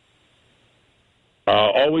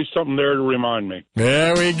 Always something there to remind me.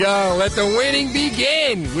 There we go. Let the winning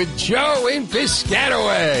begin with Joe in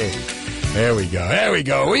Piscataway. There we go. There we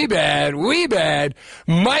go. We bad. We bad.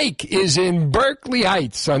 Mike is in Berkeley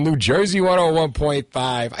Heights on New Jersey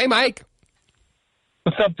 101.5. Hey, Mike.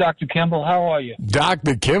 What's up, Dr. Kimball? How are you?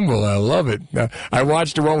 Dr. Kimball, I love it. I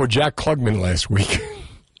watched the one with Jack Klugman last week.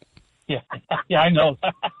 Yeah, I know.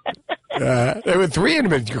 There were three of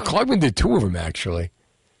them. Klugman did two of them, actually.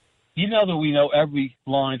 You know that we know every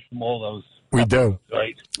line from all those. We do.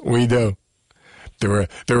 Right? We do. The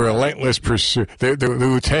relentless pursuit. The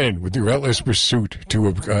lieutenant with the relentless pursuit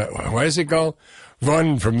to, why does it go?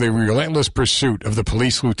 Run from the relentless pursuit of the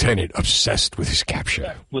police lieutenant obsessed with his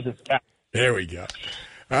capture. With his capture. There we go.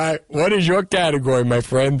 All right. What is your category, my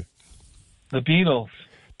friend? The Beatles.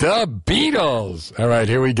 The Beatles. All right,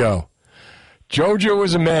 here we go. Jojo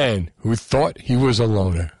was a man who thought he was a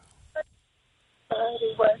loner.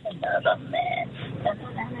 He was another man.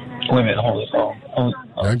 Wait a minute, hold it.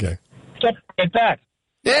 Okay. Get back.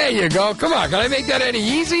 There you go. Come on, can I make that any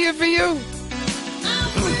easier for you?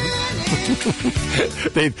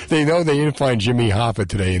 They know they didn't find Jimmy Hoffa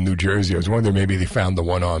today in New Jersey. I was wondering maybe they found the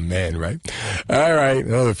one-armed man, right? All right,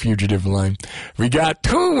 another fugitive line. We got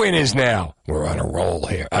two winners now. We're on a roll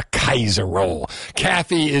here, a Kaiser roll.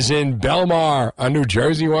 Kathy is in Belmar on New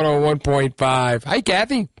Jersey 101.5. Hi,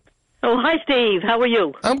 Kathy. Oh, hi, Steve. How are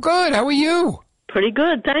you? I'm good. How are you? Pretty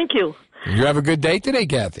good, thank you. You have a good day today,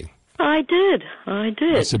 Kathy? I did.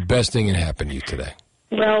 What's the best thing that happened to you today?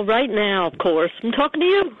 Well, right now, of course, I'm talking to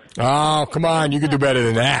you. Oh, come on. You can do better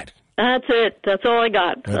than that. That's it. That's all I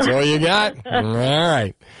got. That's all you got? All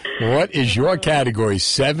right. What is your category,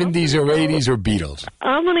 70s or 80s or Beatles?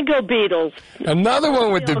 I'm going to go Beatles. Another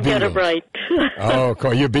one with the Beatles. Get it right. Oh,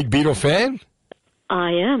 cool. You a big Beatle fan?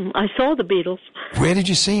 I am. I saw the Beatles. Where did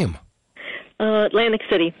you see them? Atlantic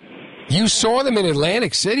City. You saw them in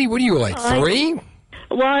Atlantic City? What are you, like 3?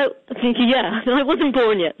 Well, I think, yeah. I wasn't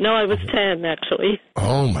born yet. No, I was 10, actually.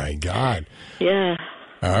 Oh, my God. Yeah.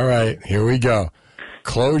 All right, here we go.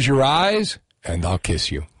 Close your eyes, and I'll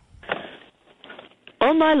kiss you.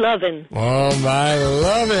 Oh, my lovin'. Oh, my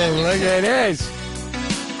lovin'. Look at this.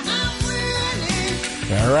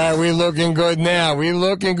 All right, we looking good now.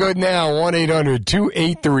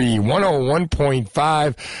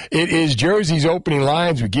 1-800-283-101.5. It is Jersey's opening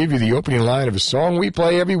lines. We give you the opening line of a song we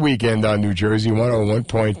play every weekend on New Jersey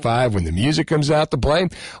 101.5. When the music comes out to play,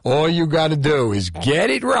 all you got to do is get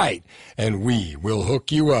it right, and we will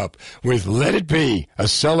hook you up with Let It Be, a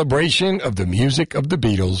celebration of the music of the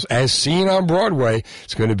Beatles as seen on Broadway.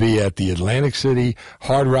 It's going to be at the Atlantic City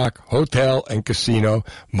Hard Rock Hotel and Casino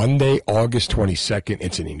Monday, August 22nd.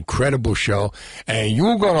 It's an incredible show, and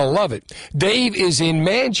you're going to love it. Dave is in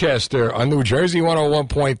Manchester on New Jersey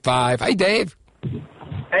 101.5. Hi, Dave.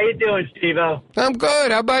 How you doing, Steve-O? I'm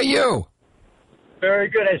good. How about you? Very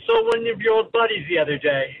good. I saw one of your old buddies the other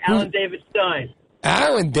day, Alan David Stein.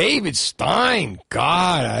 Alan David Stein.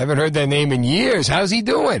 God, I haven't heard that name in years. How's he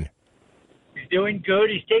doing? He's doing good.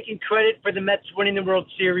 He's taking credit for the Mets winning the World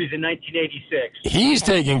Series in 1986. He's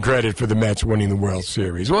taking credit for the Mets winning the World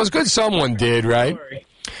Series. Well, it's good someone did, right?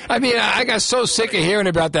 I mean, I got so sick of hearing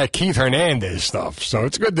about that Keith Hernandez stuff. So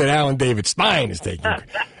it's good that Alan David Stein is taking credit.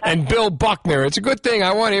 And Bill Buckner. It's a good thing.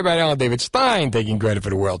 I want to hear about Alan David Stein taking credit for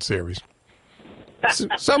the World Series.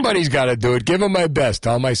 Somebody's got to do it. Give him my best.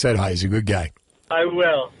 Tell him I said hi. He's a good guy. I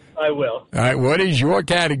will. All right, what is your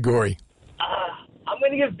category? I'm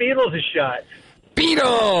going to give Beatles a shot.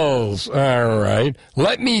 Beatles! All right.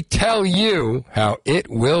 Let me tell you how it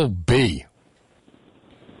will be.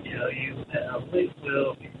 Tell you how it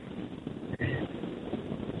will be.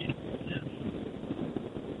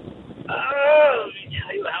 Oh,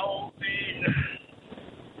 tell you how it will be.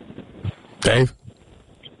 Dave?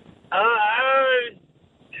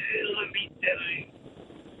 Let me tell you.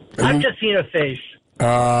 I've just seen a face.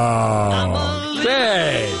 Oh,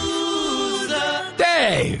 Dave.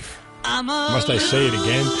 Must I say it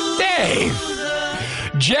again? Dave.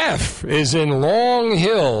 Jeff is in Long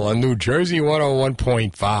Hill on New Jersey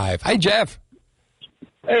 101.5. Hi, Jeff.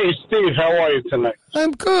 Hey, Steve. How are you tonight?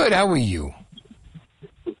 I'm good. How are you?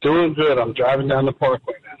 Doing good. I'm driving down the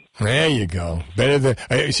Parkway now. There you go. Better than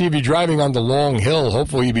see if you're driving on the Long Hill.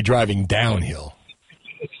 Hopefully, you'll be driving downhill.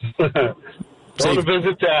 Going to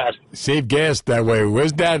visit Dad. Save gas that way.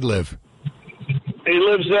 Where's Dad live? He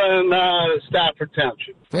lives in Stafford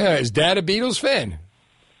Township. Yeah, is Dad a Beatles fan?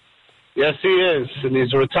 Yes, he is, and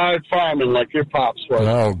he's a retired fireman like your pops was.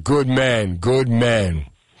 Oh, good man, good man.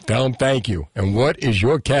 Tell him thank you. And what is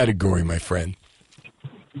your category, my friend?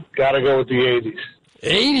 Got to go with the 80s.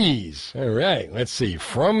 80s. All right, let's see.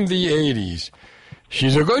 From the 80s.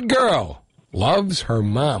 She's a good girl. Loves her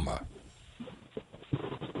mama.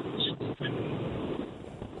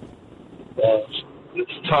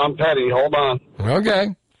 It's Tom Petty. Hold on.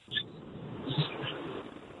 Okay.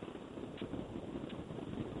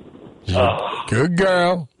 Good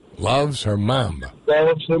girl. Loves her mama.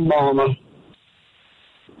 Loves her mama.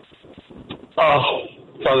 Oh,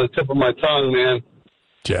 it's on the tip of my tongue, man.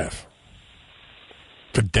 Jeff.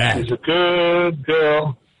 For Dad. She's a good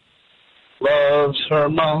girl. Loves her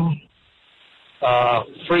mom.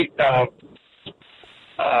 Free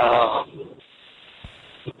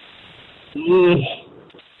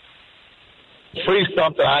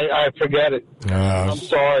something. I forget it. I'm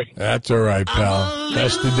sorry. That's all right, pal.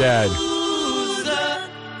 That's the Dad.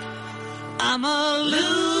 I'm a loser.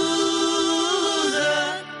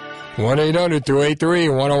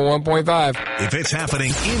 1-800-283-101.5. If it's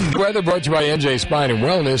happening in... Weather brought to you by NJ Spine and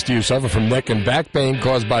Wellness. Do you suffer from neck and back pain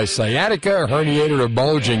caused by sciatica, herniated or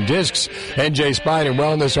bulging discs? NJ Spine and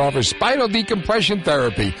Wellness offers spinal decompression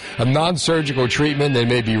therapy, a non-surgical treatment that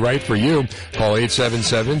may be right for you. Call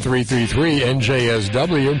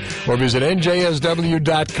 877-333-NJSW or visit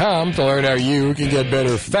NJSW.com to learn how you can get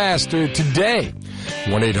better faster today.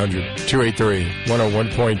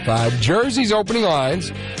 1-800-283-101.5. Jersey's opening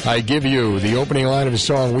lines. I give you the opening line of a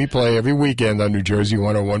song we play every weekend on New Jersey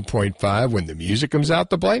 101.5 when the music comes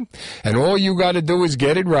out to play. And all you got to do is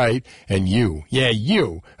get it right. And you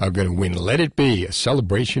are going to win Let It Be, a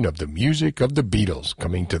celebration of the music of the Beatles,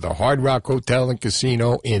 coming to the Hard Rock Hotel and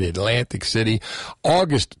Casino in Atlantic City,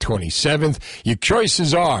 August 27th. Your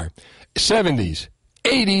choices are 70s,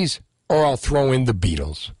 80s, or I'll throw in the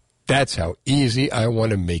Beatles. That's how easy I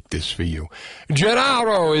want to make this for you.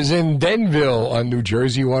 Gennaro is in Denville on New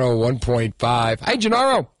Jersey 101.5. Hi,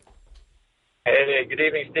 Gennaro. Hey, good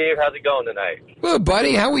evening, Steve. How's it going tonight? Good,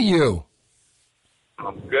 buddy. How are you?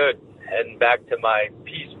 I'm good. Heading back to my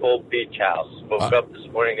peaceful beach house. Woke up this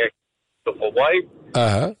morning, got a beautiful wife.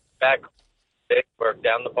 Back work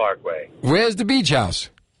down the Parkway. Where's the beach house?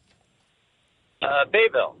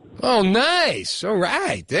 Bayville. Oh, nice. All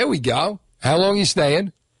right. There we go. How long are you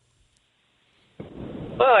staying?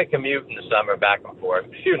 Well, I commute in the summer back and forth. A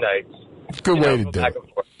few nights. Good way to do back it.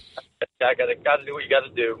 and forth. I got to do what you got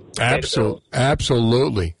to do.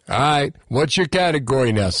 Absolutely. All right. What's your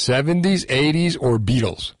category now? 70s, 80s, or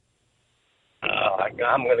Beatles?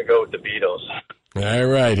 I'm going to go with the Beatles. All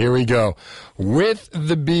right. Here we go. With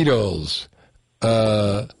the Beatles.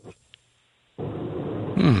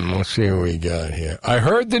 Let's see what we got here. I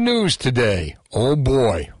heard the news today. Oh,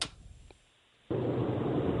 boy.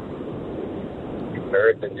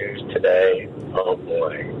 Heard the news today. Oh,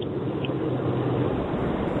 boy.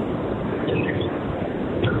 The news.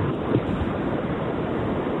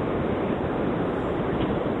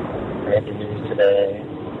 Heard the news today.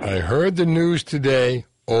 I heard the news today.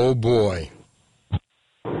 Oh, boy.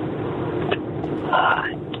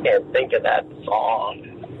 I can't think of that song.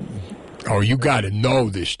 Oh, you got to know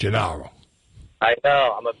this, Gennaro. I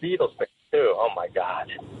know. I'm a Beatles fan, too. Oh, my God.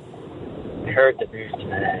 I heard the news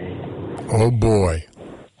today. Oh, boy.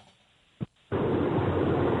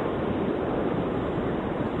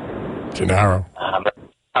 Gennaro.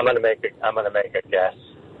 I'm gonna make a guess.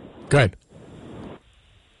 Good.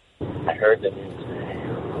 I heard the news.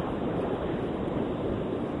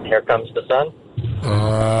 Here Comes the Sun.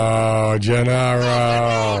 Oh,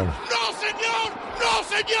 Gennaro. No, senor! No,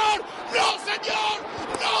 senor! No, senor!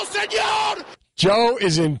 No, senor! Joe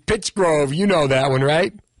is in Pittsgrove. You know that one,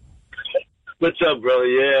 right? What's up, brother?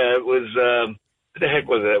 Yeah, it was, what the heck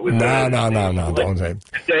was it? No. Don't say.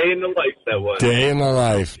 Day in the life, that was. Day in the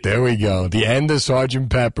life. There we go. The end of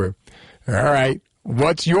Sergeant Pepper. All right.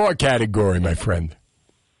 What's your category, my friend?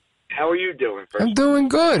 How are you doing, first? I'm doing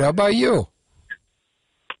good. How about you?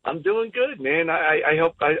 I'm doing good, man. I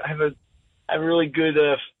hope I have a really good,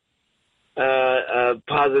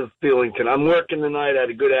 positive feeling tonight. I'm working tonight. I had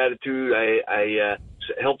a good attitude. I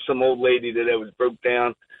helped some old lady that was broke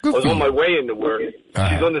down. I was on my way into work.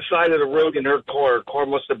 She's on the side of the road in her car. Her car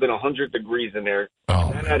must have been 100 degrees in there. I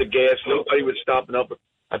ran out of gas. Nobody was stopping up.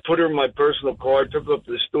 I put her in my personal car, took her up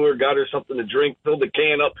to the store, got her something to drink, filled the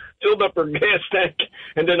can up, filled up her gas tank,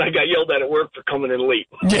 and then I got yelled at work for coming in late.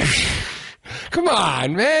 Yeah. Come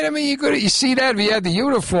on, man. I mean, you see that? If you had the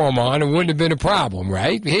uniform on, it wouldn't have been a problem,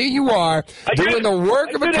 right? Here you are, doing the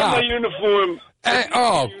work of a cop. I did have my uniform.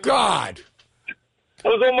 Oh, God. I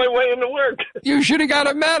was on my way into work. You should have got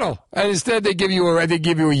a medal. And instead, they give you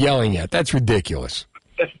a yelling at. That's ridiculous.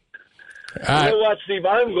 You know what, Steve?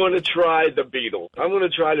 I'm going to try the Beatles. I'm going to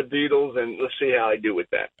try the Beatles, and let's see how I do with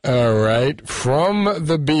that. All right. From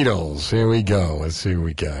the Beatles. Here we go. Let's see what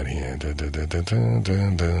we got here.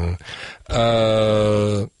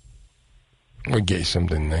 We'll get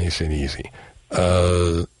something nice and easy.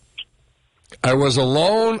 I was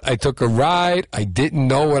alone. I took a ride. I didn't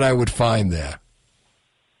know what I would find there.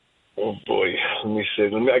 Oh, boy. Let me see.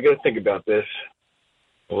 I got to think about this.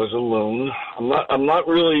 I was alone. I'm not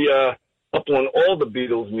really up on all the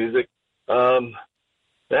Beatles music.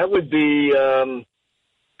 That would be, I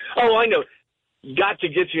know. Got to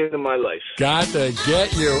Get You Into My Life. Got to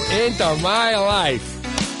Get You Into My Life.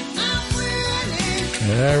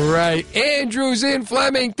 All right. Andrew's in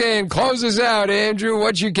Flemington. Close us out, Andrew.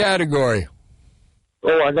 What's your category?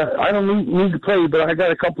 Oh, I don't need to play, but I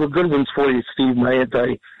got a couple of good ones for you, Steve, my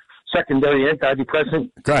secondary antidepressant.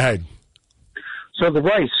 Go ahead. So the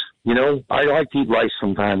rice, I like to eat rice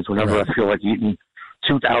sometimes whenever I feel like eating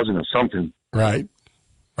 2,000 or something. Right.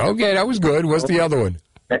 Okay, that was good. What's the other one?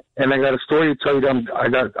 And I got a story to tell you. I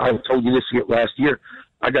told you this last year.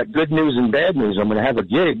 I got good news and bad news. I'm going to have a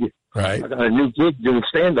gig. Right. I got a new gig doing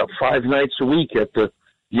stand-up 5 nights a week at the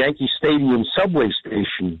Yankee Stadium subway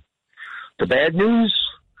station. The bad news,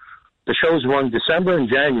 the shows run December and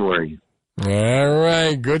January. All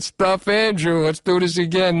right. Good stuff, Andrew. Let's do this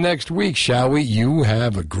again next week, shall we? You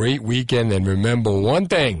have a great weekend, and remember one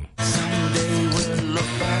thing.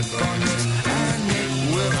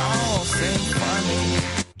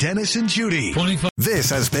 Dennis and Judy. This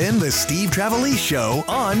has been the Steve Trevelise Show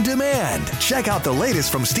on demand. Check out the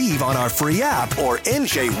latest from Steve on our free app or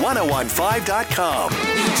NJ1015.com. New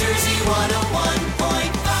Jersey 101.5.